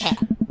college,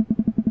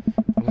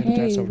 Amanda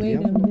darts over the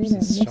envelopes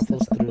and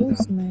shuffles through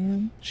them.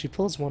 Man. She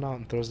pulls one out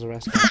and throws the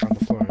rest back on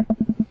the floor.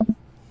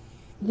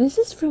 This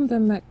is from the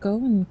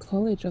McGowan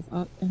College of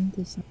Art and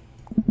Design.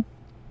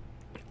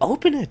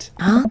 Open it!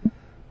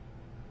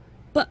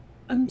 But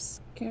I'm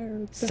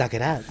scared. Suck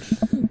it up.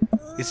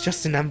 It's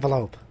just an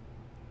envelope.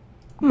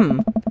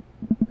 Yeah,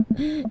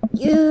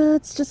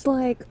 it's just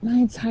like my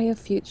entire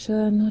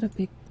future, not a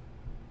big...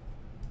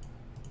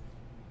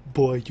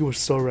 Boy, you were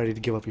so ready to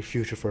give up your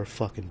future for a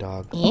fucking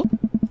dog.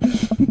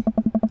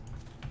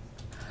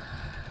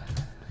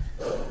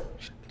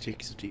 She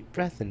takes a deep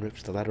breath and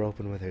rips the letter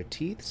open with her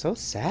teeth. So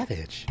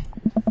savage.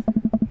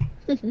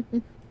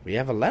 We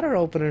have a letter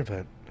opener,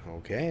 but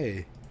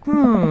okay.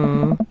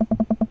 I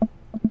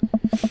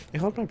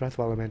hold my breath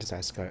while Amanda's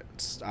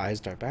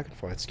eyes dart back and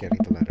forth, scanning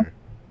the letter.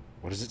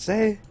 What does it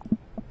say?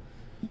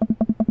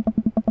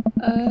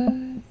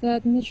 The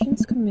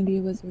admissions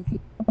committee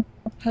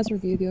has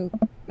reviewed your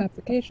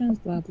applications,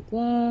 blah blah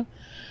blah.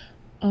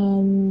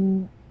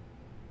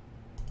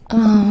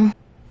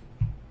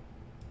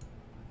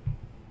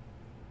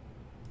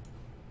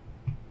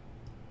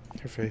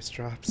 Her face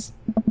drops.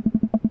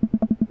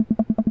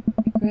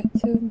 Regret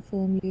to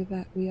inform you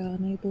that we are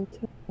unable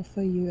to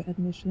offer you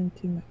admission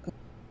to McGowan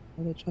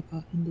College of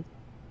Art and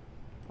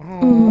Design.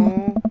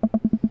 Aww.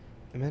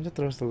 Amanda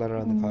throws the letter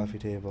on the coffee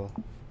table.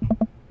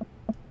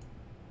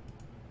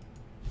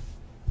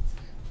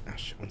 Oh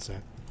shit, one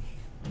sec.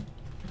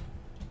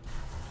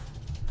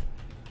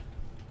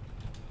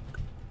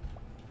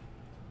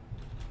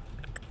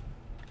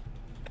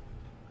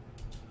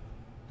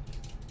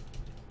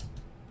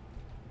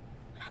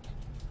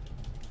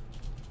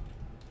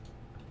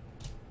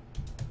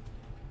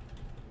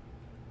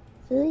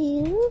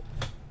 Fuyu?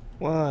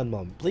 One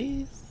moment,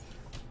 please.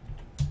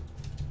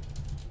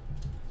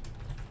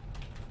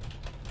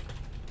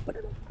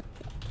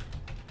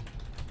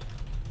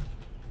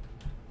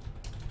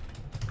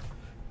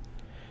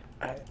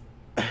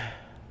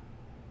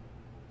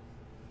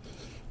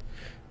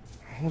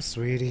 Oh,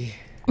 sweetie.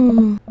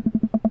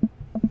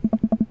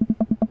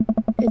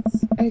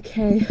 It's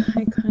okay.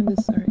 I kinda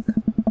sorry.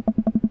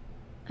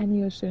 I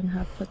knew I shouldn't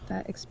have put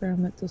that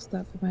experimental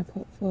stuff in my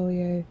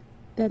portfolio.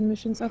 The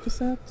admissions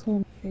officer told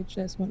me they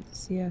just want to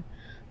see a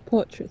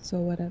portraits or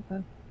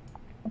whatever.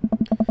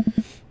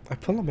 I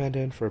pull Amanda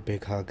in for a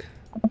big hug.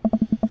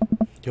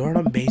 You're an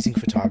amazing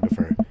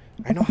photographer.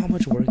 I know how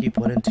much work you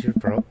put into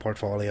your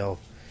portfolio.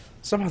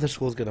 Some other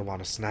school's gonna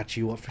want to snatch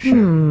you up for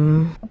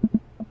sure.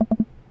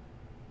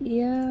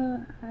 Yeah,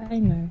 I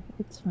know.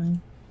 It's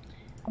fine.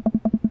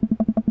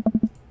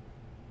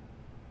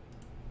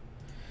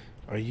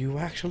 Are you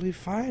actually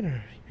fine,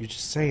 or you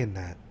just saying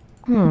that?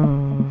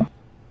 I'm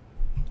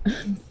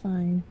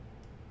fine.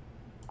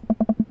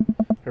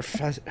 Her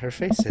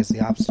face says the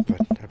opposite, but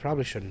I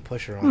probably shouldn't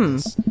push her on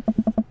this.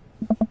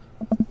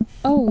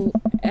 Oh,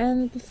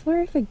 and before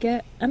I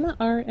forget, Emma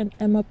R and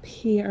Emma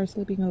P are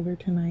sleeping over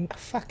tonight.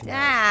 Fuck no.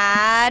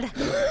 Dad!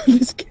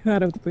 Just get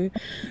out of the way.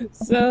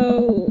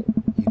 So,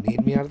 You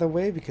need me out of the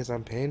way because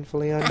I'm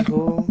painfully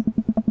uncool?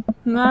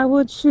 I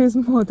would choose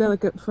more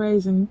delicate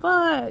phrasing,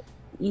 but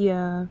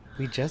yeah.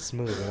 We just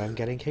moved and I'm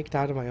getting kicked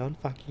out of my own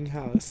fucking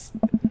house.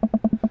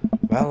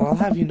 Well, I'll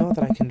have you know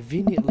that I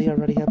conveniently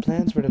already have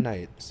plans for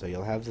tonight, so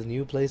you'll have the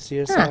new place to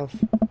yourself.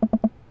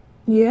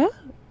 Yeah?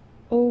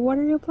 Oh, what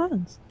are your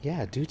plans?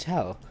 Yeah, do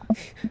tell.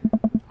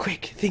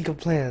 Quick, think of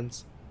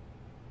plans.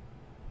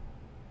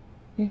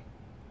 Yeah.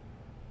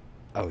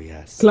 Oh,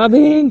 yes.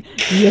 Clubbing!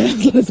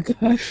 Yes, let's go.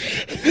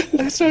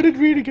 I started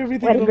reading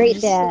everything. What a over great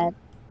just- dad.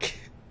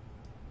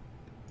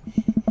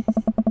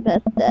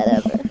 Best dad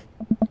ever.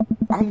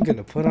 I'm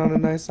gonna put on a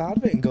nice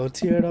outfit and go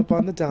tear it up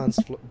on the dance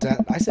floor.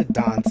 I said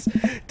dance.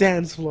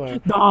 Dance floor.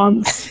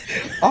 Dance!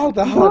 All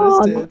the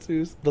hottest dance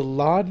moves. The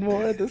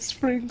lawnmower, the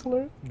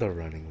sprinkler, the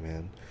running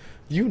man.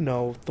 You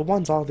know, the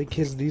ones all the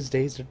kids these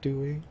days are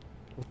doing.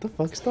 What the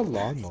fuck's the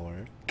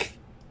lawnmower?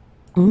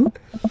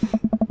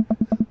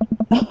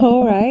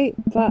 Alright,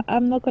 but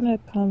I'm not gonna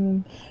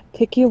come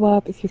pick you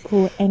up if you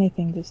pull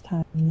anything this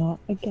time. Not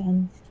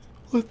again.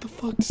 What the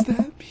fuck does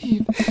that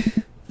mean?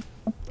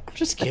 I'm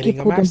just I kidding.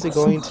 keep I'm actually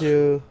holding going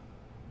to...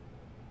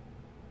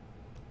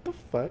 The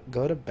fuck?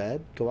 Go to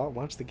bed? Go out and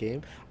watch the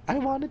game? I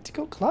wanted to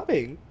go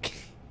clubbing.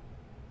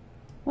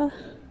 Well,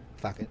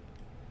 Fuck it.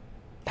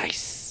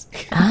 Nice.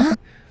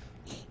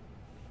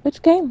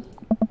 which game?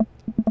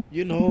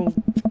 You know,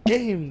 the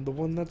game. The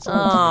one that's on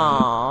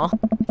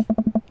tonight. Aww.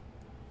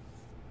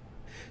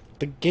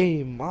 The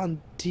game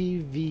on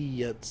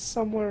TV at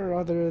somewhere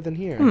other than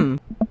here.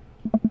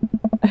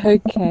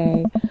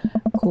 Okay,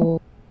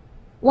 cool.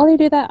 While you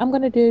do that, I'm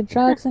gonna do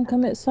drugs and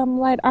commit some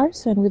light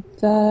arson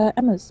with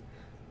Emma's.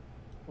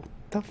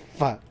 The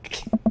fuck?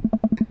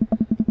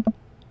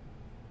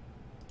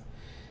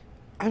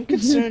 I'm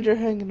concerned you're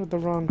hanging with the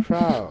wrong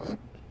crowd.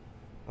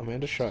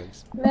 Amanda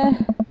shrugs. Meh.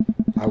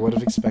 I would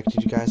have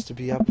expected you guys to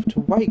be up to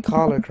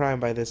white-collar crime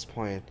by this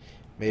point.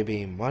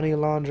 Maybe money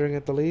laundering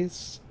at the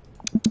least?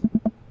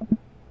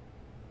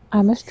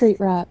 I'm a street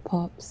rat,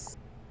 Pops.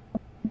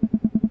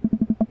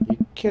 You're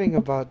kidding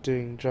about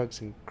doing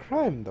drugs and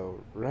crime, though,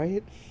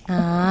 right?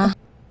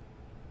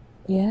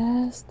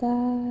 Yes,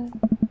 Dad.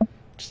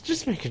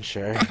 Just making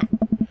sure.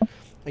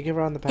 I give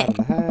her on the pat on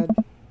the head.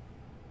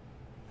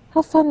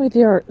 Have fun with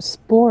your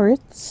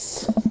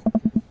sports.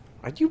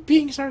 Are you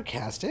being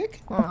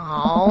sarcastic?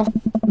 Aww.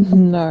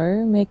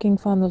 No, making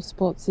fun of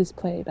sports is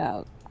played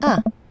out.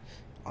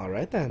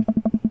 Alright then.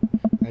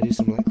 I do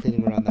some light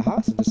cleaning around the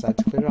house and decide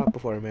to clear out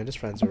before Amanda's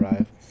friends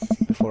arrive.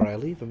 Before I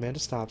leave, Amanda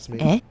stops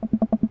me.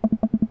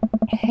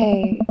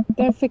 Hey,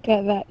 don't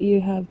forget that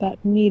you have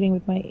that meeting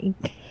with my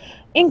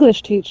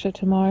English teacher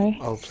tomorrow.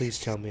 Oh, please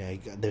tell me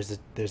there's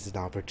an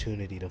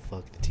opportunity to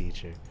fuck the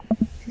teacher.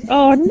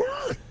 Oh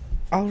no!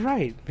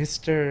 Alright,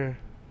 Mr.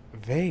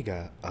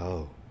 Vega.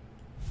 Oh.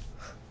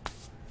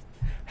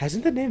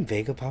 Hasn't the name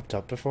Vega popped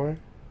up before?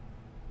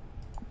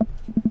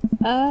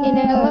 You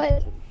know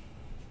what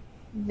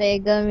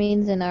Vega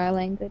means in our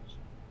language?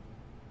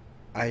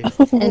 I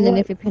And then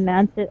if you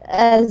pronounce it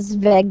as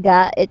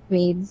Vega, it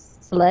means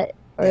slut.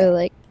 Or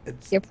like,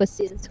 it's your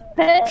pussy is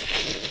wet.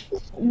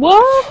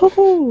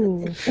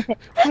 Whoa!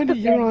 honey,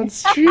 you're on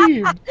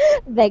stream.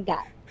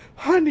 Vega.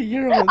 Honey,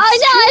 you're on Oh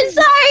no, I'm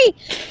sorry.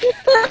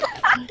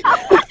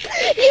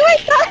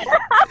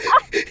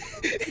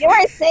 You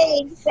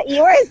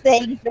were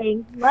saying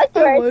things much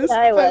worse than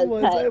I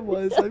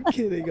was. I'm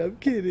kidding.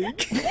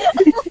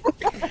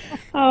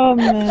 Oh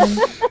man.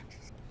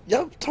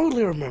 Yep,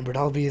 totally remembered.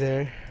 I'll be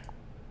there.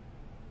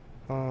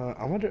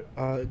 I wonder,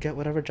 get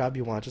whatever job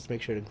you want, just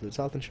make sure it includes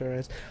health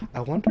insurance. I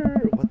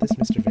wonder what this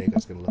Mr.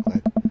 Vega's gonna look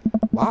like.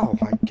 Wow,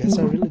 I guess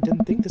I really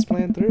didn't think this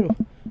plan through.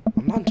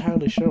 I'm not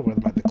entirely sure where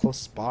the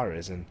closest bar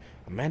is, and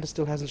Amanda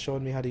still hasn't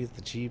shown me how to use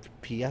the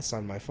GPS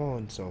on my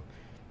phone, so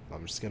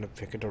I'm just gonna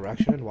pick a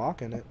direction and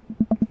walk in it.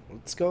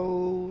 Let's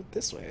go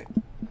this way.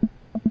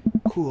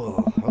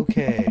 Cool,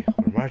 okay,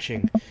 we're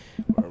marching.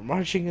 We're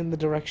marching in the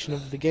direction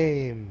of the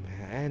game.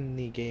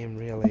 Any game,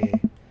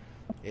 really.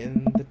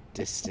 In the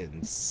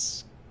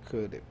distance.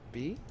 Could it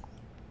be?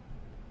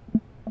 A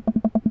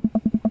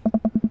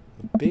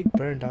big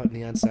burned out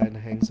neon sign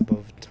hangs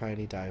above a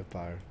tiny dive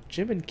bar.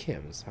 Jim and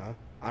Kim's, huh?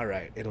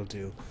 Alright, it'll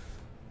do.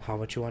 How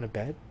much you want to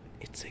bet?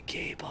 It's a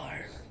gay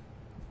bar.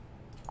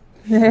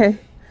 The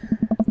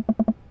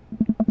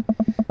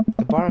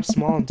bar is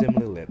small and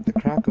dimly lit. The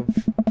crack of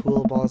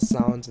pool balls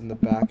sounds in the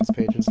back as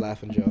patrons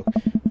laugh and joke.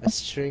 A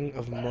string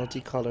of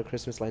multicolored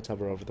Christmas lights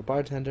hover over the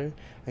bartender.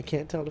 I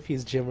can't tell if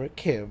he's Jim or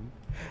Kim.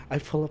 I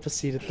pull up a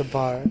seat at the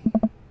bar.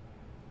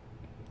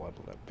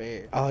 What'll it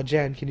be? Oh,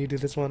 Jan, can you do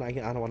this one? I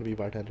don't want to be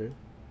bartender.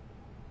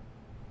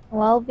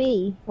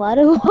 Wallaby. What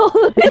a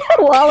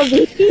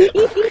wallaby.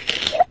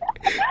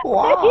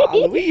 Wow,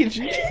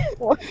 Luigi.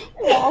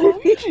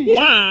 Waluigi.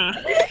 Yeah.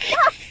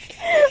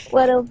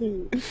 What'll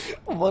be?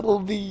 What'll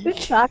be? Who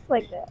talks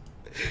like that?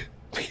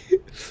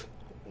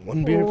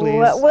 One beer, please.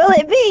 What will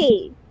it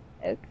be?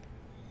 Okay.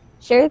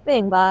 Sure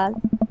thing, boss.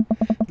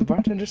 The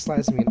bartender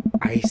slides me an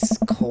ice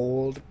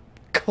cold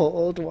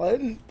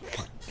one.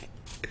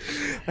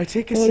 I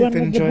take a Cold sip one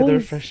and with the enjoy the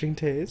booze. refreshing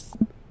taste.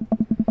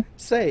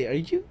 Say, are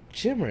you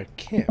Jim or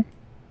Kim?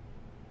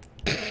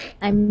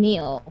 I'm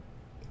Neil.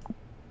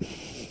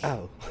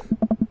 Oh.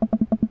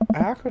 I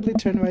awkwardly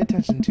turn my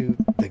attention to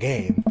the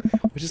game,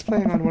 which is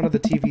playing on one of the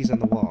TVs on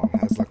the wall.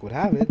 As luck would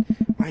have it,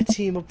 my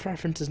team of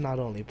preference is not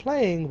only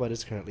playing, but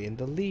is currently in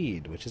the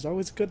lead, which is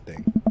always a good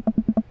thing.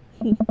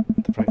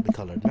 The brightly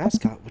colored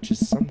mascot, which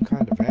is some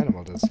kind of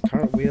animal, does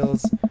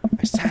cartwheels.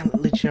 I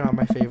silently cheer on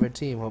my favorite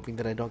team, hoping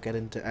that I don't get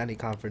into any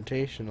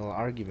confrontational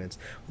arguments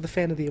with a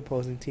fan of the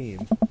opposing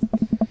team.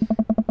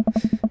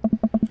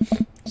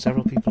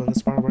 Several people in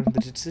this bar wearing the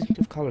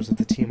distinctive colors of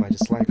the team I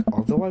dislike,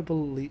 although I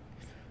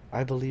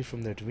believe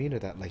from their demeanor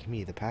that, like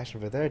me, the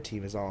passion for their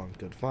team is all in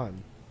good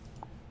fun.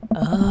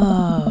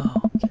 Oh.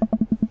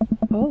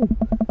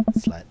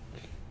 Slut.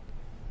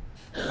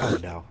 Oh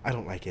no, I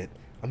don't like it.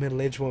 A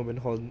middle-aged woman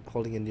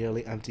holding a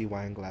nearly empty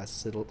wine glass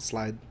siddles?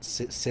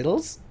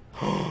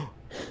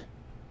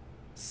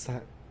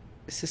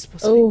 Is this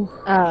supposed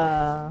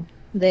to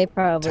be? They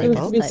probably Typo?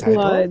 Supposed to be Typo?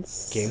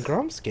 slides. Game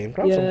Grumps? Yeah, I'm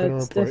gonna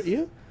it's report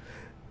you.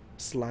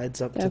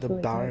 Slides up to the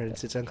definitely bar typo. and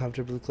sits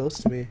uncomfortably close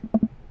to me.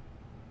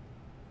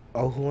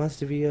 Oh, who wants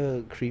to be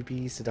a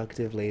creepy,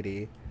 seductive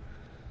lady?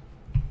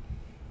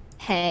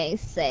 Hey,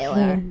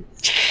 sailor.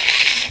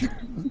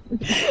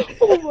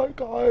 Oh my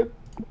god.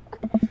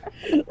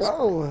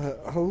 Oh,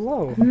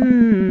 hello.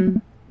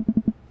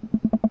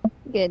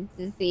 Good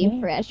to see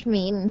fresh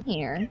meat in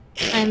here.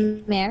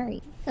 I'm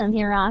Mary. Come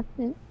here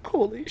often.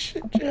 Holy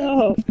shit, Jen.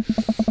 Oh.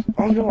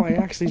 Oh no, I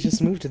actually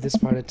just moved to this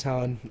part of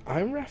town.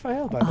 I'm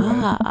Raphael, by the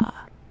way.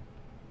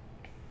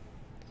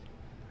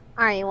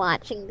 Are you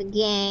watching the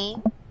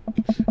game?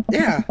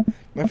 Yeah,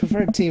 my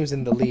preferred team's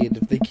in the lead.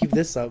 If they keep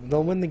this up,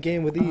 they'll win the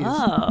game with ease.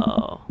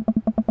 Oh.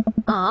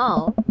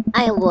 Oh,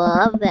 I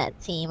love that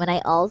team, and I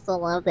also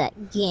love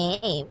that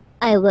game.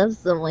 I love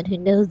someone who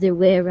knows their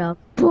way around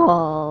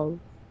balls.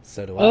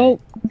 So do I. Oh.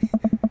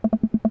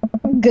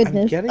 I'm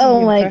Goodness. getting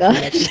Oh the my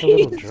impression gosh. that she's a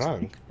little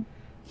drunk.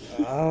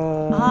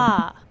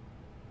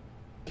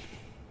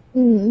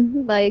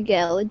 Buy a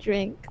gal a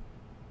drink.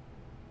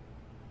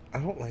 I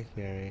don't like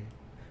Mary.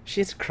 She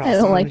has a cross I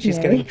don't on like and she's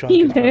Mary getting drunk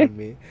in front either. of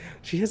me.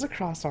 She has a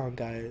cross on,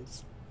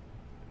 guys.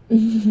 Should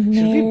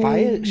we buy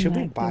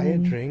a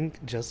drink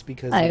just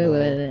because? I you know,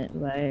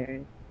 wouldn't buy her.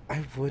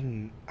 I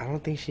wouldn't. I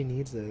don't think she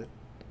needs it.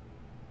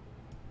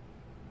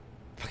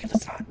 Fuck it,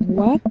 let's not.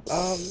 What?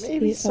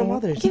 Maybe some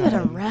Sweetheart. other Give it a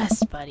time.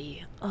 rest,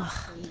 buddy. Ugh.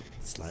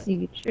 Slut.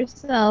 Suit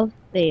yourself,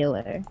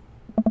 sailor.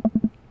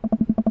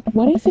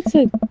 What if it's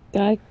a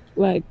guy,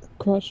 like,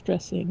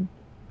 cross-dressing?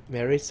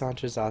 Mary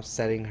saunters off,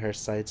 setting her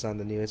sights on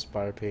the newest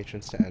bar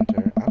patrons to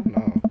enter. I don't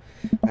know.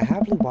 I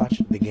happily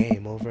watched the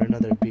game over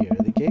another beer.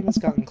 The game has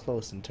gotten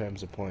close in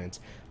terms of points.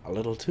 A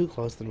little too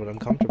close than what I'm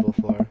comfortable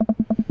for.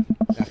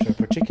 After a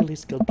particularly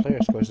skilled player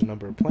scores a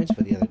number of points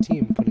for the other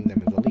team, putting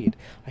them in the lead,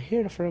 I hear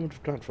an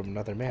affirmative grunt from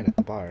another man at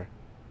the bar.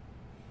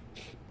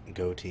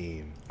 Go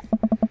team.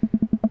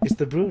 It's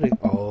the brooding.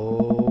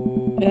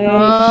 Oh,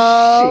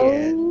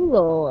 shit.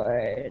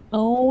 Lord.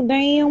 Oh,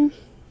 damn.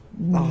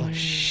 Oh,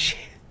 shit.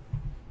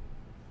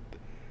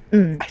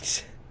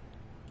 Mm.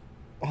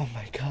 Oh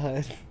my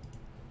god.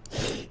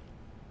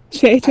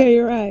 JJ,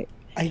 you're right.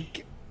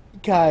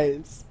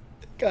 Guys,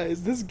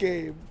 this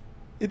game,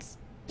 it's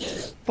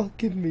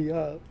fucking me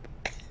up.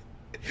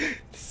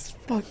 It's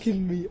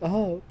fucking me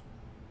up.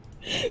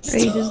 Are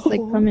you just like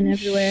coming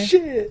everywhere?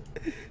 Shit,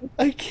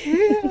 I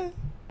can't.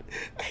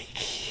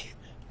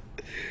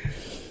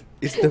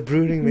 It's the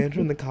brooding man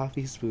from the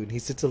coffee spoon. He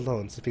sits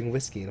alone, sipping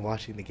whiskey and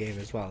watching the game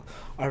as well.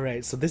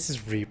 Alright, so this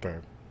is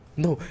Reaper.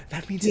 No,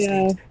 that means his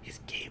name is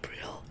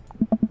Gabriel.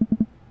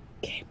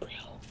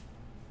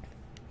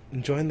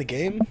 Enjoying the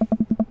game?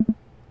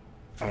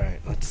 Alright,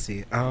 let's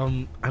see.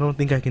 I don't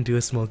think I can do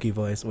a smoky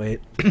voice.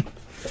 Wait.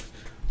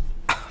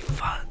 Oh,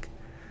 fuck.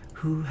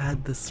 Who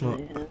had the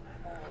smoke?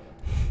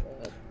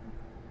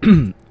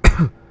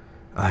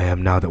 I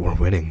am now that we're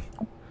winning.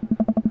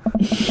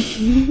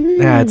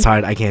 Yeah, it's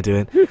hard. I can't do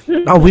it.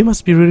 Oh, we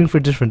must be rooting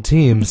for different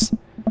teams.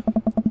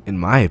 In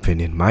my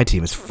opinion, my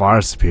team is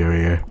far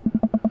superior.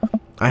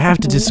 I have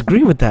to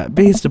disagree with that.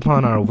 Based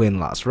upon our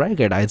win-loss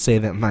record, I'd say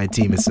that my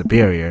team is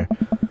superior.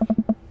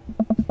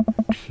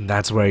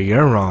 That's where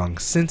you're wrong.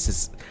 Since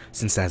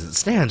as it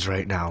stands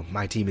right now,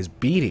 my team is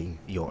beating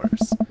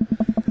yours.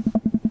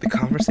 The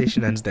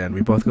conversation ends there, and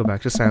we both go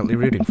back to silently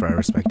rooting for our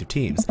respective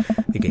teams.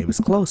 The game is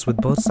close, with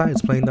both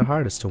sides playing their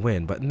hardest to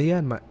win, but in the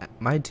end,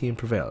 my team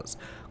prevails.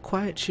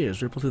 Quiet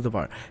cheers ripple through the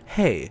bar.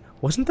 Hey,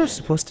 wasn't there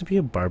supposed to be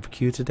a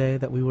barbecue today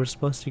that we were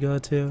supposed to go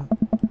to?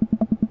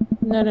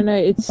 No,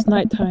 it's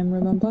nighttime,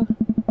 remember?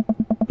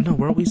 No,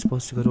 weren't we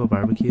supposed to go to a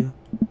barbecue?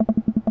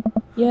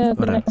 Yeah,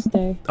 the next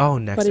day. Oh,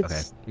 next, But okay.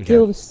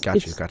 it's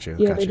Got you.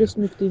 Yeah, they just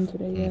moved in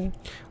today, yeah.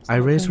 I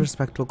raise a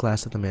respectful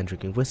glass at the man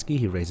drinking whiskey.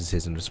 He raises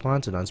his in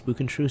response. An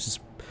unspoken truce is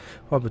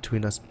formed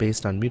between us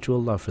based on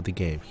mutual love for the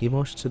game. He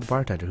motions to the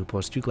bartender, who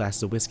pours 2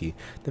 glasses of whiskey.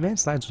 The man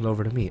slides one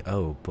over to me.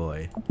 Oh,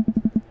 boy.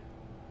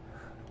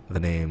 The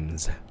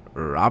name's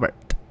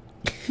Robert.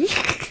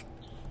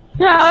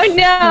 Oh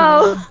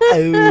no!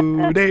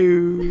 Oh,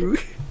 no.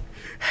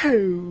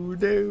 Oh,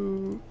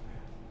 no.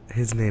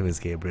 His name is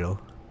Gabriel.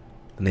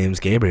 The name's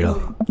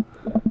Gabriel.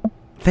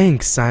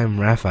 Thanks, I'm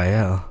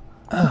Raphael.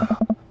 Oh.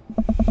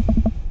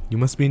 You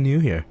must be new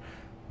here.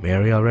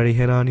 Mary already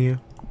hit on you?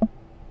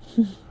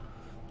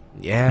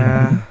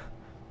 Yeah.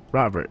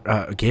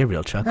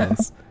 Gabriel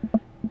chuckles.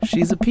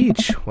 She's a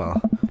peach. Well,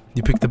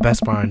 you picked the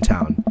best bar in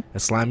town.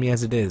 As slimy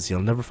as it is,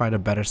 you'll never find a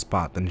better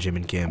spot than Jim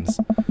and Kim's.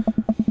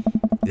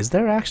 Is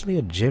there actually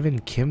a Jim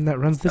and Kim that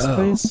runs this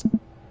place?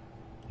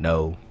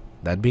 No.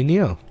 That'd be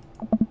Neil.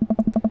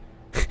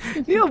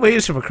 Neil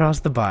waves from across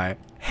the bar.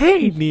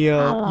 Hey,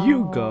 Neil.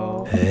 You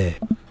go. Hey.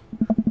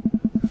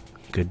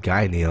 Good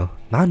guy, Neil.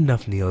 Not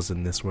enough Neils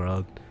in this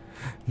world.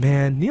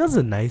 Man, Neil's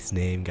a nice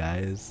name,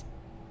 guys.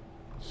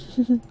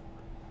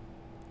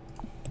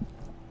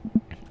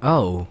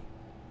 Oh.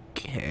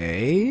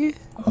 Okay.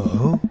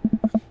 Oh.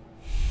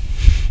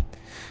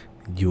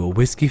 You a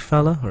whiskey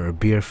fella or a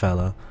beer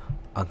fella?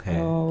 Okay.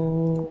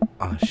 Oh.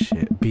 Oh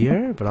shit.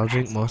 Beer? But I'll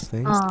drink most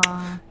things.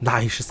 Aw. Nah,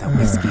 it's just that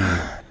whiskey.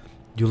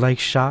 You like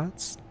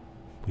shots?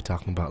 We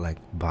talking about like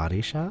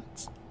body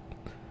shots?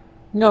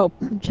 No.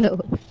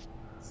 Joke.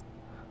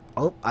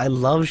 Oh, I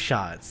love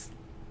shots.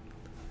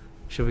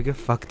 Should we get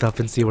fucked up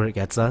and see where it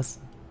gets us?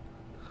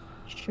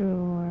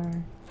 Sure.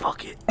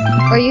 Fuck it.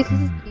 Or you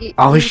can.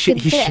 Oh, you shit,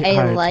 could he say shit I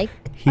hard. like.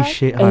 He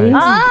shit Oh.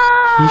 hard.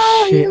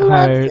 Oh, He shit he loves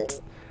hard.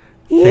 it.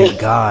 Thank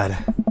God.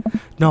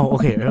 No,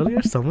 okay,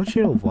 earlier someone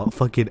shared a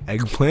fucking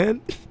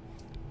eggplant.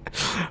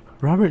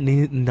 Robert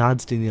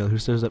nods to Neil, who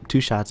stirs up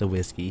 2 shots of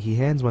whiskey. He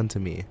hands one to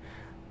me.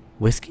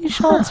 Whiskey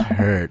shots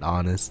hurt,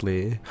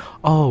 honestly.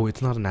 Oh,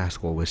 it's not an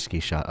actual whiskey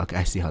shot. Okay,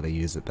 I see how they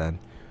use it then.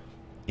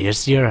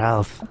 Here's to your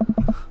health.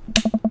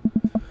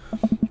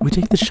 We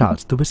take the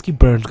shots. The whiskey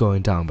burns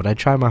going down, but I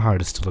try my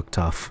hardest to look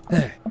tough.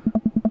 Hey.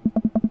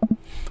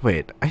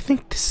 Wait, I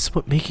think this is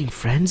what making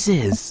friends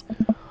is.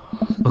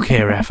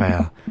 Okay,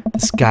 Raphael,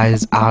 this guy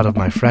is out of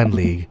my friend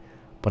league,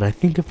 but I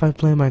think if I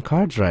play my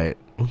cards right,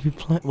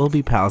 we'll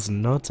be pals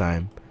in no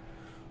time.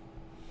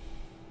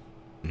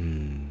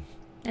 And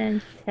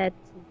tattoo.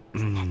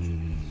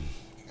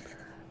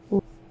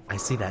 I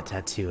see that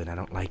tattoo and I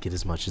don't like it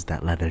as much as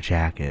that leather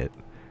jacket.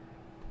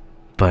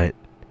 But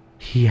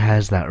he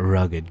has that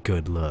rugged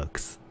good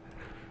looks.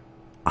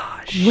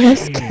 Ah,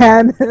 Where's shit.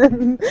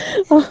 Cannon?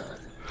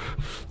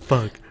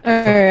 Fuck.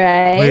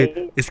 Alright.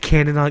 Wait, is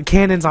Cannon on?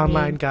 Cannon's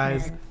online,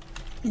 guys.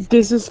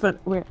 This is fun.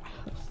 Where?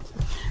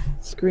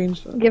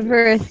 Screenshot. Give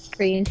her a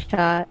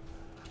screenshot.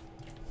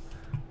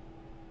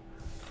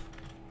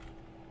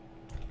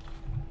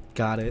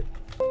 Got it.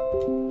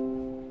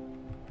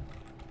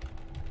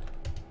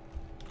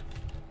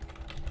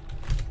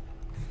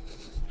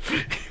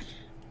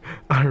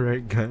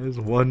 Alright, guys,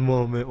 one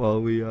moment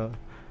while we,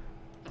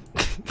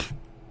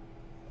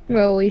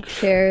 Well, we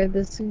share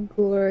this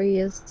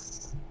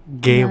glorious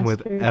game with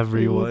masterpiece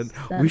everyone.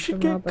 We sent should from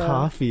get above.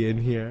 Coffee in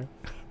here.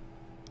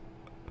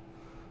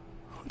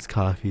 What's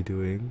Coffee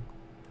doing?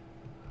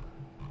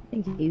 I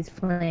think he's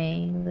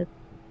playing with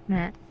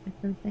Matt or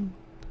something.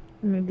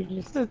 Or maybe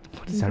just. What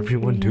is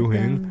everyone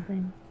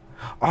doing?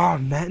 Oh,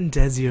 Matt and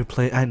Desi are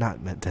playing.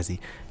 Not Matt, Desi.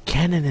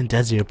 Cannon and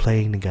Desi are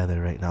playing together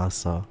right now,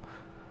 so.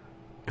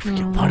 If we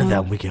get one of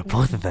them, we get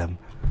both of them.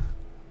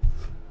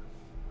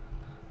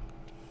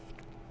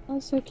 Oh,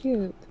 so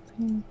cute.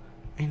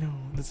 I know,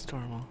 that's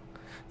adorable.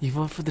 You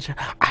vote for the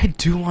jacket. I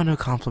do want to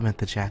compliment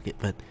the jacket,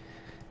 but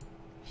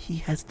he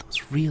has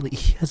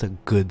a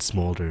good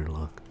smolder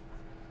look.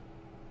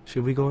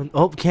 Should we go in?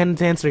 Oh,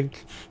 Cannon's answering.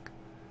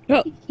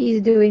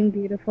 He's doing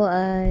beautiful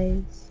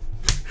eyes.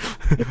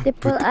 Beautiful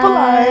Beautiful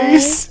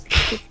eyes.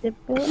 eyes.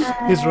 Beautiful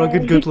eyes. His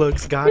rugged good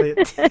looks, got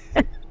it.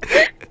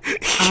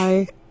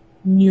 I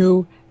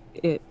knew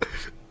it.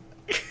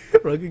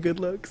 Rugged good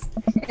looks.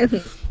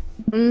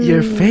 Mm.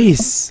 Your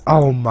face.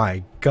 Oh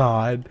my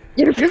god.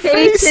 Your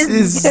face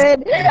is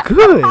good.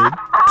 Good. I'm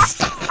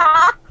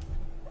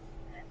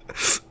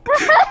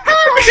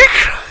gonna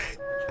cry.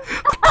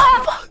 What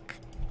the fuck?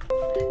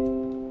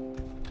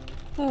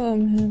 Oh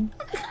man.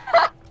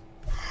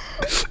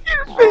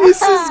 Your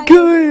face is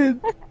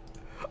good.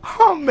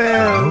 Oh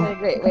man. What a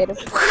great way to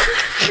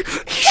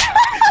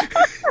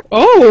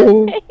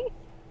Oh!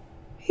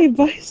 He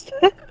buys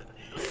that?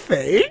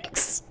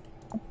 Thanks.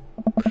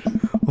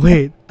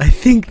 Wait, I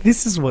think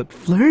this is what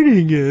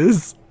flirting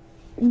is.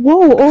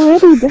 Whoa,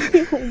 already?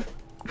 Damn.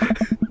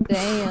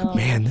 Damn.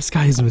 Man, this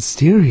guy is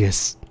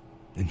mysterious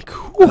and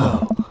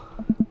cool.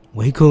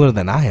 Way cooler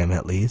than I am,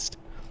 at least.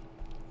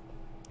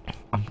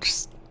 I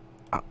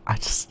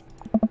just,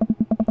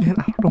 man,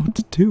 I don't know what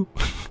to do.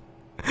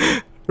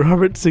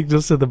 Robert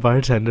signals to the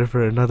bartender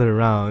for another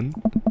round.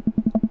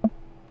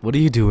 What are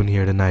you doing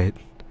here tonight?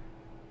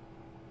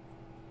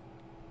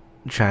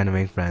 Trying to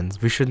make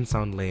friends. We shouldn't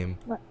sound lame.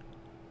 What?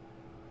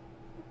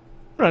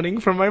 Running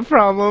from my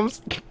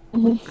problems.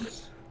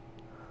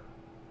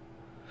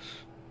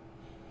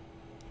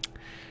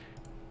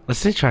 Let's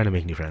say trying to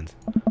make new friends.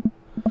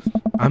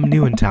 I'm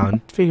new in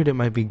town. Figured it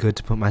might be good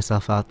to put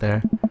myself out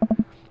there.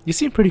 You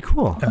seem pretty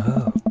cool.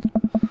 Oh.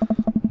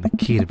 The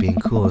key to being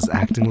cool is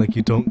acting like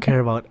you don't care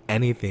about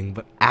anything,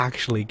 but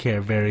actually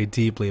care very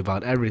deeply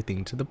about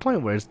everything to the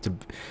point where it's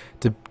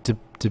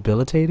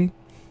debilitating.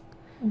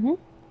 Mm-hmm.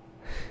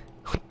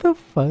 What the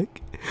fuck?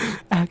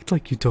 Act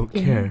like you don't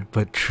care,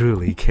 but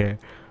truly care.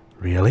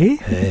 Really?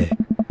 Hey.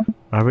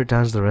 Robert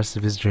downs the rest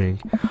of his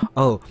drink.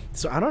 Oh,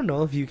 so I don't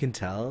know if you can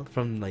tell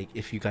from, like,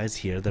 if you guys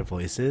hear their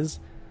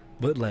voices,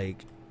 but,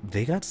 like,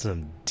 they got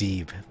some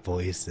deep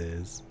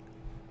voices.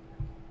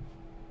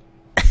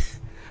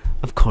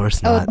 Of course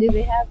Oh, not. do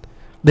they have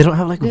They don't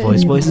have, like,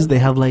 voices. They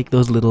have, like,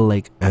 those little,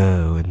 like,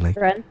 oh, and, like,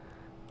 run?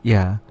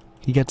 yeah.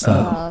 He gets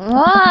some.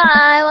 Oh,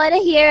 I want to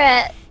hear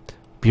it.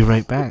 Be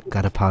right back.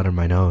 Gotta powder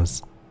my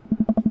nose.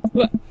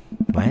 What?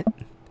 What?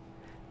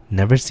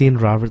 Never seen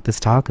Robert this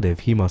talkative.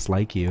 He must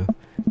like you.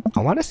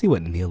 I want to see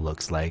what Neil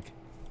looks like.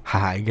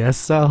 I guess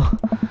so.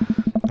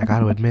 I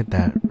gotta admit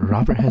that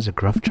Robert has a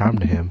gruff charm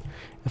to him.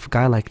 If a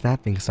guy like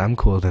that thinks I'm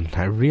cool, then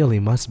I really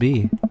must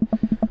be.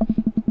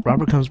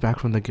 Robert comes back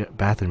from the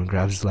bathroom and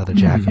grabs his leather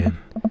jacket.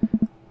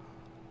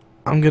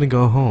 I'm gonna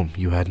go home.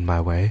 You heading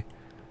my way?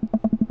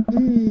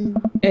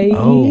 Ace.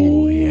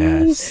 Oh,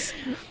 yes.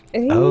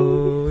 Ace.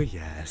 Oh,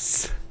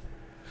 yes.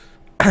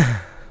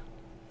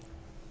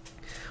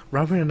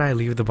 Robert and I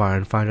leave the bar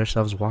and find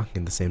ourselves walking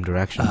in the same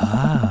direction.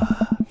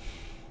 Ah.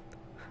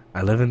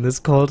 I live in this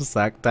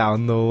cul-de-sac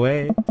down the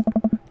way.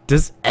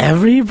 Does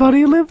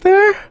everybody live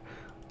there?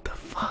 The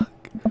fuck?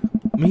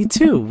 Me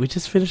too. We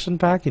just finished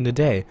unpacking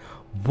today.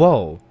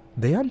 Whoa.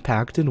 They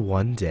unpacked in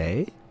one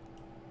day?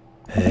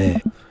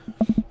 Hey.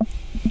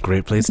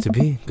 Great place to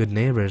be. Good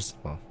neighbors.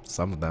 Well,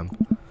 some of them.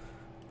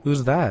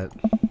 Who's that?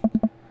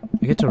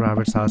 We get to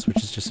Robert's house,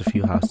 which is just a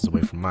few houses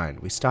away from mine.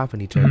 We stop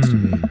and he turns to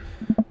me.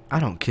 I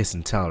don't kiss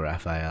and tell,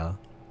 Raphael.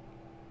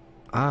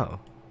 Oh.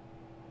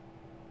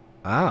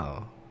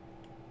 Oh.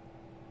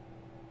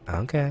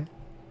 Okay.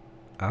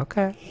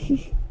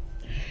 Okay.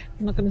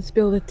 I'm not gonna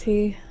spill the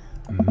tea.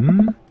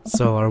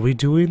 So are we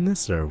doing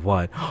this or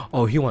what?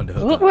 Oh, he wanted to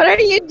hook up. What are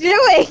you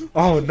doing?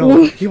 Oh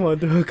no, he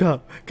wanted to hook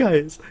up.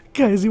 Guys,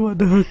 he wanted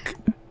to hook.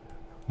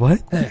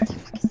 What?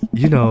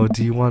 You know,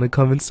 do you want to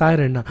come inside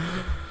or not?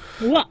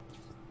 What?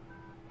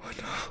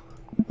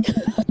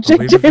 A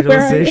wave of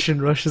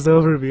realization rushes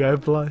over me. I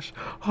blush.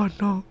 Oh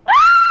no.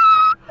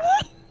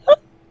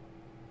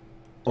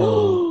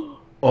 Oh.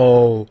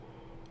 Oh.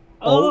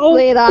 Oh,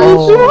 Wait on.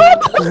 Oh.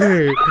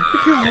 Wait.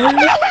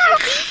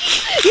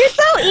 You're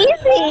so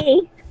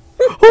easy.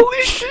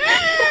 Holy shit.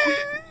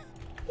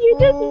 You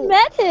just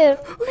met him.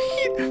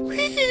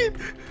 Wait.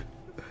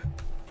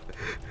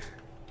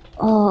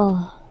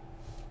 Oh.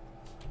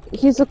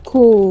 He's a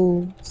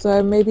cool,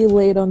 so maybe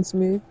late on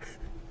smooth.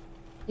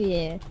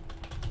 Yeah.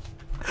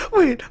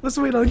 Wait, let's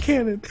wait on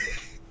Cannon.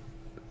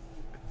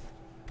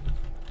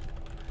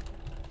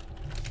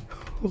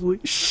 Holy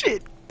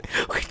shit.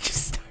 We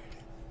just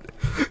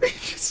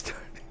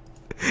started.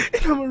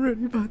 And I'm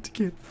already about to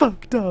get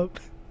fucked up.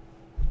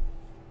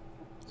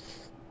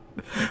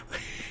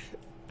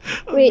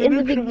 Wait, in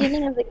the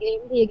beginning of the game,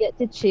 do you get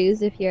to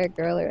choose if you're a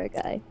girl or a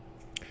guy?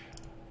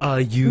 You Or are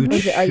you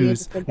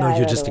choose. just a No, guy you're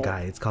right just a away?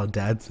 guy. It's called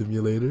Dad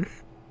Simulator.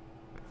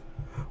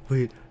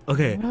 Wait,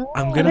 okay.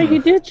 I'm No, gonna.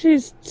 you did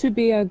choose to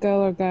be a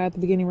girl or guy at the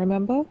beginning,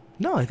 remember?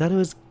 No, I thought it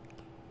was.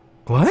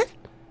 What?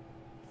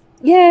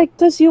 Yeah,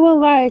 because you were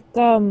like,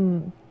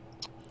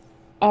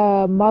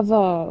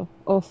 mother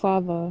or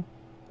father.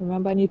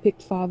 Remember? And you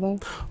picked father.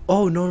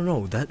 Oh,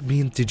 no. That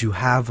means did you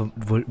have...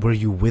 were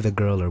you with a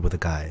girl or with a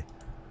guy?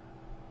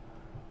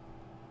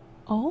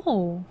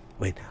 Oh.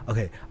 Wait,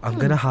 okay. I'm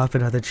gonna hop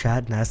in another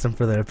chat and ask them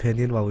for their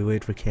opinion while we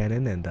wait for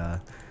Cannon and,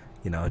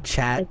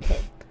 chat.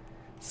 Okay.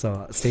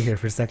 So, stay here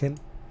for a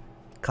second.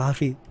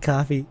 Coffee.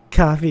 I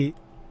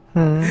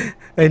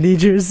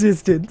need your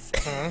assistance.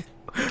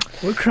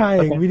 We're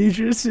crying. Okay. We need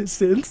your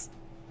assistance.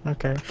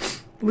 Okay.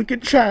 Look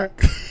at chat.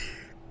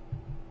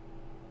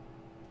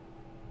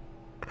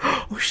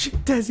 Oh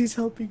shit, Desi's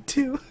helping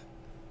too.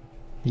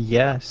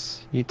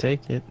 Yes, you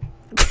take it.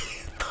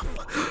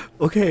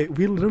 Okay,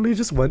 we literally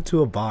just went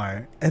to a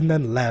bar and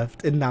then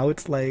left, and now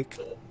it's like,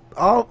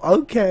 oh,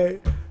 okay.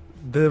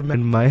 The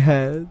in my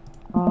head.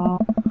 Oh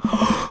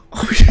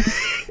shit.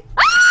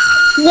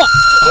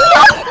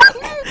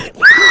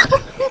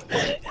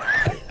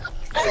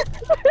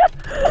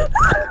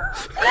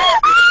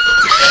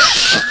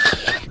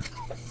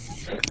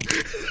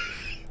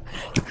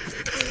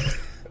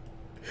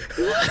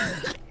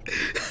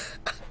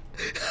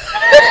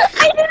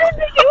 I didn't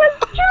think it was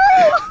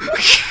true.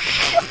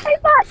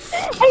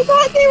 I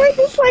thought they were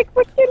just like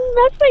freaking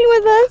messing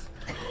with us.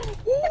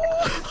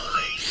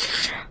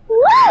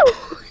 Woo!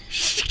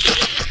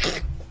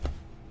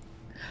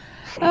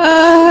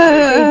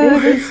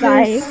 This is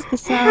the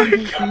sound has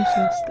been so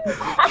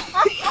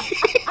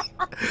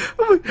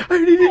I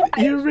need an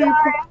ear rape.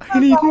 I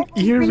need an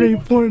ear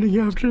rape warning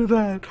after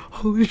that.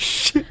 Holy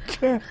shit,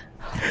 cat.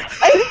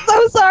 I'm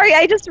so sorry.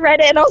 I just read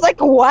it and I was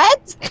like,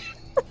 what?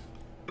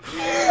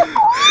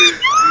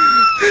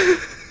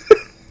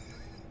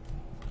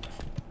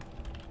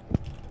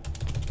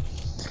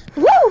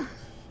 Woo!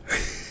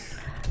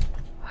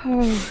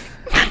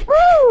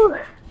 Woo!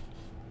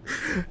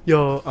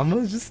 Yo, I'm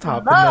gonna just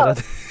stop in that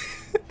other...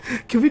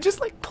 Can we just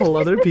like pull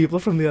other people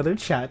from the other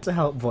chat to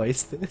help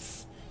voice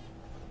this?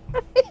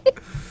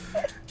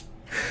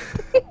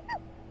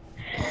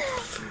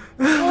 Oh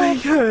my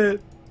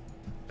god.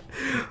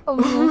 Oh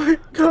my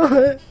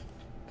god.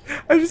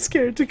 I'm just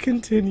scared to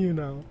continue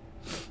now.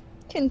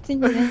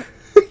 Continue.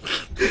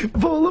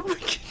 Bowl of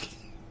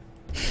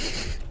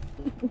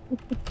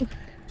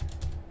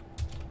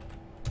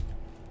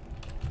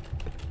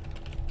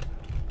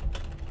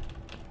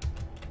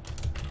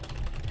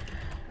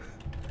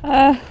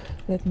a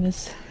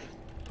goodness.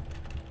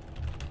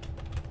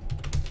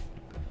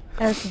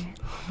 Okay.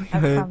 Oh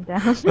I've my calmed down.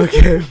 god.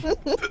 Okay.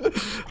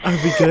 Are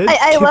we good?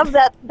 I love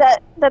that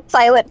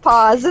silent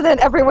pause and then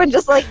everyone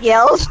just like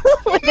yells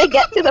when they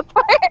get to the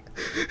part.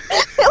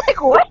 They're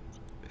like, what?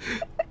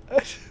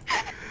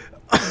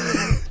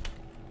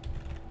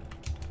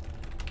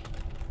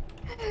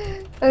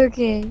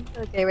 Okay,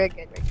 we're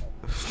good.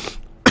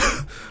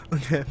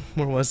 Okay,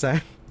 where was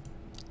I?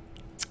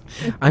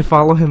 I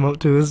follow him up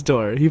to his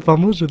door. He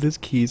fumbles with his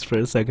keys for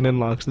a second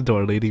and locks the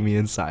door, leading me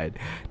inside.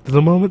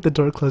 The moment the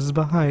door closes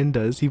behind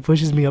us, he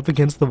pushes me up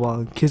against the wall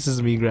and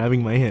kisses me,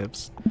 grabbing my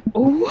hips.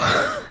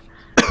 Oh.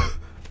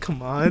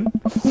 Come on.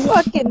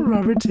 Fucking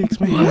Robert takes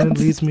my hand and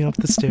leads me up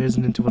the stairs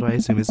and into what I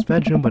assume is his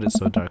bedroom, but it's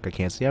so dark I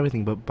can't see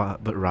everything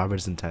but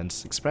Robert's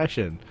intense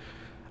expression.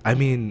 I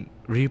mean,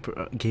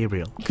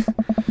 Gabriel.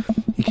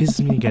 He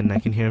kisses me again and I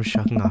can hear him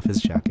shucking off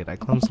his jacket. I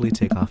clumsily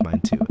take off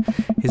mine too.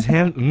 His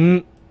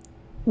hand...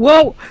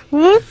 Whoa!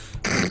 I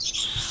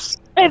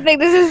think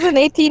this is an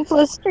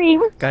 18+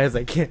 stream. Guys,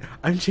 I can't.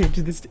 I'm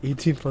changing this to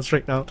 18+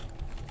 right now.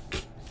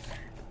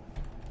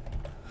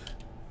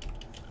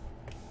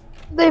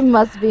 They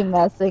must be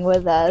messing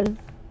with us.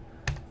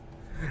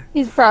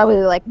 He's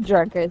probably like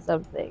drunk or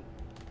something.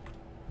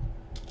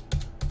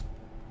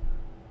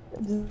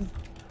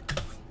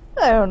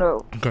 I don't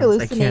know. Guys,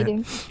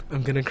 Hallucinating.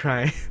 I'm gonna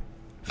cry.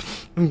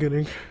 I'm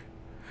gonna.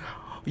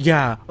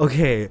 Yeah.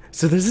 Okay.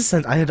 So there's a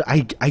sense.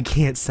 I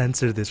can't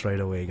censor this right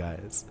away,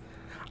 guys.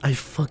 I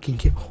fucking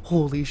can't.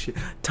 Holy shit,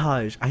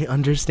 Taj. I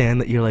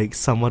understand that you're like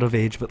somewhat of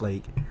age, but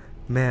like,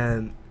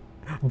 man,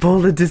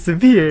 Bola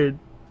disappeared.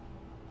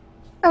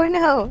 Oh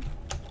no.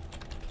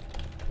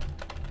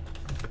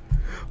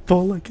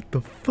 Bola, get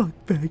the fuck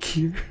back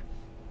here.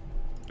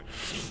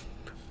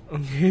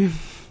 Okay.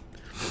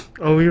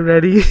 Are we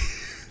ready?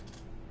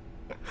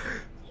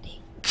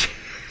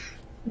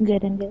 I'm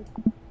good.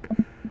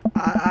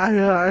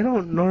 I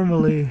don't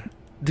normally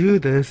do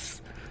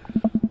this.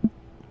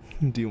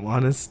 Do you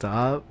want to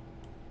stop?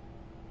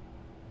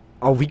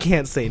 Oh, we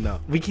can't say no.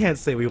 We can't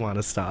say we want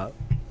to stop.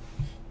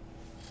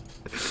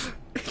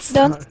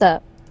 Don't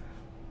stop.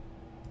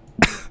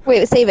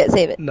 Wait, save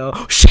it. No.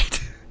 Shit.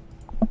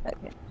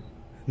 Okay.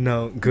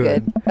 No,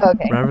 good.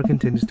 Okay. Robert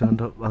continues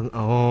to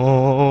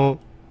oh.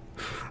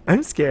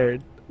 I'm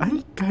scared.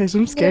 I'm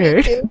scared. Yeah,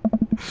 me too.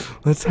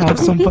 Let's have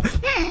some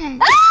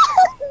fun.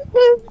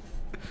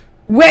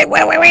 Wait!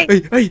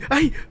 Wait.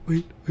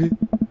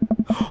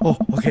 Oh,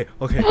 okay.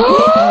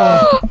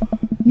 Oh,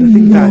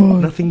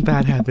 nothing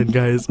bad happened,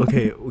 guys.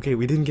 Okay,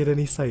 we didn't get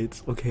any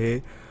sights.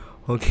 Okay.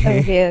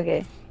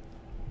 Okay.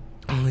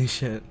 Holy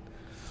shit.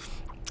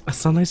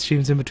 Sunlight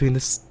streams in between the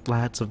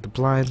slats of the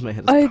blinds. My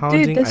head is Oh, dude,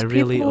 pounding. there's I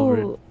really people-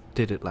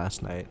 overdid it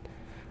last night.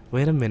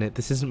 Wait a minute.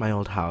 This isn't my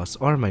old house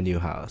or my new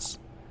house.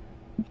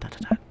 Da, da,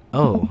 da.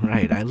 Oh,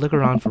 right. I look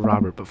around for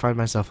Robert, but find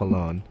myself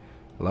alone.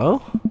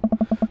 Hello?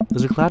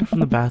 There's a clatter from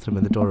the bathroom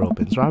and the door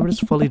opens. Robert is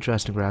fully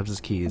dressed and grabs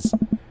his keys.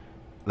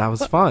 That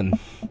was fun.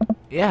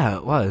 Yeah,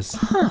 it was.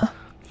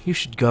 You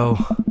should go.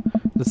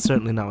 That's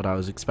certainly not what I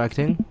was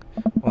expecting.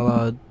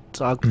 Well,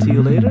 talk to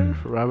you later?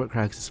 Robert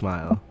cracks a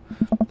smile.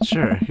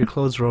 Sure, your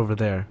clothes are over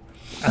there.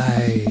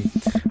 I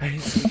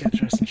need to get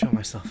dressed and show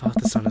myself out.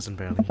 The sun isn't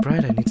barely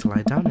bright. I need to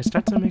lie down. I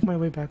start to make my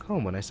way back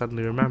home when I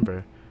suddenly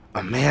remember.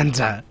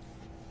 Amanda!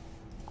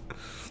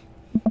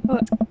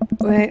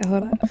 Wait,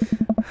 hold on.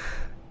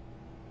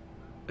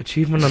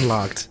 Achievement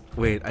unlocked.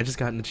 Wait, I just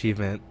got an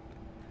achievement.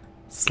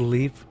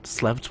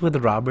 Slept with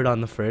Robert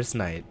on the first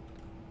night.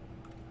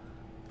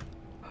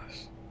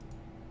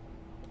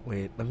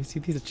 Wait, let me see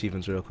these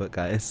achievements real quick,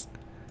 guys.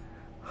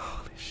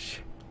 Holy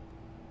shit.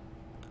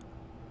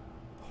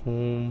 Oh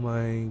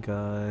my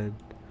god.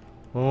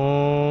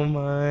 Oh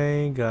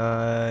my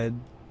god.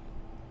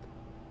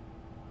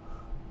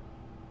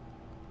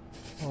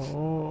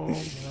 Oh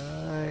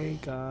my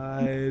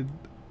god.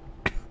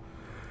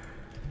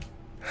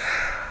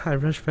 I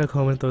rush back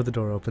home and throw the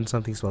door open.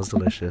 Something smells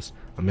delicious.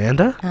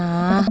 Amanda?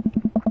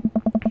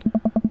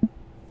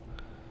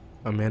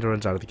 Amanda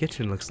runs out of the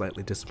kitchen and looks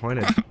slightly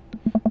disappointed.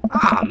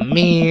 Ah,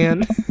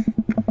 man.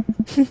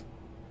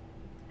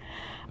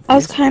 I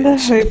was This kind of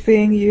bitch.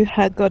 hoping you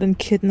had gotten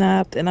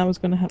kidnapped and I was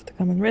gonna have to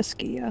come and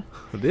rescue you.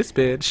 This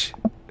bitch.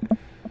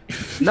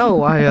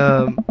 No,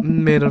 I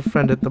made a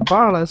friend at the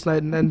bar last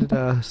night and ended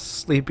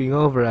sleeping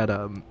over at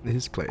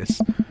his place.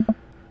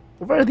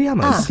 Where are the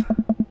Emmas?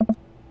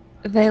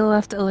 They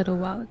left a little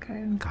while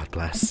ago. God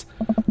bless.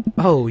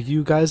 Oh,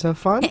 you guys have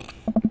fun?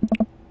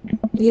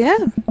 Yeah,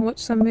 watched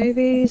some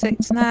movies,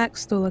 ate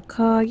snacks, stole a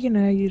car, you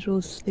know,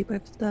 usual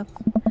sleepover stuff.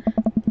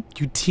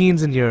 You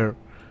teens and your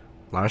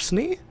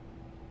larceny?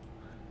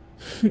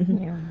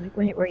 Yeah,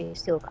 like where you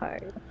steal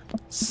cars.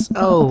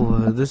 So,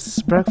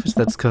 this breakfast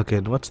that's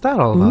cooking, what's that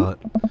all about?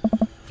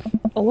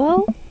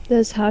 Well,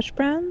 there's hash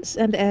browns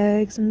and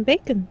eggs and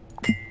bacon.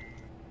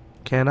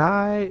 Can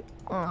I?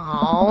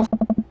 Oh.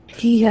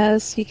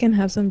 Yes, you can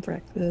have some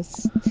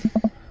breakfast.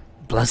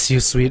 Bless you,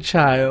 sweet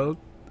child.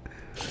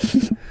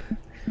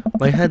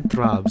 My head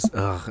throbs.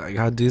 Ugh, I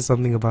gotta do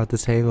something about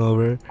this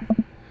hangover.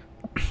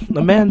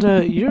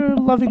 Amanda, your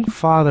loving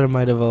father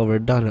might have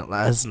overdone it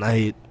last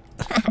night.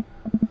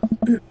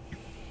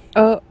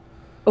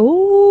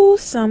 Oh,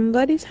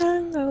 somebody's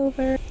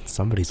hangover.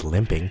 Somebody's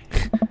limping.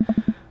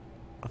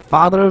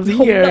 Father of the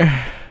Oh,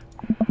 year.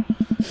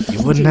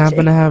 You wouldn't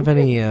happen to have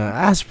any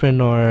aspirin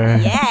or...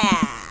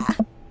 Yeah.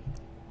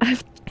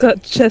 I've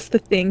got just the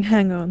thing,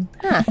 hang on.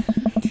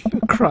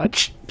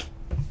 crutch?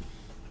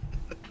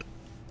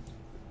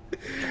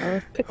 Jar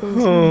of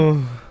pickles.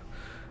 Oh.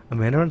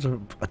 Amanda runs a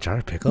jar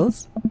of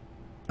pickles?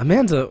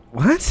 Amanda,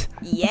 what?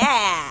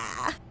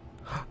 Yeah.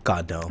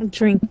 God, no.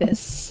 Drink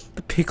this.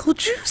 The pickle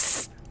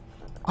juice?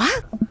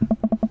 What?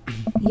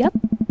 Yep.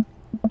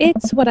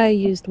 It's what I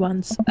used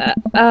once.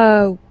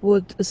 I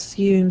would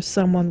assume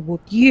someone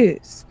would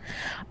use.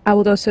 I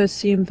would also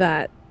assume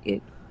that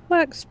it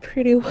works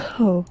pretty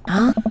well.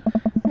 Huh?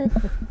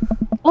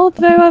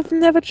 Although I've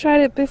never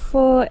tried it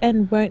before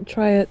and won't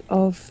try it,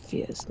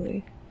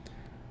 obviously.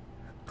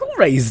 Who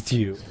raised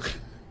you?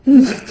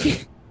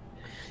 Give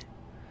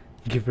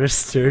her a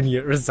stern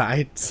yet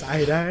resigned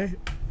side eye.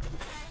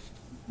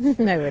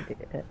 I would do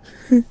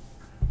it.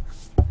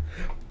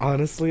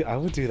 Honestly, I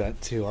would do that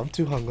too. I'm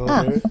too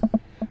hungover.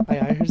 I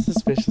eye her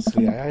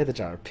suspiciously. I eye the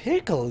jar of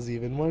pickles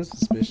even more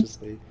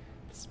suspiciously.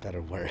 This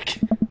better work.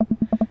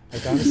 I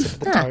got a sip of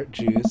the tart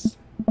juice.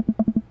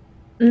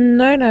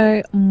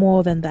 No,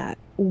 more than that.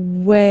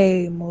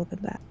 Way more than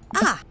that.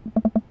 Ah.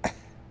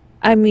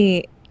 I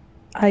mean,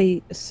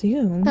 I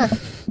assume.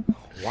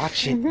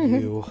 Watch it,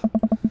 you.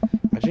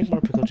 I drink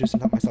more pickle juice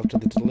and help myself to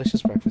the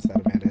delicious breakfast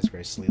that Amanda has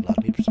graciously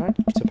allowed me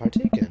to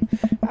partake in.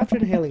 After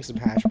inhaling some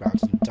hash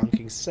browns and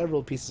dunking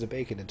several pieces of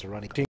bacon into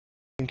running,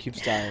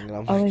 keeps dying, and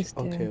I'm Always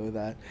like, do. okay with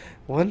that.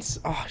 Once,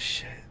 oh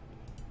shit.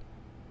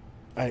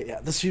 Alright, yeah,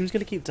 the stream's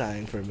gonna keep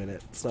dying for a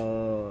minute,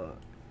 so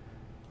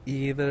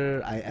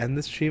either I end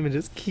the stream and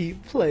just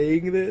keep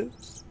playing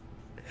this,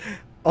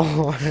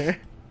 or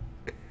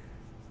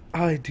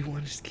I do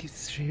want to just keep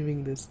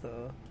streaming this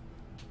though.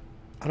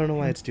 I don't know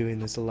why it's doing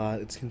this a lot.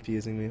 It's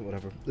confusing me.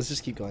 Whatever. Let's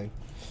just keep going.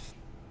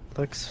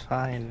 Looks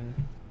fine.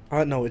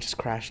 Oh no, it just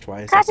crashed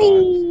twice. I saw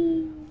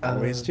it. Coffee!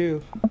 Always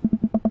do.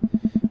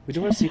 We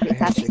do our secret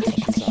handshake when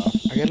she's off.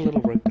 I get a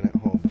little work done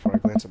at home before I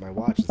glance at my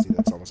watch and see that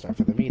it's almost time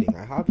for the meeting.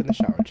 I hop in the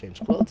shower,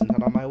 change clothes, and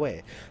head on my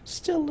way.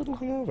 Still a little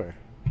hungover.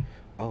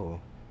 Oh,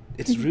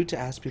 it's rude to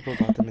ask people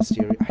about the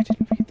mysterious. I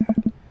didn't read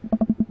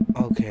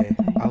that. Okay,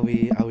 are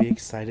we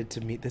excited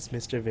to meet this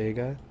Mr.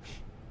 Vega?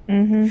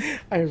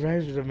 I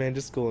arrived at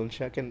Amanda's school and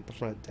check in at the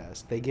front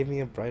desk. They give me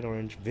a bright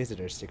orange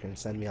visitor sticker and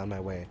send me on my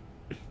way.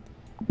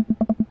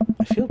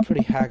 I feel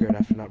pretty haggard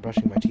after not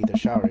brushing my teeth or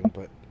showering,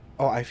 but...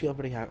 Oh, I feel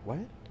pretty what?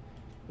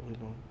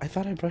 I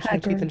thought I brushed my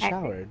teeth and Hagrid.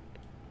 showered.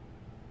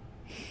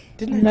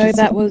 Didn't I No, just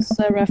that was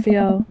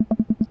Raphael.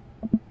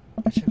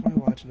 I checked my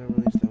watch and I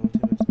released that 2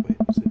 minutes. Wait,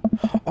 was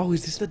it? Oh,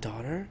 is this the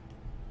daughter?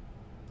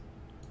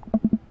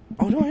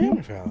 Oh no, I am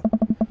Raphael.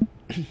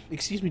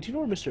 Excuse me, do you know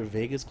where Mr.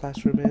 Vega's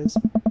classroom is?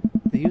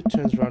 The youth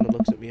turns around and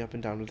looks at me up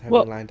and down with heavy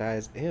What? lined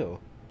eyes. Ew.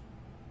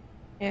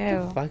 Ew.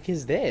 What the fuck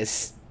is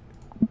this?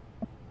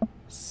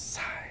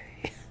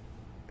 Sigh.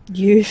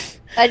 Youth.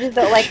 I just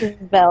don't like his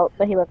belt,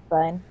 but he looks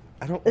fine.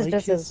 I don't It's like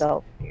just his his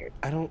belt. Weird.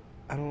 I don't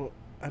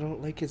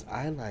like his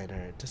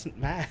eyeliner. It doesn't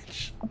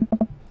match.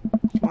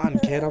 Come on,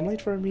 kid, I'm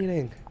late for a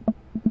meeting.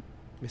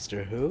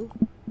 Mr. Who?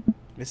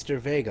 Mr.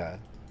 Vega.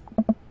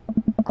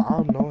 I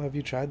don't know, have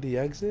you tried the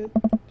exit?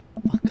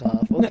 Fuck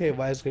off. Okay,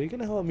 Wise, are you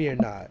gonna help me or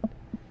not?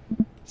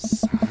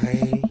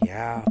 Sigh.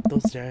 Yeah, up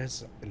those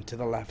stairs and to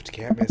the left.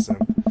 Can't miss him.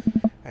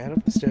 I head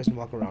up the stairs and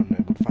walk around and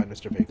I would find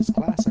Mr. Vega's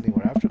class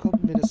anywhere. After a couple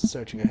minutes of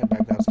searching, I head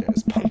back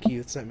downstairs. Punk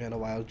youth sent me on a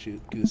wild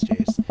goose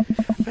chase.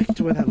 Back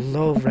to where that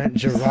low-rent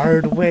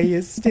Gerard Way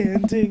is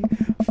standing,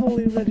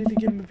 fully ready to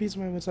give him a piece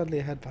of my mind. Suddenly,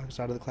 a head pops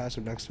out of the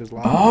classroom next to his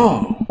locker.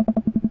 Oh.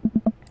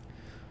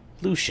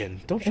 Lucian,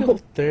 don't you have a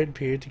third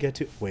period to get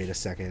to? Wait a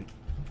second.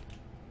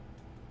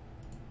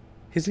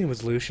 His name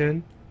was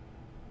Lucian?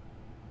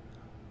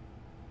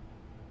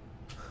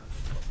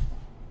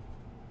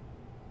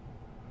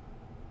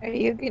 Are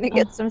you gonna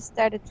get some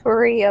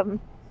statutorium?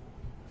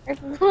 Okay,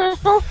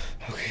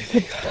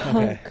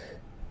 okay.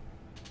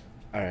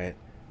 Alright.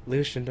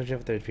 Lucian, don't you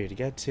have a third period to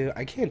get to?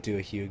 I can't do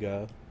a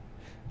Hugo.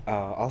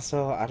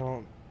 Also, I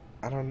don't...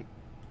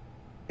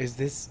 Is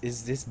this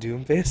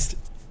Doomfist?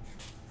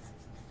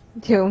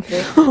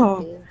 Doomfist.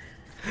 Oh.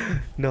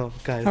 No,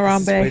 guys,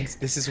 Harambe.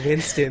 this is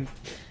Winston.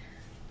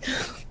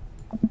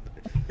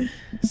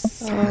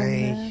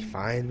 man.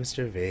 Fine,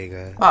 Mr.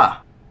 Vega.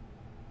 Ah.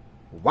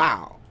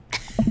 Wow.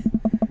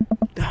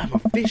 I'm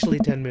officially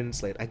 10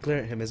 minutes late. I glare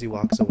at him as he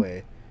walks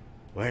away.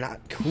 We're not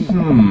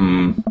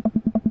cool.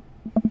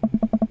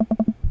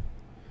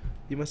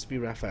 You must be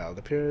Raphael.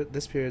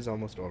 This period's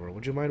almost over.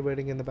 Would you mind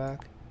waiting in the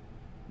back?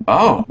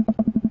 Oh.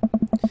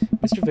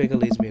 Mr. Vega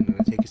leads me in and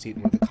I take a seat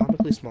in one of the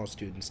comically small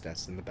students'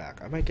 desks in the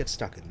back. I might get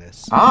stuck in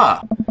this.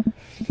 Ah.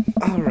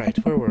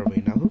 Alright, where were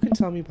we? Now, who can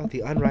tell me about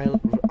the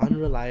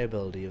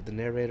unreliability of the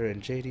narrator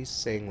in J.D.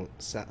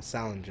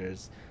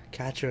 Salinger's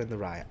Catcher in the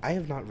Rye? I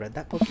have not read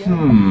that book yet.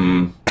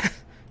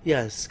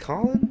 Yes,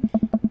 Colin?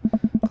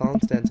 Colin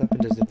stands up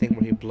and does the thing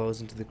where he blows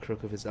into the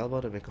crook of his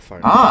elbow to make a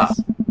fart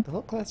noise. The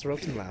whole class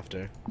erupts in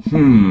laughter.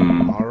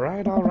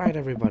 Alright,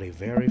 everybody.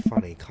 Very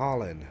funny.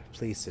 Colin,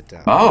 please sit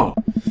down. Oh.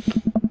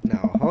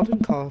 Now, Holden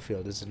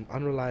Caulfield is an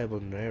unreliable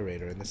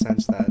narrator in the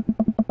sense that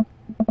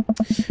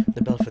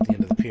the bell for the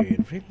end of the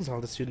period rings. All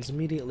the students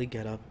immediately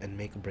get up and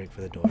make a break for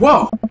the door.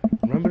 Whoa.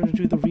 Remember to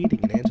do the reading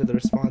and answer the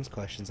response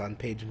questions on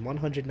page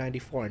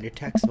 194 in your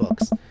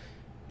textbooks.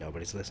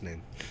 Nobody's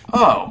listening.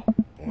 Oh.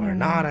 Or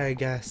not, I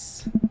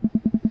guess.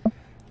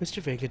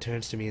 Mr. Vega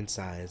turns to me and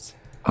sighs.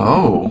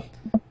 Oh.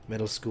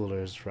 Middle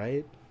schoolers,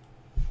 right?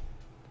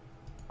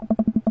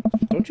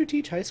 Don't you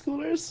teach high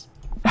schoolers?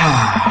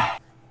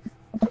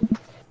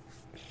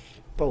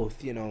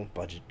 Both, you know,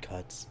 budget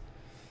cuts.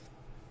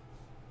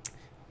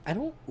 I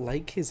don't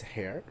like his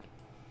hair.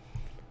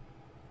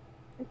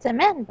 It's a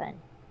man bun.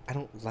 I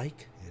don't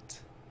like it.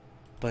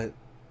 But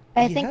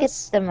I he think has-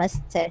 it's the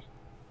mustache.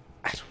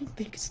 I don't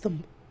think it's the...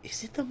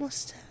 Is it the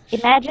mustache?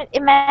 Imagine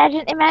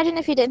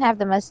if you didn't have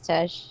the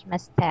mustache.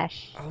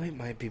 Oh, it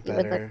might be You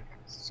would better. look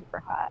super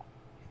hot.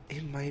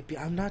 It might be.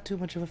 I'm not too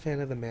much of a fan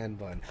of the man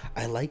bun.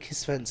 I like his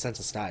sense of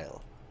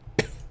style.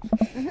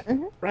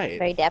 Right.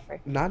 Very dapper.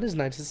 Not as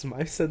nice as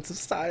my sense of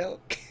style.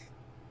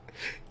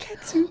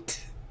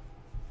 Catsuit.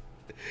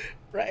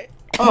 Right.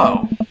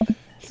 Oh.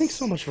 Thanks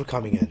so much for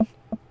coming in.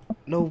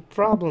 No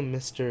problem,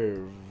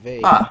 Mr.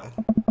 Vega.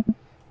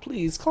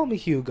 Please, call me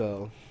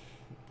Hugo.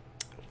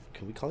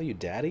 Can we call you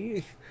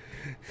Daddy?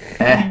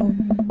 I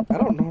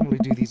don't normally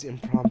do these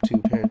impromptu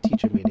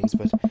parent-teacher meetings,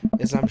 but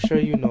as I'm sure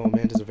you know,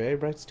 Amanda's a very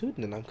bright student,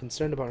 and I'm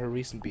concerned about her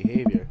recent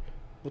behavior.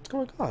 What's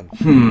going on?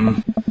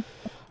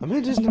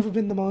 Amanda's never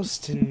been the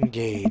most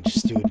engaged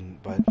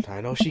student, but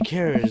I know she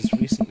cares.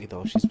 Recently,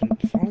 though, she's been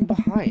falling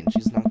behind.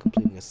 She's not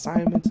completing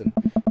assignments, and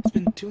has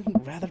been doing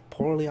rather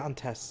poorly on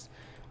tests.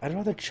 I'd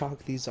rather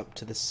chalk these up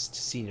to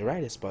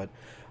senioritis, but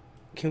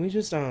can we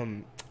just,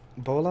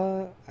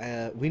 Bola,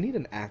 we need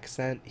an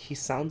accent. He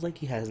sounds like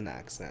he has an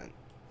accent.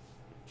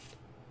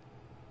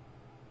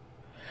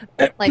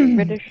 Like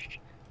British.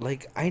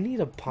 Like, I need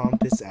a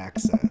pompous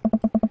accent.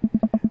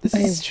 This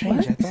is Wait,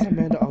 strange. I what? thought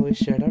Amanda always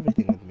shared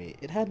everything with me.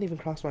 It hadn't even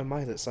crossed my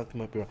mind that something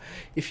might be wrong.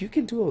 If you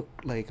can do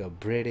a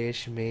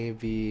British,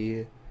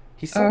 maybe.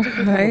 He sounds like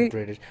he'd have a Alright.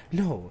 British.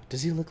 No,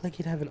 does he look like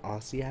he'd have an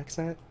Aussie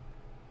accent?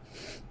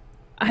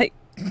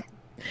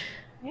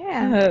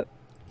 Yeah.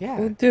 Yeah.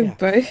 We'll do yeah.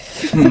 both.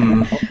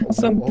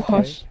 Some okay.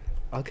 posh.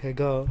 Okay,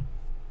 go.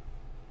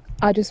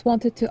 I just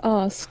wanted to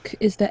ask: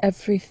 is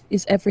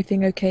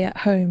everything okay at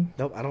home?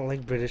 Nope, I don't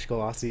like British. Go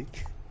Aussie.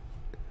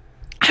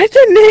 I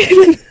don't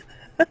even.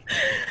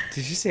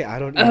 Did you say I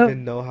don't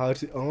even know how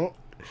to? Oh.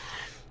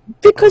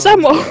 Because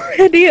I'm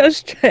already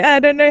I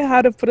don't know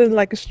how to put it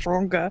like a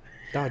stronger.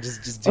 No,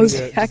 just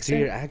Aussie just do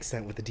your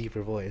accent with a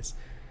deeper voice.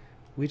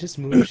 We just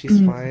moved.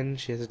 She's fine.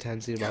 She has a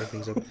tendency to buy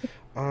things up.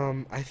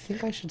 I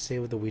think I should say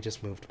with the "we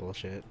just moved"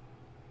 bullshit.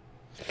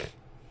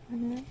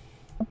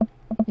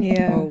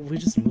 Yeah. Well, we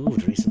just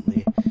moved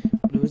recently,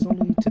 but it was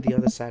only to the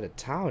other side of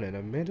town, and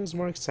Amanda's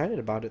more excited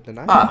about it than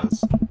I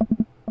was.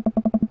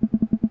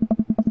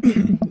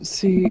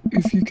 See,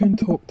 if you can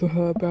talk to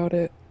her about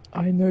it,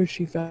 I know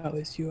she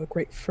values you a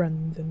great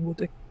friend and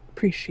would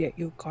appreciate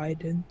your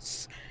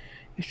guidance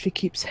if she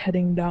keeps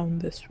heading down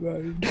this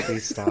road.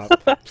 Please stop.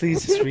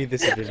 Please just read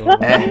this original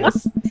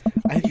voice.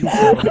 I think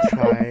I want to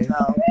cry.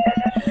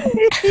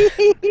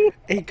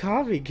 Hey,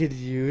 Coffee, could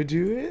you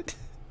do it?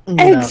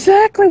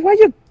 Exactly. Why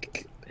you?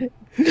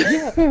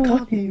 Yeah,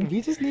 Coffee.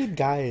 We just need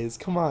guys.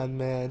 Come on,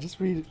 man. Just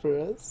read it for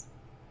us.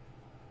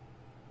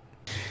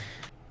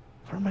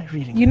 Where am I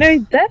reading? You know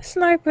that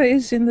sniper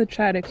is in the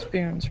chat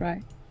experience,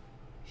 right?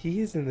 He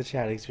is in the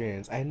chat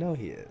experience. I know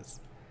he is.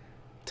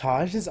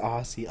 Taj is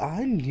Aussie. Oh,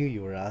 I knew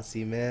you were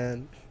Aussie,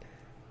 man.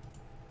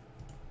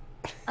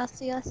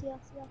 Aussie.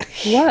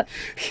 What?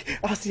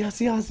 Aussie,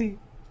 Aussie, Aussie.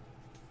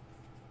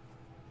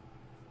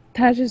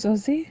 Taj is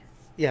Aussie?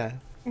 Yeah.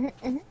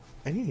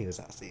 I knew he was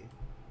Aussie.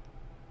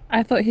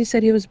 I thought he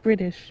said he was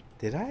British.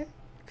 Did I?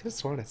 Could have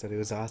sworn I said he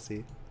was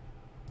Aussie.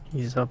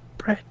 He's a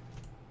Brit.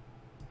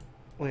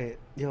 Wait,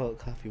 yo,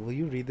 Coffee, will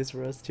you read this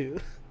for us too?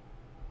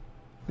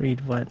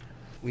 Read what?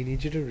 We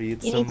need you to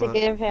read You some. need to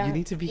give him. You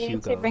need to be you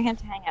Hugo. need to bring him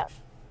to hang out.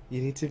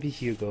 You need to be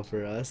Hugo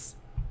for us.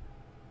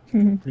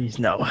 Please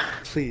no.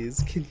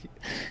 Please, can you?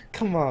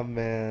 Come on,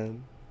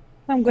 man.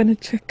 I'm gonna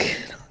check.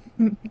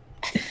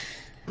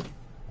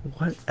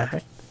 What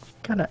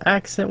kind of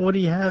accent would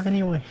he have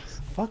anyways?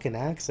 Fucking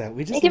accent.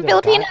 We just Make need him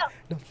a Filipino. guy.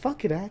 No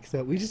fucking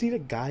accent. We just need a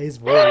guy's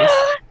voice.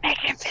 Make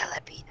him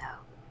Filipino.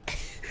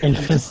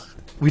 Infant.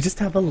 We just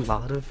have a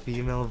lot of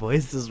female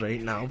voices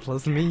right now,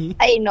 plus me.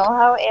 I know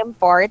how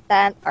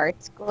important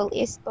art school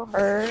is to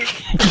her.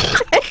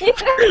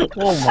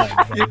 Oh my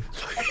god.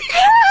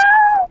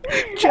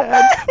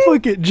 Jad,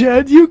 fuck it,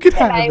 Jad, you can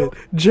have I- it.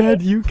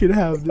 Jad, you can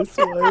have this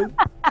one.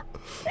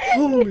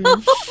 Holy shit. I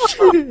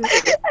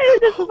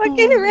was just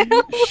fucking around.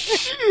 Holy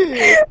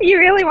shit. You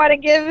really want to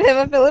give him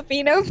a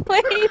Filipino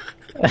place?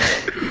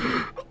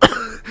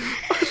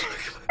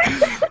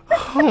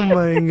 Oh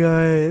my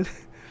god.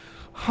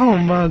 Oh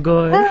my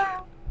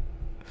god.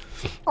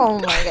 Oh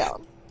my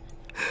god.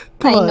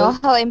 I know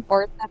how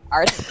important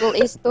art school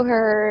is to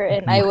her,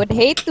 and I would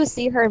hate to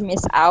see her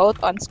miss out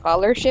on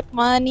scholarship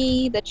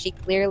money that she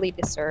clearly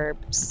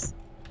deserves.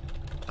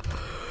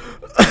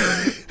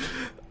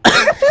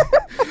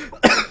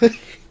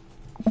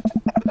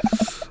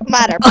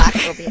 Matter back,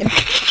 Robin.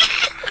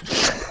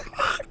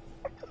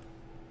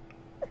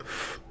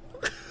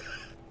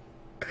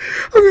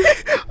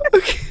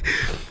 Okay.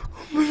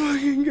 Oh my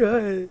fucking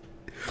god.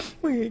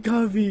 Wait,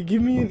 Coffee,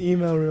 give me an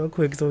email real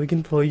quick so we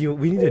can pull you.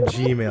 We need a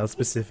Gmail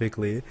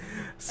specifically,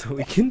 so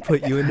we can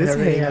put you in I this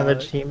already have a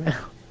hangout. Gmail.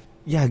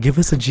 Yeah, give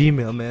us a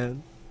Gmail,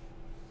 man.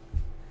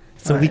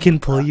 So we Alright. can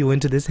pull you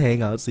into this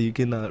hangout so you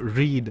can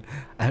read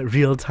at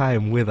real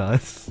time with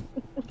us.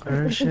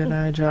 Where should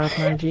I drop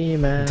my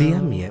Gmail?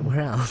 DM me it.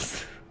 Where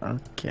else?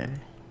 Okay.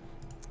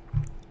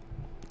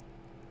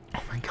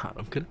 Oh my god,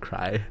 I'm gonna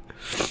cry.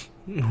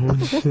 Oh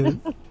shit.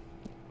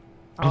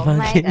 Oh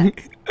my god.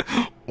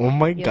 Oh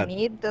my You god.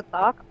 need to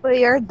talk to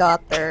your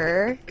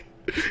daughter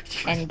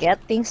and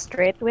get things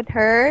straight with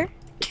her.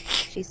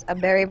 She's a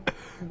very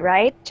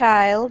bright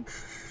child,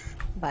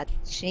 but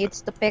she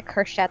needs to pick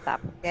her shit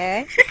up,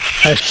 okay?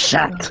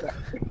 Shut.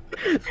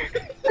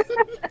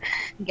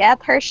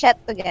 Get her shit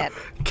together.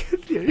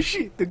 Get your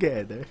shit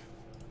together.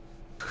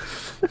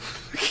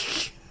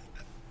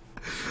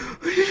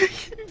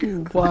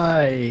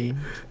 Why?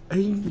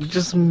 You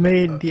just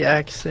made the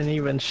accent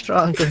even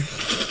stronger.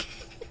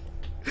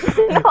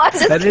 No, I'm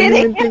just I didn't kidding.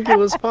 even think it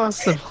was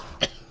possible.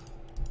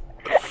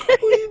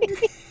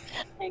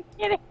 I'm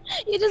kidding.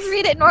 You just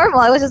read it normal.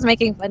 I was just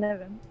making fun of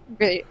him.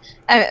 Really,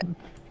 I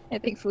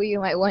think Fuyu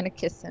might want to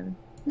kiss him.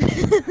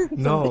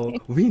 No,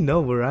 we know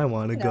where I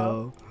want to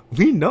go.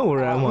 We know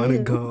where I want to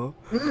go.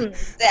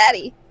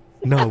 Daddy.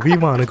 No, we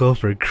want to go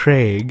for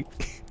Craig.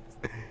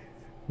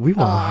 We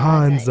want Aw,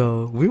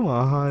 Hanzo. We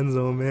want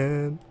Hanzo,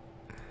 man.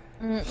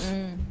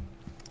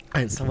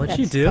 Alright, so what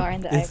you That's do far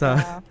in the is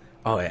eyebrow.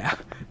 oh yeah,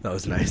 that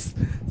was nice.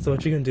 So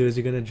what you're gonna do is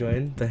you're gonna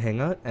join the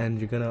hangout and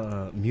you're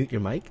gonna mute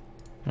your mic,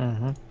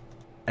 Mm-hmm.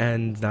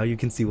 and now you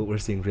can see what we're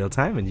seeing real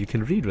time and you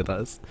can read with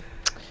us.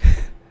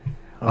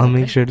 I'll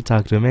make sure to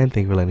talk to him, and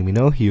thank you for letting me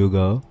know,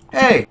 Hugo.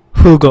 Hey!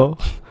 Hugo.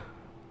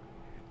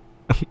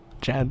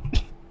 Chad.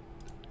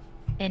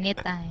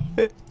 Anytime.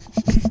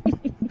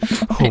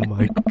 Oh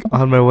my.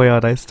 On my way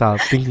out, I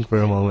stopped thinking for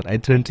a moment. I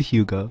turned to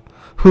Hugo.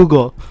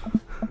 Hugo.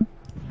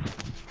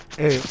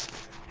 Hey.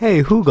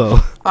 Hey, Hugo.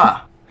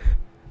 Ah,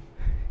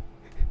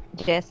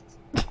 Just.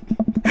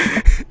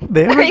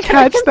 They ever Sorry,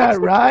 catch that,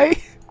 right?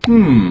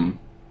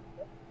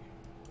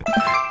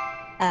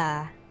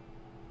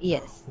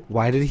 Yes.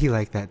 Why did he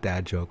like that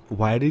dad joke?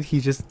 Why did he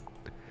just...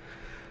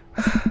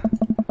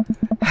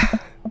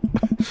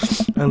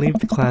 I leave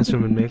the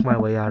classroom and make my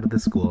way out of the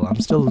school.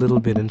 I'm still a little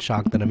bit in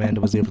shock that Amanda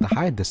was able to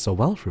hide this so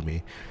well from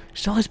me.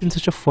 She's always been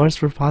such a force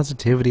for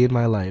positivity in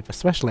my life,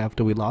 especially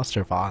after we lost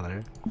her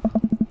father.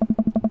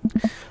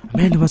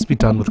 Amanda must be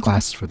done with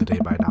classes for the day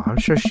by now. I'm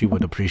sure she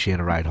would appreciate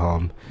a ride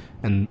home.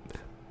 And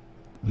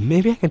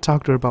maybe I can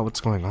talk to her about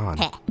what's going on.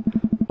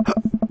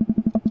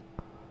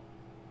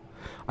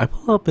 I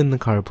pull up in the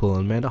carpool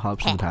and Amanda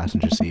hops in the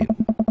passenger seat.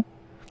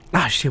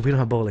 Ah, shit, we don't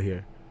have Bola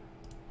here.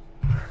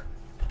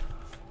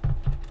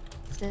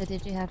 So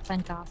did you have fun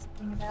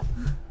gossiping about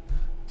me?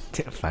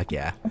 Fuck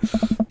yeah.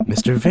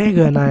 Mr.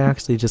 Vega and I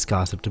actually just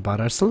gossiped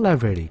about our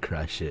celebrity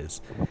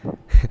crushes.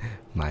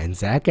 Mine's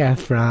Zac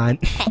Efron.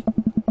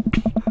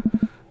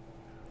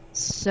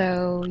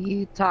 So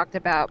you talked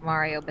about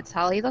Mario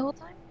Batali the whole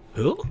time?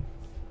 Who?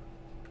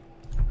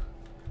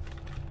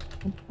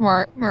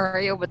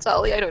 Mario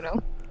Batali, I don't know.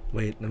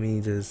 Wait, let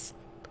me just...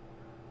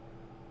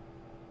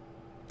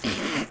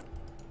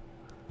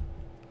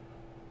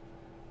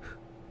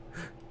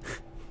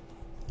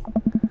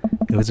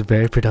 It was a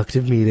very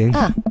productive meeting.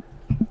 I'm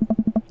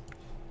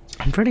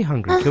pretty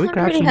hungry. Can we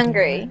grab some? I'm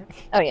pretty hungry.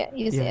 Oh yeah,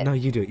 you say Yeah, it. no,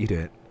 you do it. You do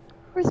it.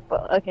 Where's the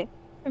bowl? Okay.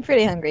 I'm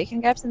pretty hungry. Can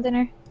I grab some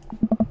dinner?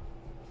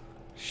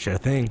 Sure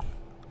thing.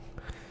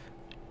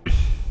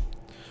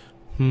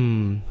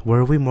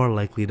 Where are we more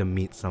likely to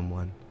meet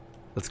someone?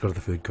 Let's go to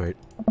the food court.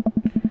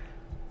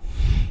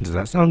 Does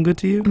that sound good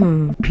to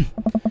you?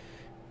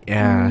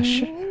 Yeah,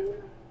 sure.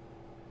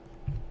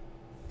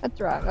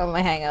 What's wrong? Oh,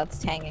 my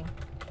hangout's hanging.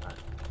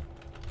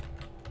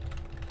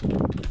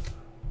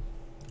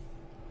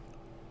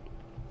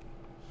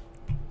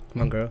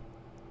 Come on, girl.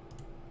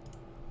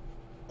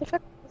 The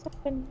fuck is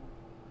happening?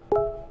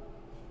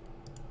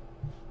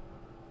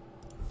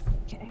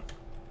 Okay.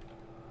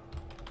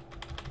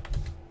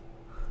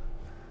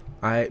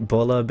 Alright,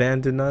 Bola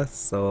abandoned us,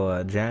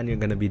 so Jan, you're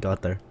gonna be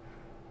daughter.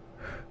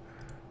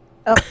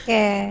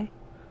 Okay.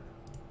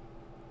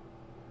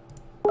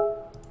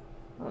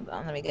 Hold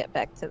on, let me get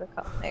back to the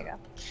call. There you go.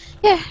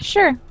 Yeah,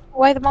 sure.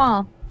 Why the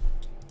mall?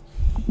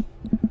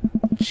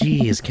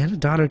 Jeez, can a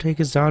daughter take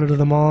his daughter to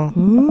the mall?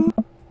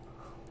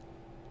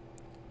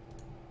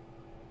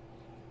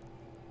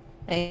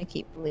 I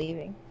keep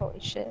leaving. Holy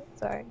shit,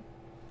 sorry.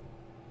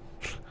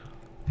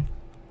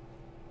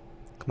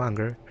 Come on,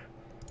 girl.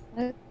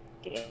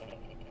 Okay.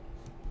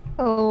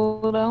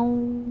 Hold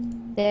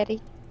on,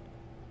 Daddy.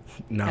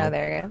 No. Oh,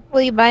 there you go.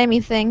 Will you buy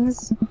me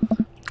things?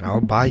 I'll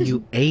buy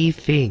you a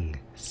thing.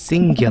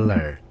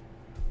 Singular.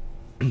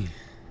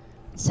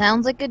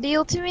 Sounds like a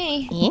deal to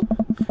me.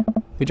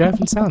 We drive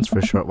in sounds for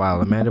a short while.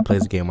 Amanda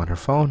plays a game on her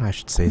phone. I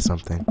should say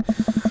something.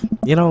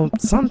 You know,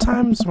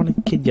 sometimes when a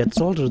kid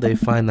gets older, they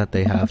find that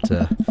they have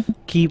to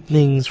keep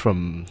things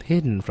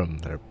hidden from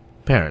their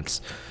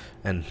parents.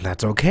 And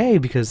that's okay,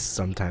 because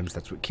sometimes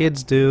that's what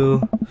kids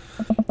do.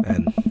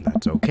 And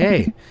that's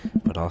okay.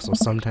 But also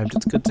sometimes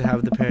it's good to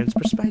have the parents'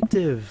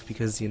 perspective,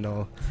 because, you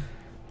know,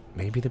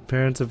 maybe the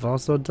parents have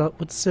also dealt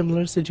with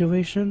similar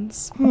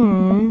situations.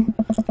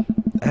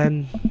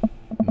 And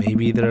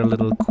maybe they're a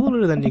little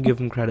cooler than you give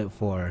them credit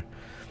for.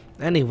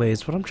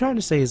 Anyways, what I'm trying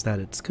to say is that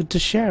it's good to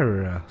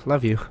share.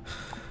 Love you.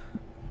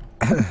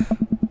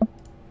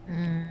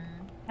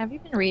 Have you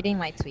been reading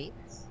my tweets?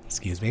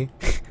 Excuse me?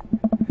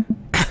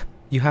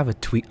 You have a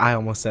tweet. I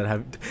almost said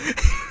have.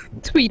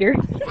 Tweeter.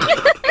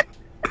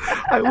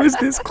 I was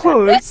this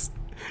close.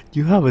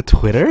 You have a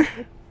Twitter?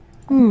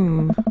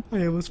 I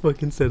almost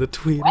fucking said a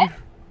tweeter.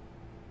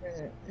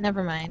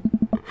 Never mind.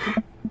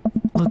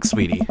 Look,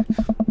 sweetie.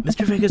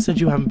 Mr. Vega said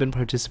you haven't been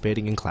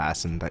participating in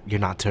class and that you're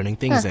not turning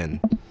things in.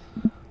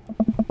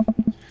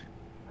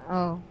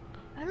 Oh,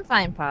 I'm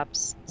fine,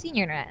 Pops.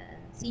 Senioritis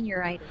and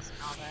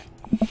all that.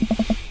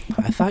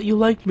 I thought you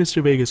liked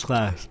Mr. Vega's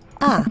class.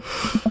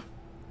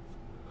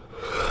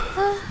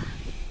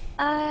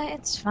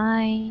 It's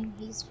fine.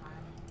 He's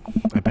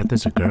fine. I bet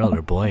there's a girl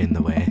or boy in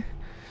the way.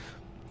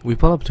 We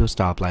pull up to a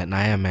stoplight and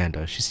I am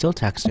Amanda. She's still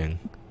texting.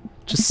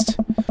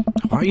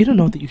 I want you to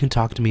know that you can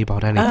talk to me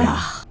about anything.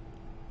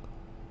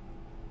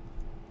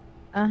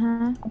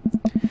 I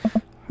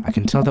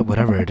can tell that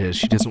whatever it is,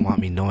 she doesn't want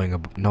me knowing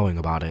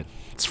about it.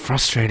 It's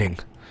frustrating.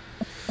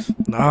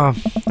 I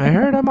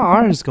heard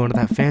MR is going to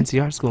that fancy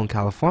art school in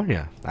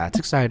California. That's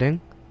exciting.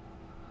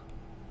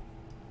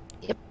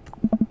 Yep.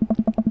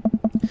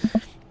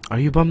 Are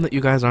you bummed that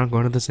you guys aren't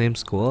going to the same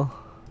school?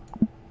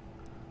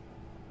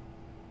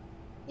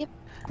 Yep.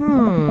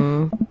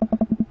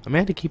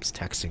 Amanda keeps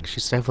texting. She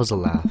stifles a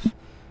laugh.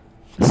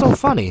 It's so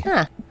funny.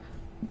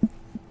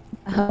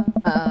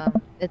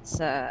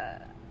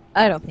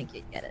 I don't think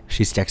you'd get it.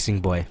 She's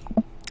texting boy.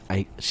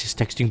 She's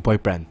texting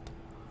boyfriend.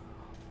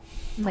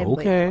 My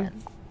Okay.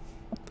 boyfriend.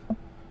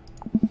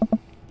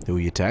 Who are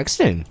you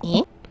texting?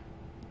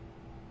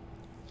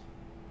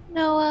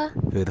 Noah.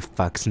 Who the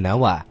fuck's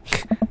Noah?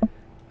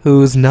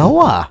 Who's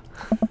Noah?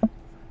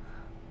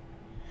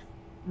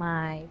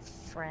 My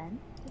friend.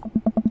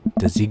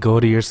 Does he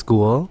go to your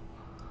school?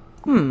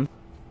 Yep.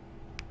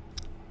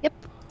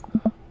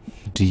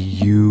 Do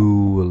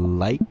you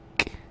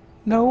like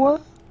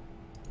Noah?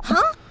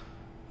 Huh?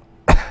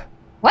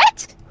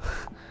 What?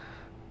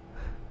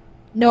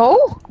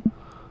 No?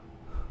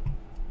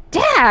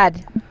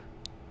 Dad!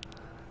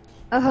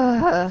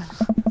 I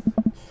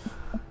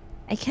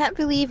can't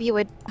believe you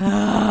would...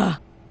 Dad!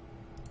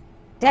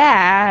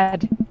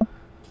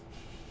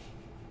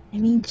 I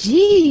mean,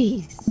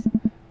 jeez!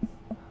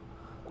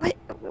 Why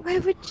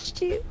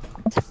would you...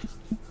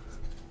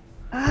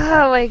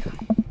 Oh my...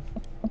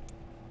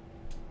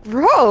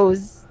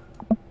 Rose!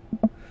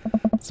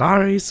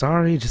 Sorry,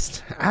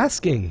 just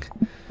asking.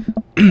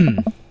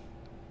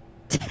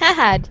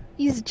 Dad!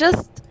 He's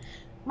just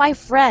my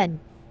friend.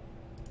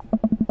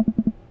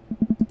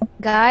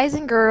 Guys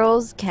and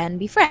girls can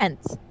be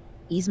friends.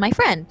 He's my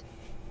friend.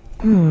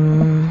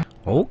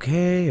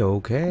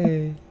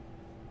 Okay.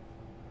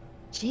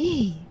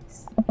 Jeez.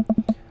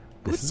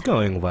 This is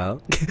going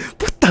well.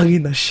 Putang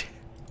ina shit.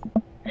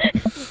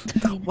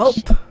 Well,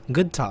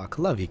 good talk.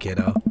 Love you,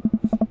 kiddo.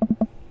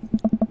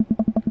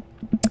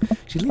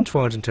 She leans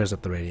forward and turns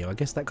up the radio. I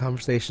guess that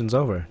conversation's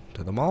over.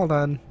 To them all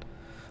done.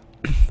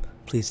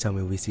 Please tell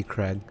me we see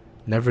Craig.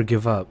 Never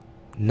give up.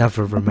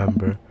 Never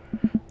remember.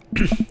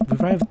 We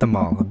arrive at the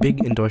mall, a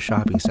big indoor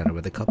shopping center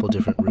with a couple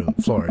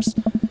different floors.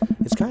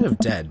 It's kind of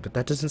dead, but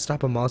that doesn't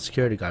stop a mall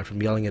security guard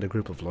from yelling at a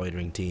group of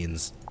loitering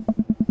teens.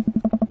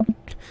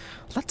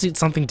 Let's eat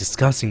something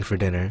disgusting for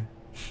dinner.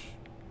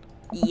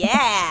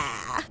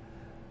 Yeah.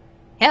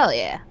 Hell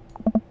yeah.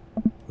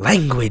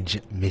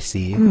 Language,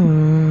 missy.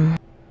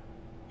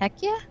 Heck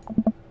yeah.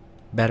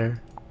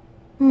 Better.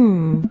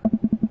 Ooh,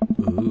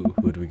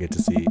 who do we get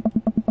to see?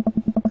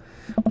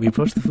 We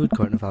approach the food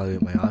court and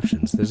evaluate my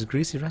options. There's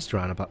greasy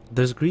restaurant after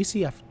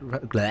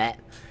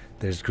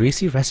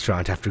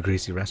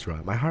greasy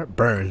restaurant. My heart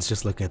burns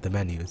just looking at the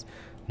menus.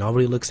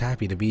 Nobody looks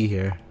happy to be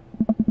here.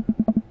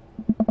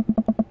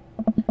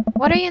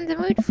 What are you in the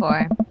mood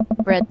for?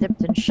 Bread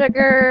dipped in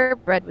sugar,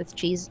 bread with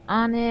cheese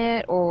on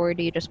it, or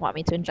do you just want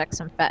me to inject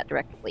some fat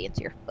directly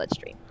into your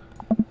bloodstream?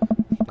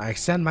 I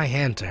extend my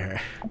hand to her.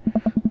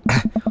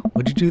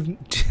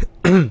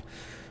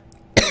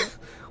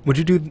 Would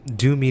you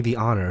do me the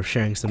honor of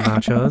sharing some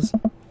nachos?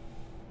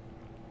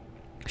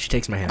 She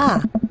takes my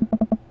hand.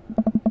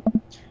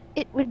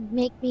 It would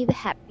make me the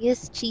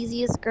happiest,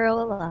 cheesiest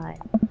girl alive.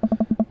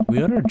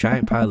 We order a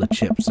giant pile of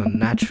chips, some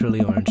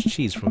naturally orange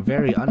cheese from a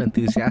very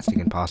unenthusiastic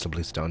and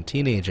possibly stoned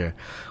teenager.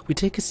 We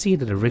take a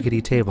seat at a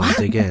rickety table and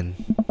dig in.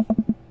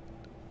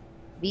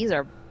 These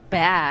are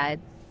bad.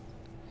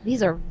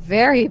 These are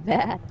very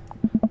bad.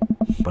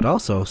 But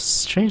also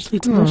strangely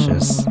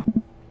delicious.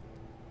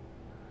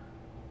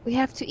 We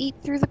have to eat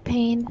through the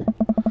pain.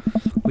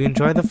 We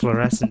enjoy the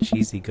fluorescent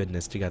cheesy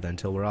goodness together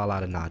until we're all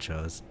out of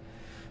nachos.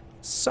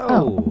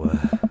 So,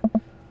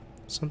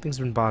 something's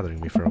been bothering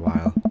me for a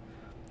while.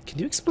 Can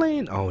you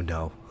explain? Oh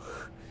no.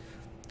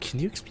 Can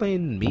you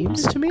explain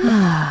memes to me?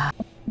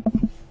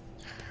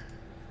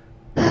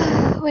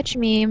 Which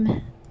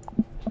meme?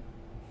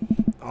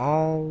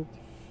 All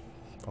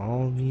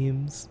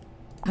memes.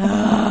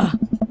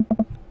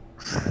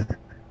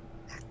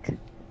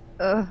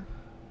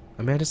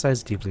 Amanda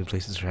sighs deeply and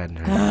places her head in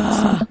her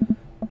hands.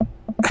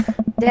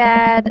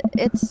 Dad,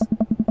 it's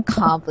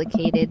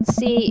complicated.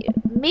 See,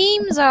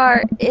 memes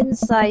are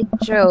inside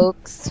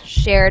jokes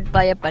shared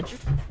by a bunch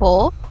of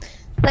people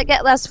that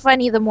get less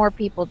funny the more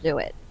people do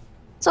it.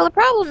 So the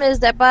problem is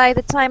that by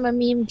the time a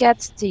meme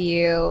gets to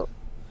you,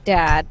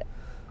 Dad,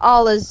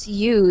 all us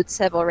youths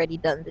have already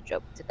done the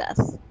joke to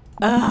death.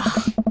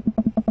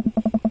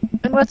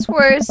 And what's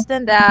worse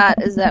than that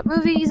is that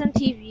movies and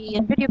TV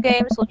and video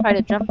games will try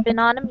to jump in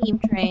on a meme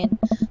train.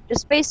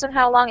 Just based on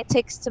how long it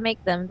takes to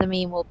make them, the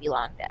meme will be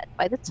long dead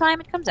by the time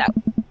it comes out.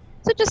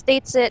 So it just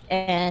dates it,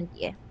 and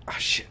yeah. Ah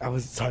shit, I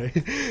was sorry.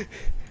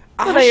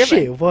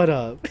 What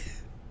up?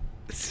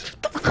 What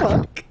the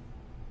fuck?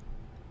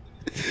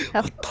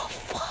 What the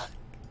fuck?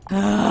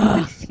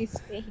 Excuse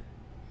me.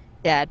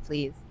 Dad,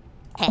 please.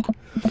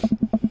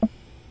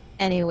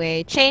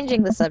 Anyway,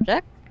 changing the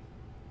subject.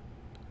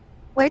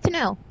 Where to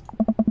know?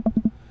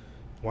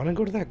 Wanna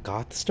go to that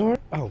goth store?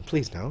 Oh,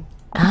 please no.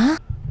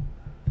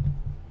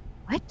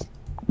 What?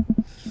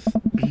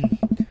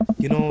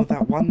 You know,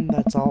 that one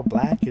that's all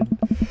black and...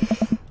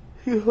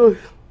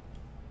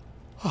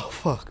 Oh,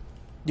 fuck.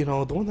 You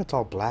know, the one that's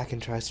all black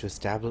and tries to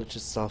establish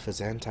itself as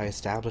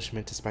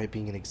anti-establishment despite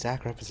being an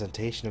exact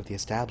representation of the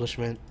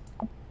establishment.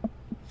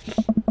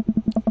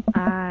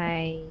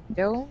 I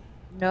don't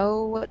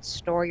know what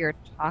store you're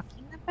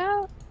talking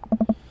about.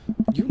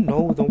 You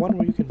know, the one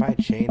where you can buy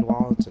chain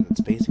wallets and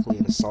it's basically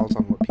an assault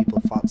on what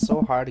people fought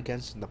so hard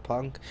against in the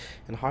punk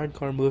and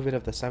hardcore movement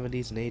of the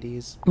 70s and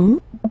 80s.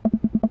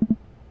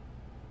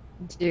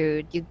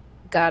 Dude, you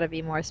gotta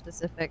be more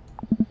specific.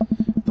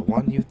 The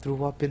one you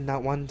threw up in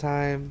that one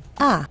time?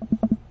 Oh,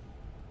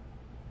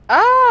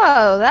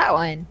 that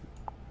one.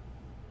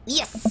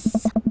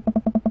 Yes.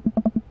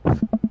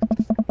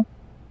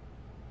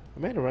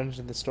 Amanda runs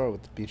into the store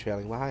with the bee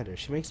trailing behind her.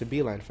 She makes a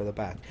beeline for the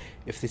back.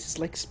 If this is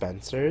like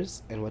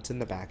Spencer's, and what's in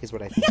the back is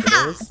what I think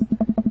it is...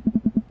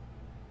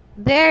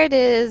 There it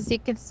is. You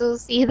can still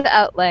see the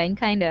outline,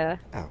 kinda.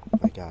 Oh,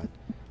 my god.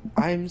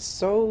 I'm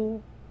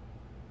so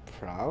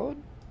proud.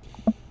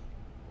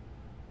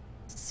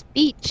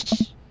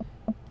 Speech.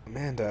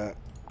 Amanda.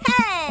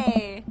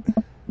 Hey!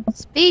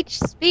 Speech,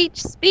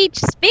 speech, speech,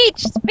 speech,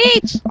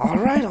 speech!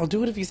 Alright, I'll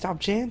do it if you stop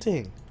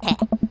chanting.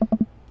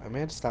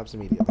 Amanda stops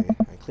immediately.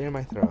 I clear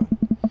my throat.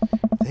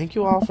 Thank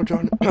you all for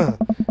joining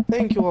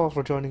Thank you all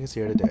for joining us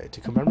here today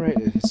to commemorate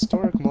a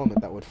historic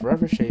moment that would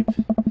forever shape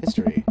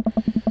history.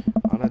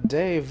 On a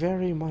day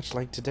very much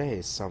like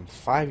today, some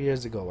 5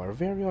 years ago, our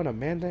very own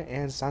Amanda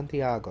and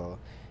Santiago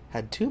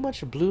had too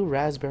much blue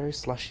raspberry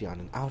slushy on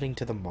an outing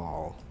to the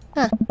mall.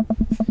 Huh.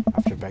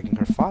 After begging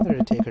her father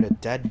to take her to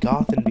Dead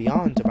Goth and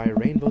Beyond to buy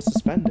rainbow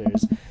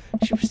suspenders,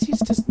 she proceeds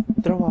to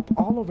throw up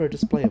all over a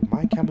display of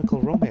My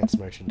Chemical Romance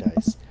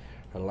merchandise.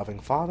 Her loving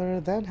father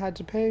then had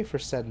to pay for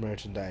said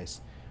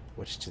merchandise,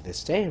 which to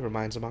this day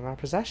remains among our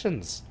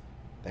possessions.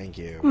 Thank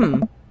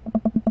you.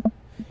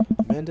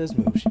 Amanda's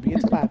move, she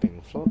begins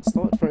clapping,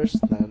 slow at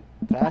first, then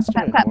faster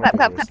and more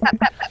vigorously.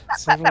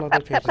 Several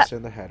other pages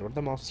turn their head. One of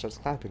them also starts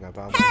clapping. I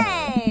bow my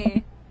head.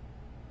 Hey!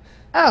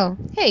 Oh,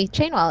 hey,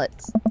 chain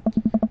wallets.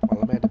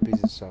 While Amanda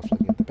busies herself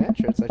looking at the band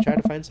shirts, I try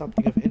to find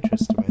something of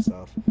interest to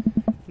myself.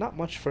 Not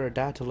much for a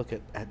dad to look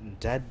at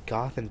Dead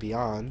Goth and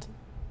Beyond.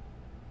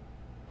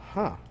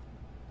 Huh.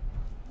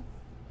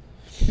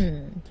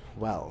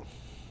 Well.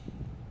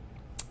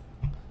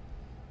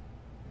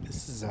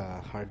 This is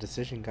a hard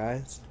decision,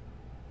 guys.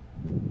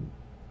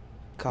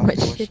 What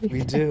should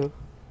we do?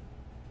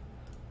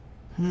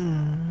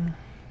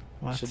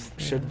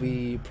 Should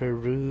we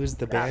peruse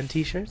the band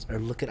t-shirts or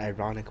look at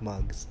ironic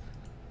mugs?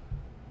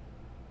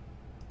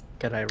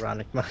 Good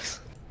ironic mugs.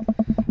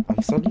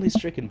 I'm suddenly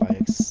stricken by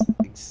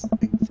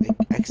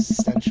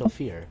existential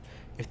fear.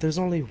 If there's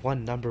only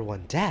one number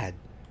one dad,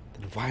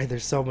 then why are there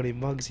so many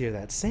mugs here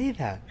that say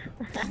that?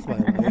 Fuck my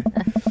life.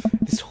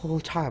 This whole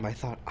time I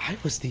thought I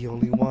was the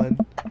only one.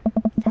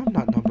 If I'm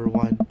not number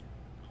one,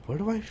 where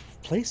do I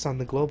place on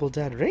the global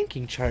dad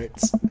ranking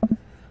charts?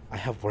 I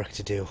have work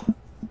to do.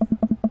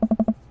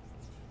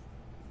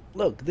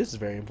 Look, this is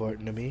very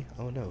important to me.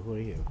 Oh no, who are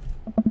you?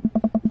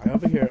 I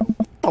overhear.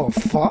 Oh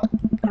fuck!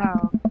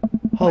 Oh.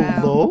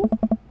 Hello?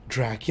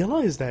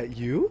 Dracula, is that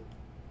you?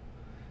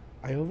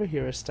 I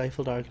overhear a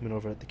stifled argument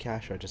over at the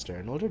cash register.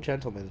 An older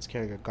gentleman is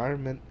carrying a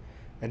garment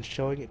and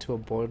showing it to a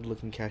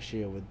bored-looking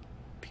cashier with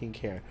pink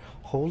hair.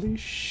 Holy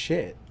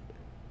shit.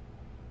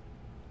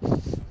 The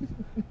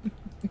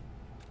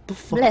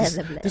fuck? Blah, This,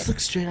 blah, blah. this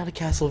looks straight out of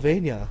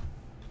Castlevania.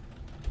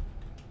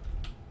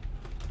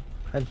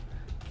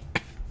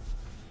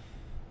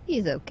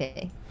 He's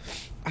okay.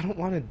 I don't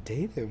want to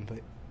date him,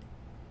 but...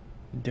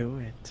 Do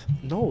it.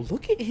 No,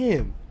 look at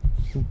him.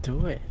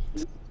 Do it.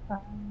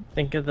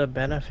 Think of the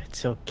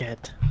benefits you'll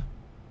get.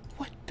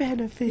 What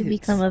benefits? You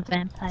become a It's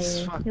vampire.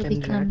 You fucking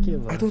become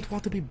Dracula. I don't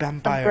want to be a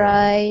vampire.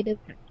 bride of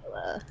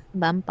Dracula.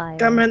 Vampire.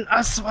 Come in,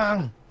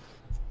 Aswang!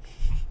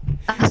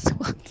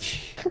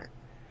 Aswang.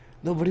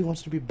 Nobody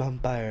wants to be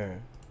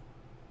vampire.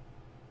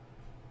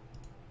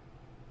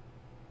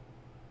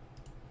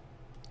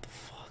 What the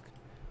fuck?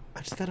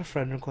 I just got a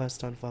friend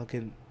request on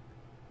fucking...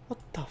 What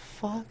the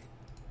fuck?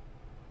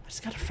 I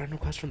just got a friend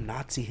request from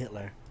Nazi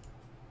Hitler.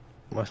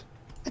 What?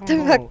 I the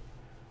don't fuck? know.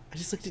 I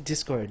just looked at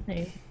Discord.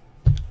 Hey.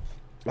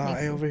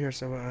 I over here,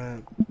 so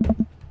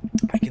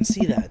I can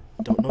see that.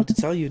 Don't know what to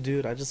tell you,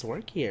 dude. I just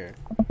work here.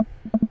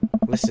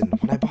 Listen,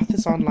 when I bought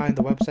this online,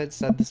 the website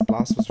said this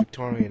blouse was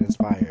Victorian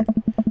inspired.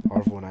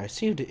 However, when I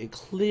received it, it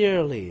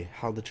clearly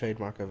held the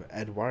trademark of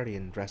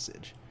Edwardian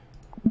dressage.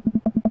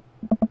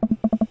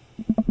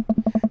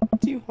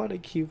 Do you want a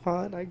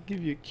coupon? I can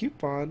give you a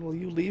coupon. Will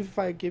you leave if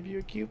I give you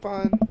a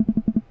coupon?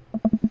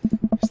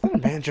 Is that a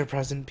manager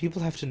present?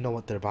 People have to know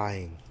what they're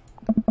buying.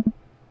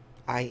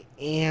 I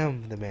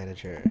am the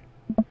manager.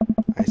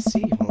 I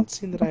see. Well, it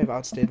seems that I have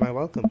outstayed my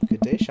welcome. Good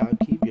day,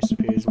 shopkeep. Your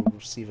superiors will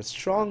receive a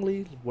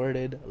strongly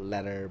worded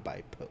letter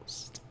by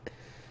post.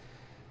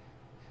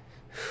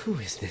 Who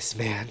is this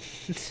man?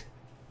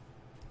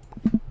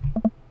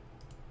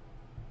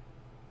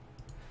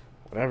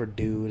 Whatever,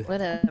 dude.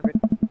 Whatever.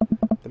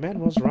 The man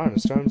rolls around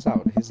and storms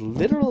out, his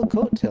literal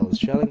coattails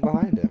trailing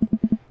behind him.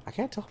 I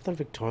can't tell if they're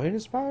Victorian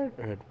inspired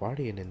or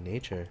Edwardian in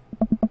nature.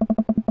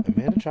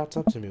 Amanda trots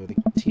up to me with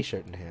a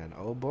t-shirt in hand.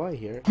 Oh boy,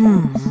 here it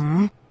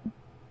comes.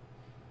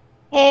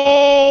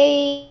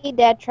 Hey,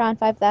 Datron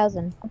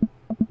 5000.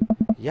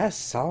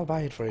 Yes, I'll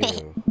buy it for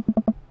you.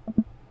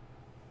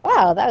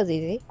 Wow, that was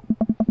easy.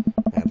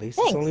 At least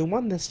Thanks. it's only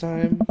one this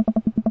time.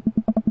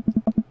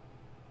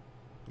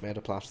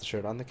 Amanda plops the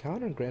shirt on the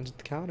counter and grins at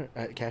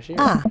the cashier.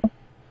 Ah.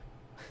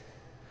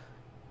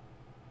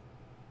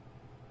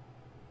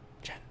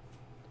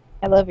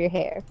 I love your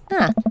hair.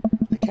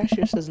 The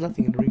cashier says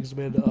nothing and rings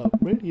Amanda up,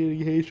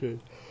 radiating hatred.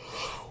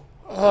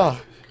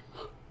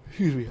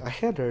 Excuse me. I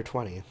hand her a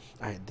 20.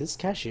 Alright, this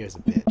cashier is a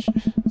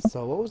bitch.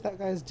 So what was that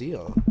guy's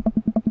deal?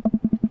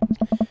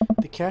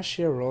 The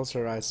cashier rolls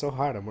her eyes so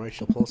hard I'm worried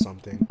she'll pull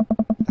something.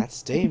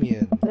 That's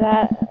Damien.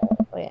 Oh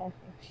yeah.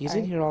 He's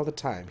Sorry. in here all the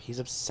time. He's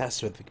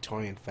obsessed with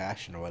Victorian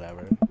fashion or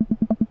whatever.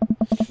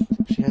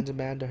 She hands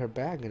Amanda her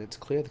bag and it's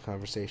clear the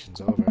conversation's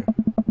over.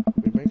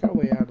 We make our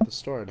way out of the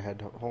store and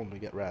head home to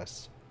get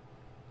rest.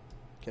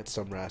 Get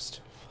some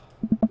rest.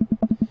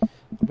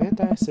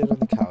 Amanda and I sit on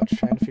the couch,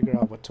 trying to figure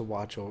out what to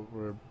watch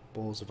over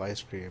bowls of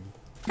ice cream.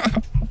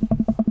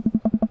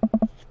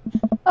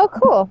 Oh,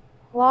 cool.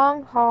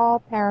 Long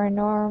Haul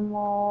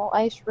Paranormal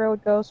Ice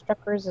Road Ghost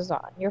Truckers is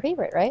on. Your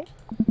favorite, right?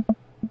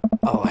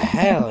 Oh,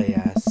 hell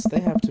yes!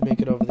 They have to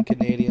make it over the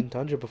Canadian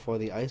tundra before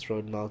the ice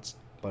road melts,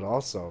 but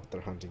also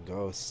they're hunting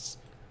ghosts.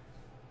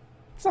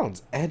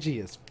 Sounds edgy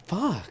as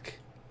fuck!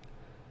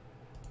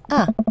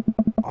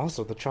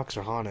 Also, the trucks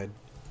are haunted.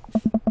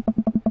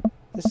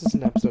 This is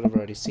an episode I've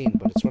already seen,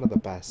 but it's one of the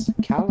best.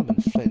 Callum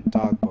and Flint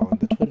Dogbone,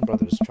 the twin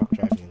brothers truck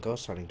driving and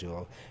ghost hunting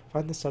duo,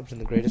 find themselves in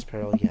the greatest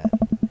peril yet.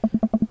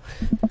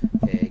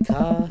 Hey,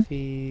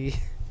 Coffee!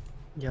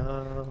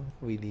 Yo.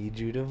 We need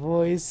you to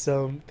voice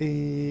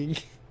something.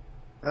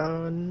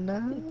 Oh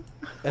no.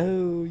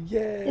 Oh, It's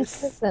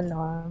yes! just a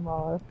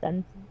normal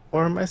sentence.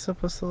 Or am I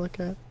supposed to look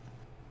at?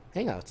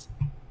 Hangouts.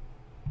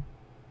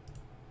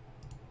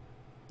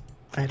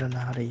 I don't know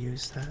how to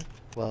use that.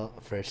 Well,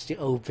 first you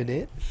open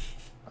it,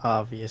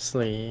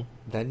 Obviously.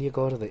 then you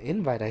go to the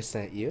invite I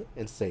sent you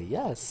and say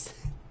yes.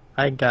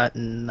 I got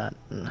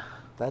nothing.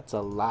 That's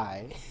a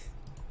lie.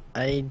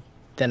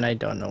 Then I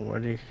don't know where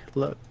to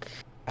look.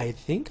 I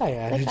think I Click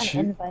added on you.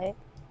 invite.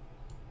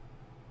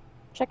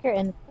 Check your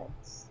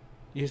inputs.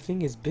 Your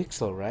thing is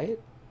Bixel, right?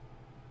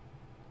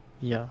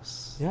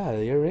 Yes. Yeah,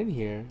 you're in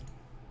here.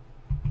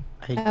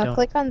 I Now don't.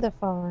 click on the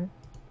phone.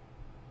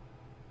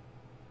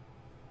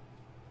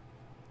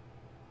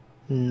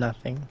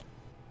 Nothing.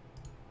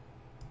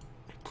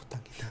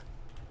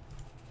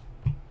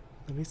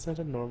 Let me set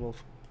a normal.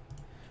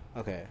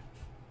 Okay.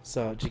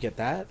 So, did you get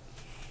that?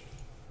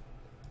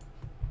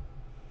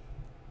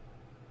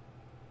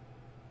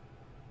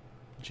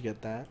 Did you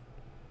get that?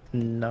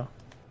 No.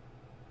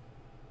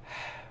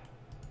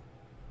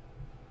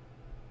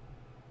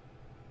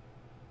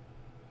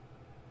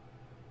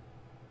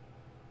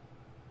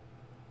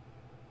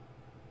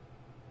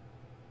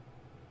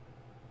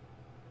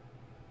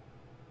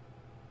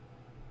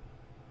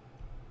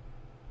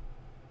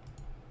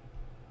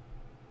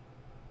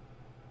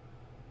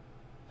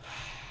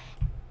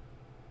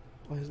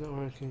 Why is it not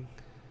working?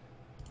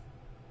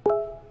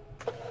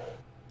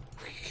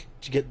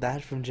 Did you get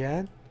that from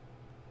Jan?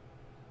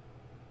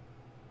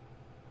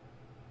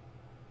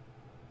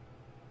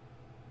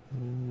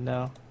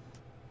 No.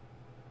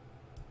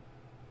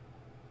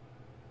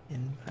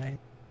 Invite.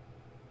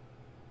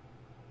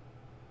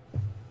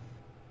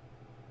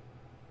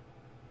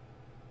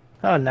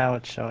 Oh, now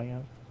it's showing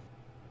up.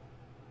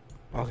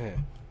 Okay.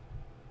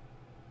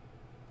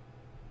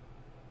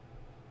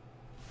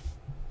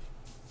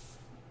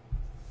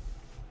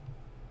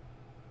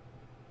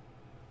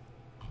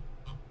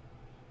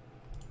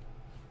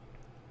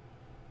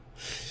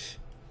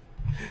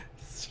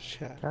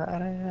 Chat.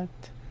 Got it.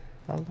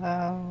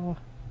 Allow.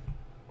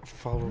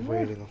 While we're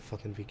waiting, I'll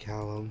fucking be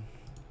Callum.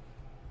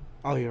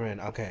 Oh, you're in.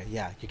 Okay,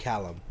 yeah, you're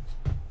Callum.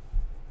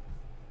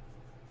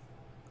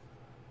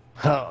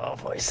 Oh,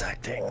 voice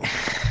acting.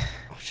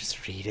 Oh,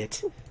 just read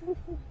it.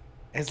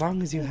 As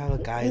long as you have a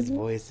guy's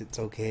voice, it's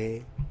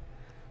okay.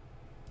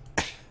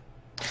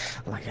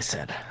 Like I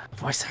said,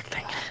 voice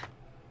acting.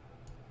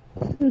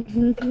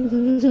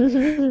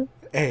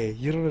 Hey,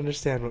 you don't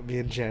understand what me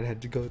and Jan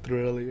had to go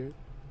through earlier.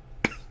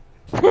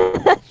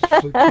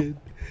 Fucking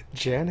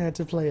Jan had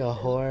to play a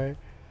whore.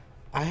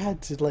 I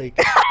had to like.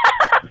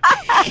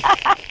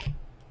 I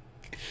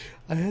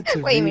had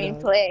to. What do you read mean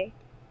out- play?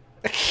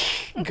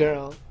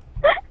 Girl.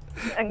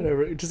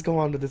 Whatever. Just go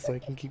on with this so I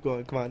can keep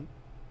going. Come on.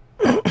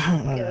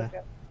 Okay.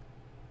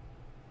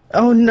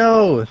 Oh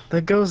no!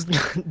 The ghost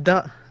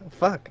done.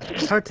 Fuck.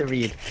 It's hard to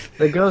read.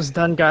 The ghost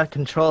done got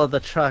control of the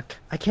truck.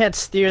 I can't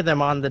steer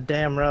them on the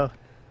damn road.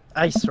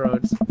 Ice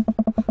roads.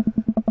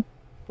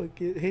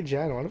 Hey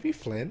Jan, wanna be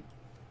Flint?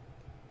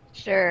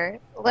 Sure.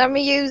 Let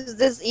me use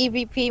this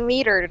EVP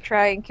meter to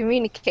try and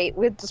communicate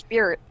with the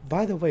spirit.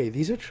 By the way,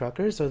 these are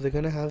truckers, or they're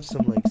gonna have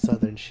some like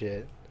southern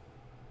shit.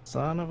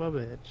 Son of a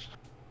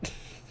bitch.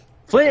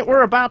 Flint,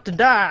 we're about to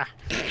die!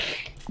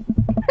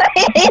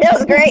 That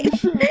was great.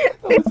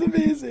 That was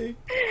amazing.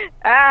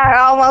 I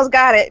almost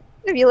got it.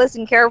 If you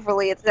listen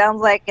carefully, it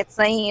sounds like it's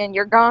saying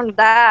you're gonna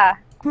die.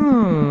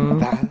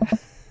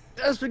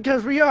 That's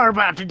because we are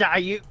about to die,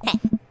 you.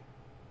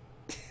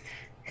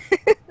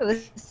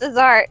 This is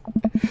art.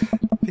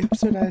 The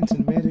episode ends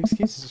and Amanda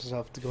excuses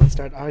herself to go and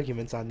start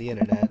arguments on the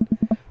internet.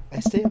 I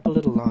stay up a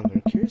little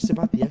longer, curious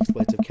about the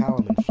exploits of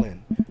Callum and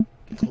Flint.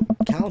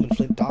 Callum and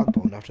Flint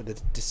Dogbone after the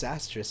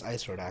disastrous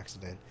ice road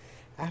accident.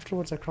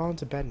 Afterwards, I crawl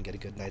into bed and get a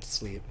good night's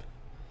sleep.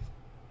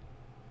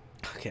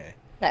 Okay.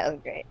 That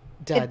was great.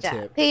 Dad Good job.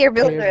 tip. Pay your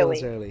bills Pay your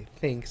early. bills early.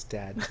 Thanks,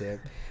 Dad tip.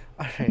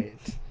 Alright.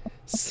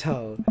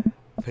 So,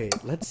 wait,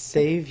 let's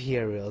save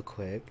here real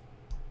quick.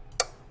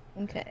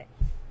 Okay.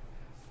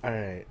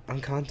 Alright,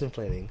 I'm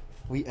contemplating.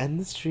 We end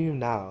the stream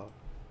now.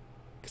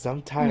 Because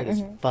I'm tired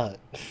as fuck.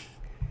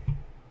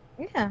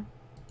 Yeah.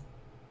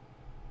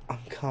 I'm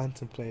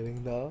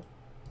contemplating though.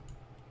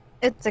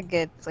 It's a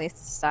good place to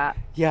stop.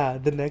 Yeah,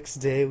 the next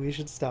day we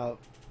should stop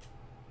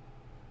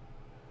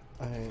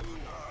Alright.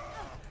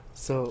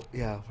 So,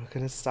 yeah, we're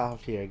gonna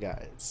stop here,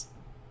 guys.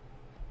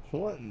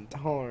 What in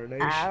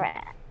tarnation? Alright.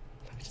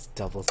 Let me just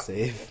double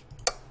save.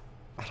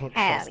 I don't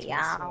Hell trust yeah.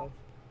 myself.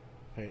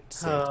 Alright,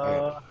 save.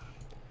 Alright.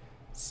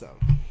 So,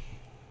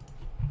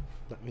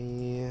 let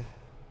me...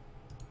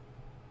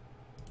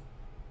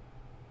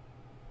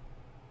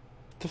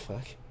 What the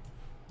fuck?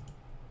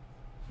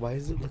 Why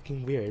is it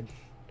looking weird?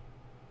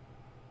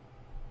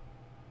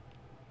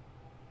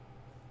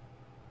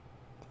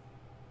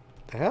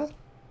 The hell?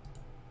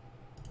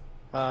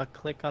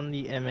 Click on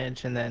the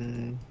image and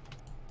then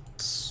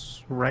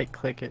right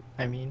click it,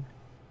 I mean.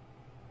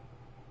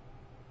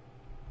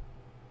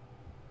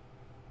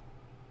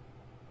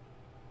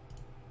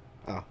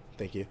 Oh,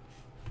 thank you.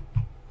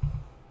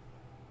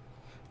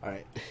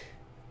 Alright.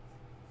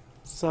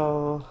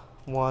 So,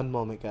 one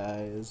moment,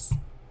 guys.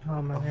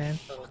 Oh my man.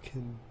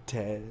 Fucking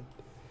dead.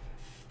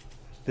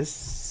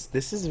 This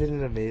has been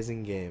an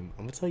amazing game.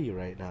 I'm gonna tell you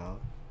right now.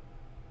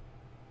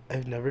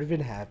 I've never been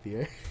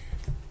happier.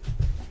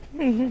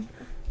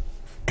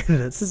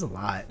 This is a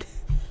lot.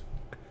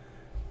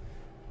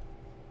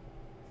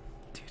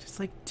 Dude, it's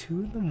like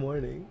 2 in the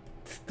morning.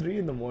 It's 3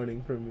 in the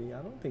morning for me.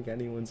 I don't think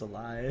anyone's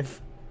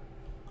alive.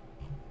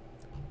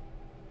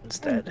 It's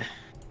dead.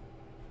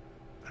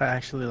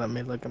 Actually, let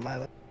me look at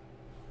my...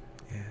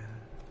 Yeah.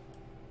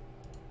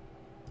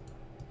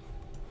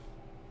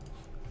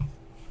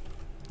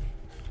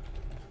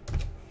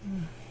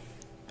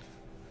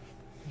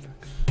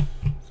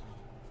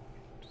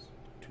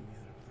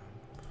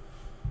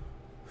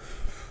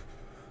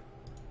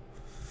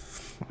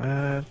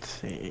 Let's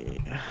see.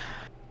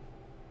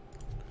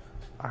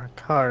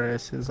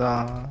 Arcaris is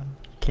on.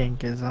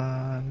 Kink is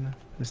on.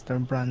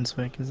 Mr.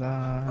 Brunswick is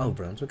on. Oh,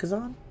 Brunswick is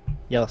on?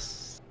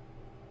 Yes.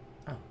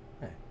 Oh,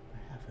 hey,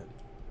 I have it.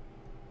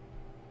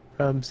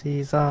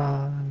 Rubsy's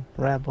on.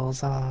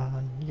 Rebel's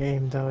on.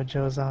 Game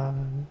Dojo's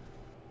on.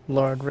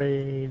 Lord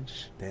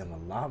Rage. Damn, a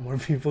lot more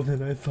people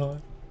than I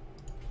thought.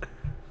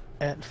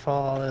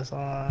 Fall is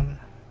on.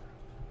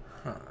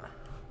 Huh.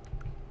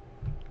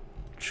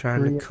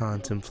 Trying to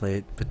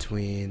contemplate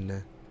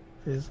between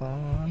Is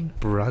on.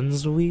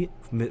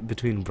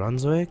 between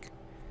Brunswick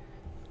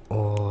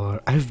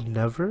or I've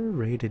never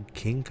rated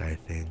Kink, I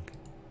think.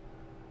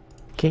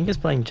 King is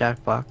playing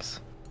Jackbox.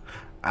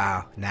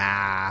 Oh, nah.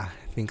 I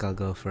think I'll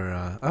go for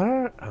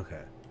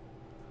okay.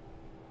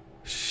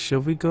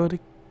 Should we go to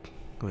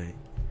wait.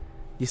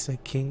 You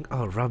said King?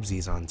 Oh,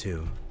 Rubsy's on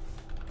too.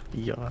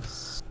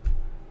 Yes.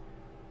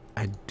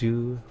 I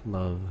do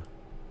love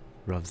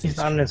Rubsy's. He's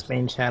on his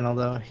main channel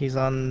though. He's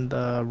on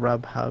the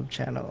Rub Hub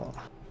channel.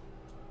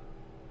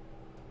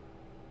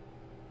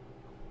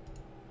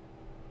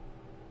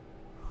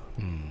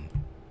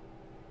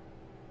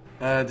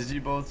 Did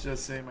you both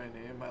just say my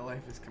name? My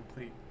life is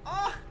complete.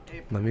 Ah!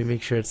 Let me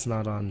make sure it's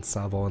not on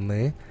sub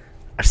only.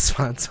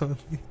 Response only.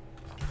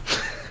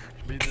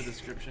 Read the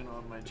description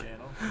on my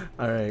channel.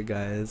 Alright,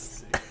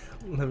 guys.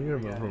 Let me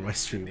remember Yeah, where my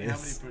stream How many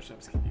is.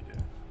 push-ups can you do?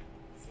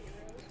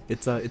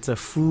 It's a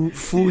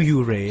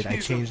Fuyu raid. I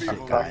She's a changed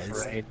people it,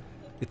 guys. Right.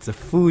 It's a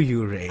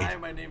Fuyu raid. Hi,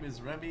 my name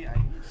is Remy. I eat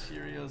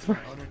Cheerios. My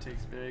owner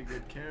takes very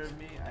good care of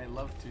me. I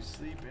love to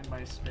sleep in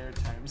my spare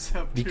time.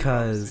 Sub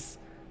Because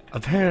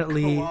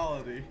apparently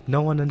quality.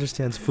 no one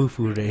understands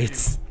fufu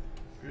raids.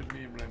 Good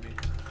meme, Remy.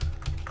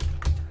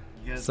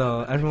 You guys So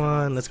know that everyone,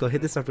 I let's go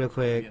hit this up real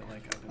quick. get like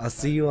I'll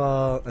see you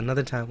all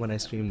another time when I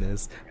stream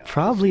this.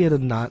 Probably it'll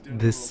not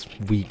this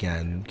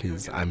weekend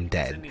because I'm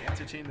dead. Sydney,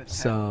 entertain the chat-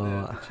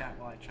 So the chat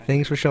while I try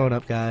thanks for showing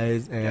up,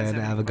 guys, You guys and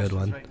any have a good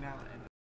questions one. right now?